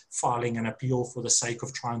that's filing an appeal for the sake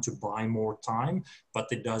of trying to buy more time, but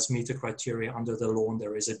it does meet the criteria under the law, and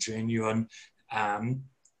there is a genuine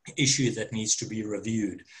issue that needs to be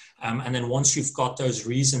reviewed. And then once you've got those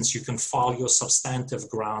reasons, you can file your substantive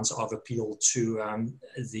grounds of appeal to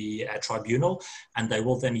the tribunal, and they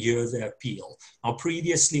will then hear the appeal. Now,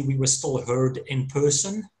 previously, we were still heard in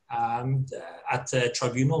person at the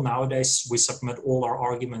tribunal. Nowadays, we submit all our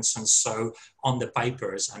arguments and so on the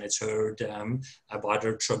papers, and it's heard by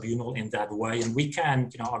the tribunal in that way. And we can,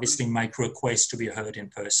 you know, obviously make requests to be heard in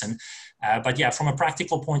person. But yeah, from a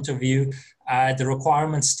practical point of view, the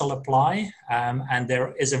requirements still apply, and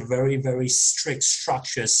there is a very, very strict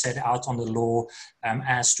structure set out on the law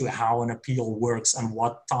as to how an appeal works and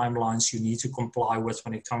what timelines you need to comply with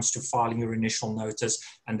when it comes to filing your initial notice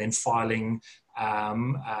and then filing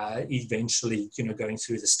eventually, you know, going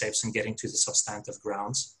through the steps and getting to the substantive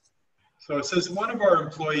grounds. So it says one of our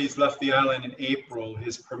employees left the island in April.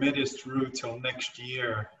 His permit is through till next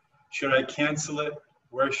year. Should I cancel it?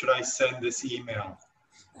 Where should I send this email?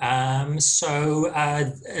 On this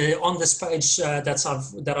page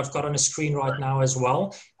that I've got on the screen right now as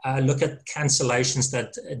well, look at cancellations,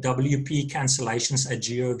 that WP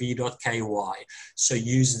cancellations@gov.ky. So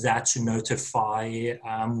use that to notify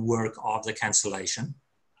work of the cancellation.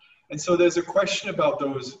 And so there's a question about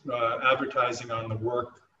those advertising on the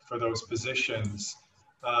work for those positions.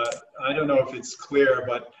 I don't know if it's clear,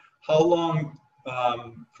 but how long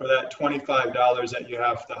for that $25 that you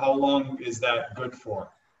have to, how long is that good for?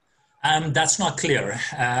 That's not clear.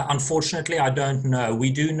 Unfortunately, I don't know. We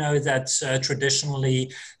do know that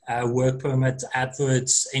traditionally work permit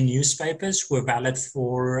adverts in newspapers were valid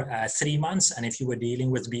for 3 months. And if you were dealing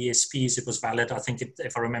with BSPs, it was valid, I think,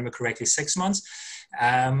 if I remember correctly, 6 months.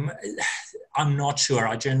 I'm not sure.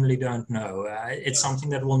 I generally don't know. It's something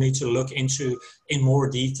that we'll need to look into in more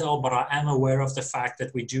detail, but I am aware of the fact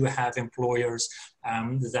that we do have employers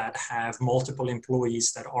that have multiple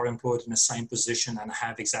employees that are employed in the same position and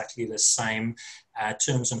have exactly the same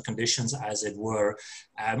terms and conditions, as it were.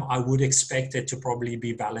 I would expect it to probably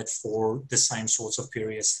be valid for the same sorts of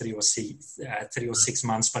periods, 3 or 6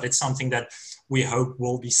 months, but it's something that we hope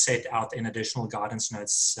will be set out in additional guidance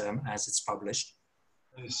notes as it's published.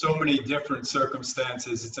 There's so many different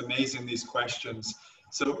circumstances. It's amazing, these questions.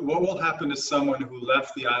 So what will happen to someone who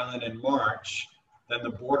left the island in March, then the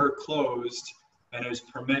border closed, and his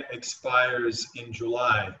permit expires in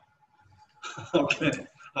July? How can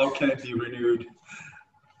it be renewed?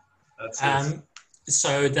 That's it.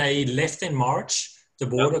 So they left in March. the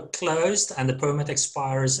border closed and the permit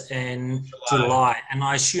expires in July. And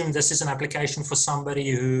I assume this is an application for somebody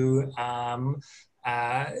who,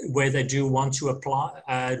 where they do want to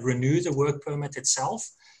apply, renew the work permit itself.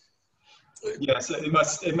 Yes,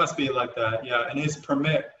 it must be like that. Yeah, and his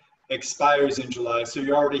permit expires in July, so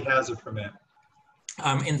he already has a permit.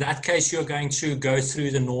 In that case, you're going to go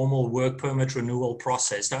through the normal work permit renewal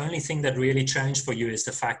process. The only thing that really changed for you is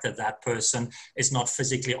the fact that that person is not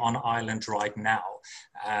physically on island right now.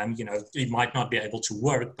 You know, he might not be able to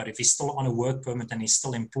work, but if he's still on a work permit and he's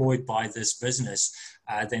still employed by this business,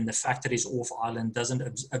 then the fact that he's off island doesn't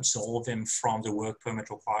absolve him from the work permit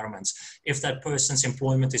requirements. If that person's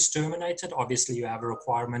employment is terminated, obviously you have a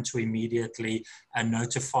requirement to immediately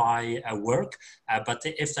notify work. But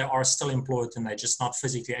if they are still employed and they're just not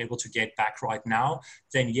physically able to get back right now,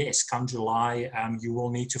 then yes, come July, you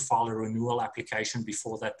will need to file a renewal application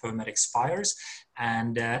before that permit expires.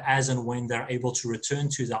 And as and when they're able to return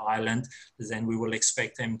to the island, then we will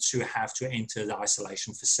expect them to have to enter the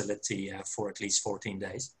isolation facility for at least 14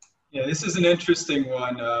 days. Yeah, this is an interesting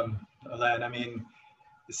one, Alain. I mean,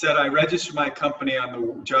 it said I registered my company on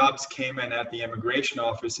the jobs Cayman at the immigration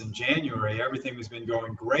office in January. Everything has been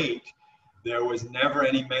going great. There was never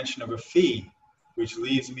any mention of a fee, which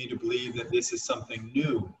leads me to believe that this is something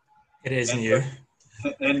new. It is new.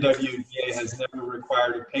 NWDA has never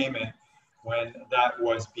required a payment when that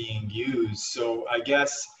was being used. So I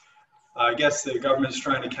guess the government is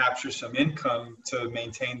trying to capture some income to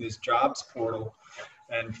maintain this jobs portal.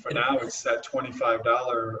 And for now, it's that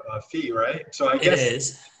 $25 fee, right? So I guess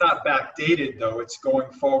it's not backdated, though. It's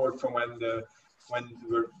going forward from when the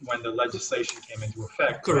legislation came into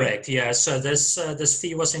effect. Correct. Right? Yeah. So this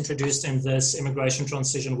fee was introduced in this immigration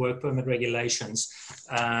transition work permit regulations,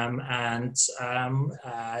 and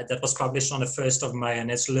that was published on the 1st of May, and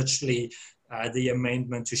it's literally the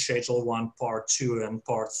amendment to Schedule 1, Part 2, and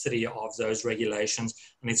Part 3 of those regulations,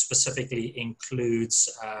 and it specifically includes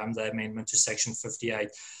the amendment to Section 58.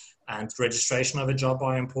 And registration of a job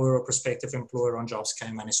by employer or prospective employer on Jobs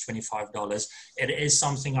Cayman is $25. It is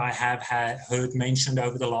something I have heard mentioned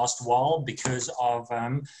over the last while because of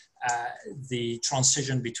the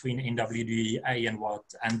transition between NWDA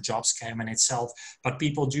and Jobs Cayman itself. But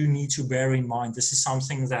people do need to bear in mind this is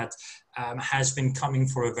something that has been coming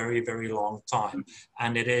for a very, very long time.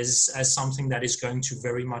 And it is something that is going to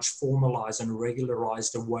very much formalize and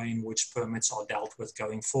regularize the way in which permits are dealt with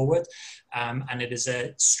going forward. And it is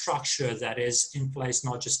a structure that is in place,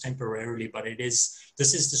 not just temporarily, but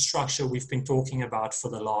this is the structure we've been talking about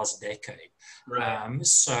for the last decade. Right.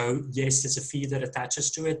 So yes, there's a fee that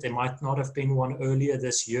attaches to it. There might not have been one earlier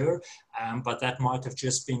this year, but that might have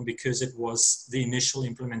just been because it was the initial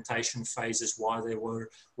implementation phases while they were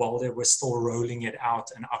still rolling it out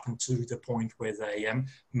and up until the point where they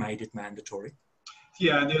made it mandatory.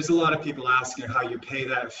 Yeah, and there's a lot of people asking how you pay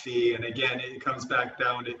that fee, and again, it comes back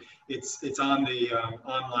down to it's on the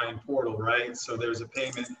online portal, right? So there's a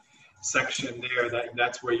payment section there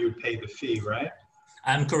that's where you would pay the fee, right?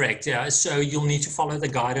 Correct, yeah. So you'll need to follow the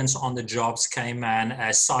guidance on the Jobs Cayman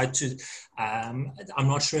site. I'm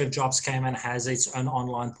not sure if Jobs Cayman has its own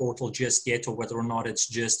online portal just yet or whether or not it's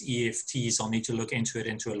just EFTs. I'll need to look into it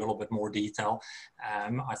into a little bit more detail.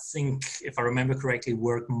 I think, if I remember correctly,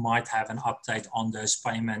 WORC might have an update on those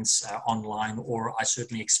payments online, or I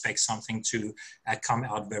certainly expect something to come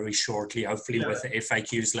out very shortly, hopefully with the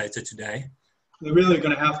FAQs later today. They're really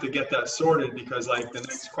going to have to get that sorted because, like, the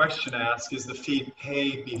next question asked, is the fee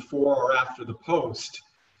paid before or after the post?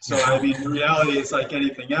 So, I mean, the reality is like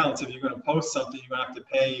anything else. If you're going to post something, you're going to have to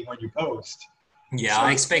pay when you post. Yeah, so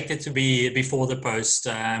I expect it to be before the post.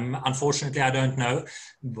 Unfortunately, I don't know,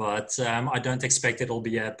 but I don't expect it'll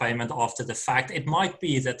be a payment after the fact. It might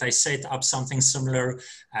be that they set up something similar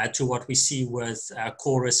to what we see with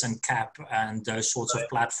Chorus and CAP and those sorts of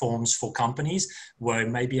platforms for companies, where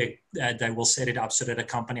maybe they will set it up so that a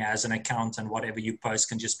company has an account and whatever you post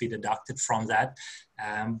can just be deducted from that.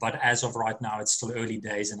 But as of right now, it's still early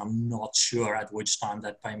days, and I'm not sure at which time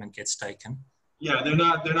that payment gets taken. Yeah, they're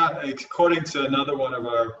not, according to another one of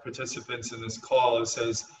our participants in this call, it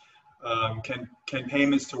says, can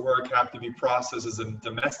payments to WORC have to be processed as a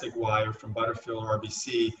domestic wire from Butterfield or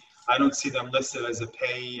RBC? I don't see them listed as a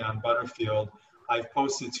payee on Butterfield. I've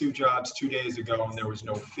posted 2 jobs 2 days ago and there was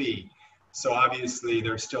no fee. So obviously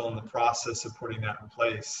they're still in the process of putting that in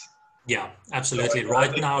place. Yeah, absolutely. So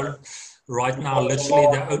right now,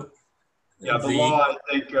 literally the law, I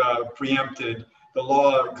think, preempted. The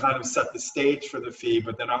law kind of set the stage for the fee,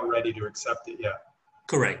 but they're not ready to accept it yet.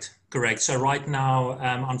 Correct, correct. So right now,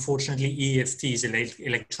 unfortunately, EFTs,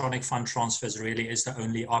 electronic fund transfers, really is the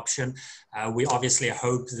only option. We obviously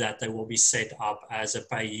hope that they will be set up as a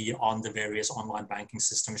payee on the various online banking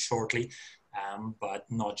systems shortly, but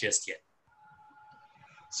not just yet.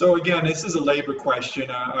 So again, this is a labor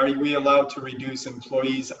question. Are we allowed to reduce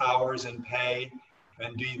employees' hours and pay?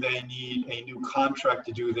 And do they need a new contract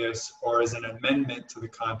to do this, or is an amendment to the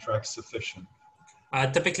contract sufficient?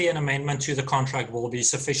 Typically, an amendment to the contract will be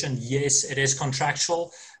sufficient. Yes, it is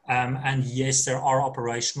contractual, and yes, there are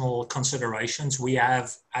operational considerations. We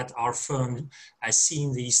have at our firm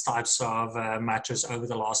seen these types of matters over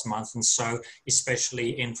the last month, and so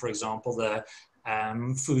especially in, for example, the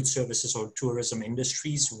food services or tourism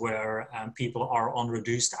industries where people are on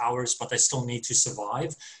reduced hours, but they still need to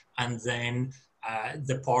survive, and then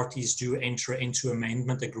the parties do enter into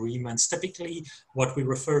amendment agreements, typically what we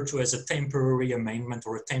refer to as a temporary amendment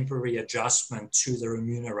or a temporary adjustment to the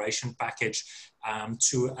remuneration package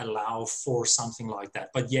to allow for something like that.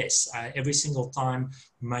 But yes, every single time,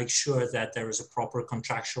 make sure that there is a proper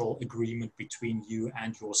contractual agreement between you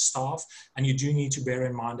and your staff. And you do need to bear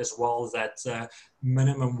in mind as well that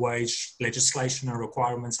minimum wage legislation and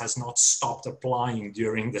requirements has not stopped applying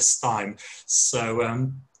during this time. So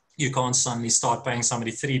you can't suddenly start paying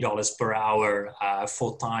somebody $3 per hour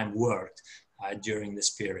for time worked during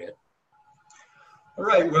this period. All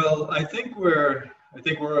right. Well, I think we're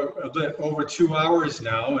a bit over 2 hours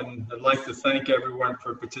now, and I'd like to thank everyone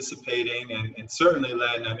for participating, and certainly,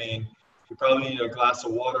 Len, I mean, you probably need a glass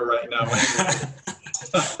of water right now.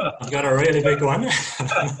 I've got a really big one.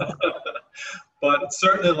 But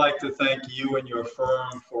certainly like to thank you and your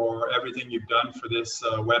firm for everything you've done for this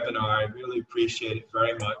webinar. I really appreciate it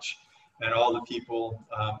very much. And all the people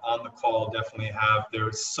on the call definitely have.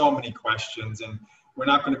 There's so many questions, and we're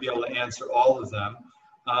not going to be able to answer all of them.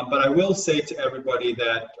 But I will say to everybody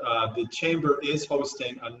that the Chamber is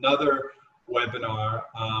hosting another webinar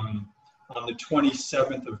on the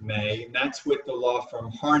 27th of May, and that's with the law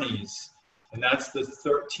firm Harney's. And that's the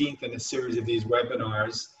 13th in a series of these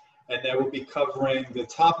webinars. And they will be covering, the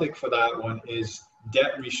topic for that one is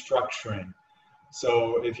debt restructuring.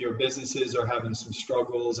 So if your businesses are having some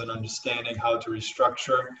struggles and understanding how to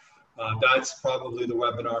restructure, that's probably the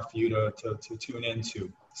webinar for you to tune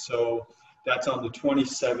into. So that's on the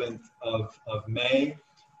 27th of May.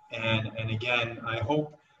 And again, I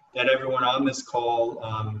hope that everyone on this call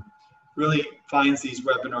really finds these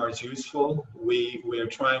webinars useful. We're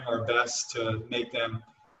trying our best to make them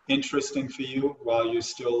interesting for you while you're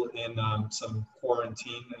still in some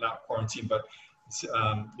quarantine, not quarantine, but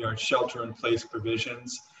your shelter-in-place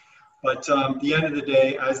provisions. But at the end of the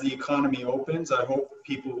day, as the economy opens, I hope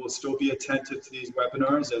people will still be attentive to these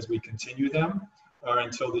webinars as we continue them, or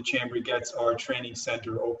until the Chamber gets our training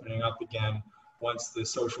center opening up again once the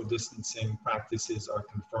social distancing practices are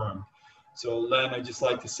confirmed. So Len, I'd just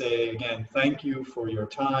like to say again, thank you for your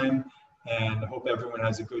time, and I hope everyone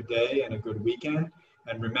has a good day and a good weekend.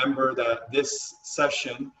 And remember that this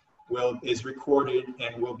session is recorded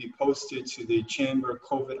and will be posted to the Chamber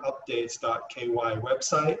COVIDupdates.ky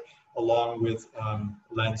website along with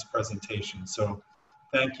Len's presentation. So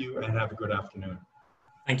thank you and have a good afternoon.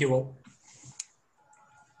 Thank you all.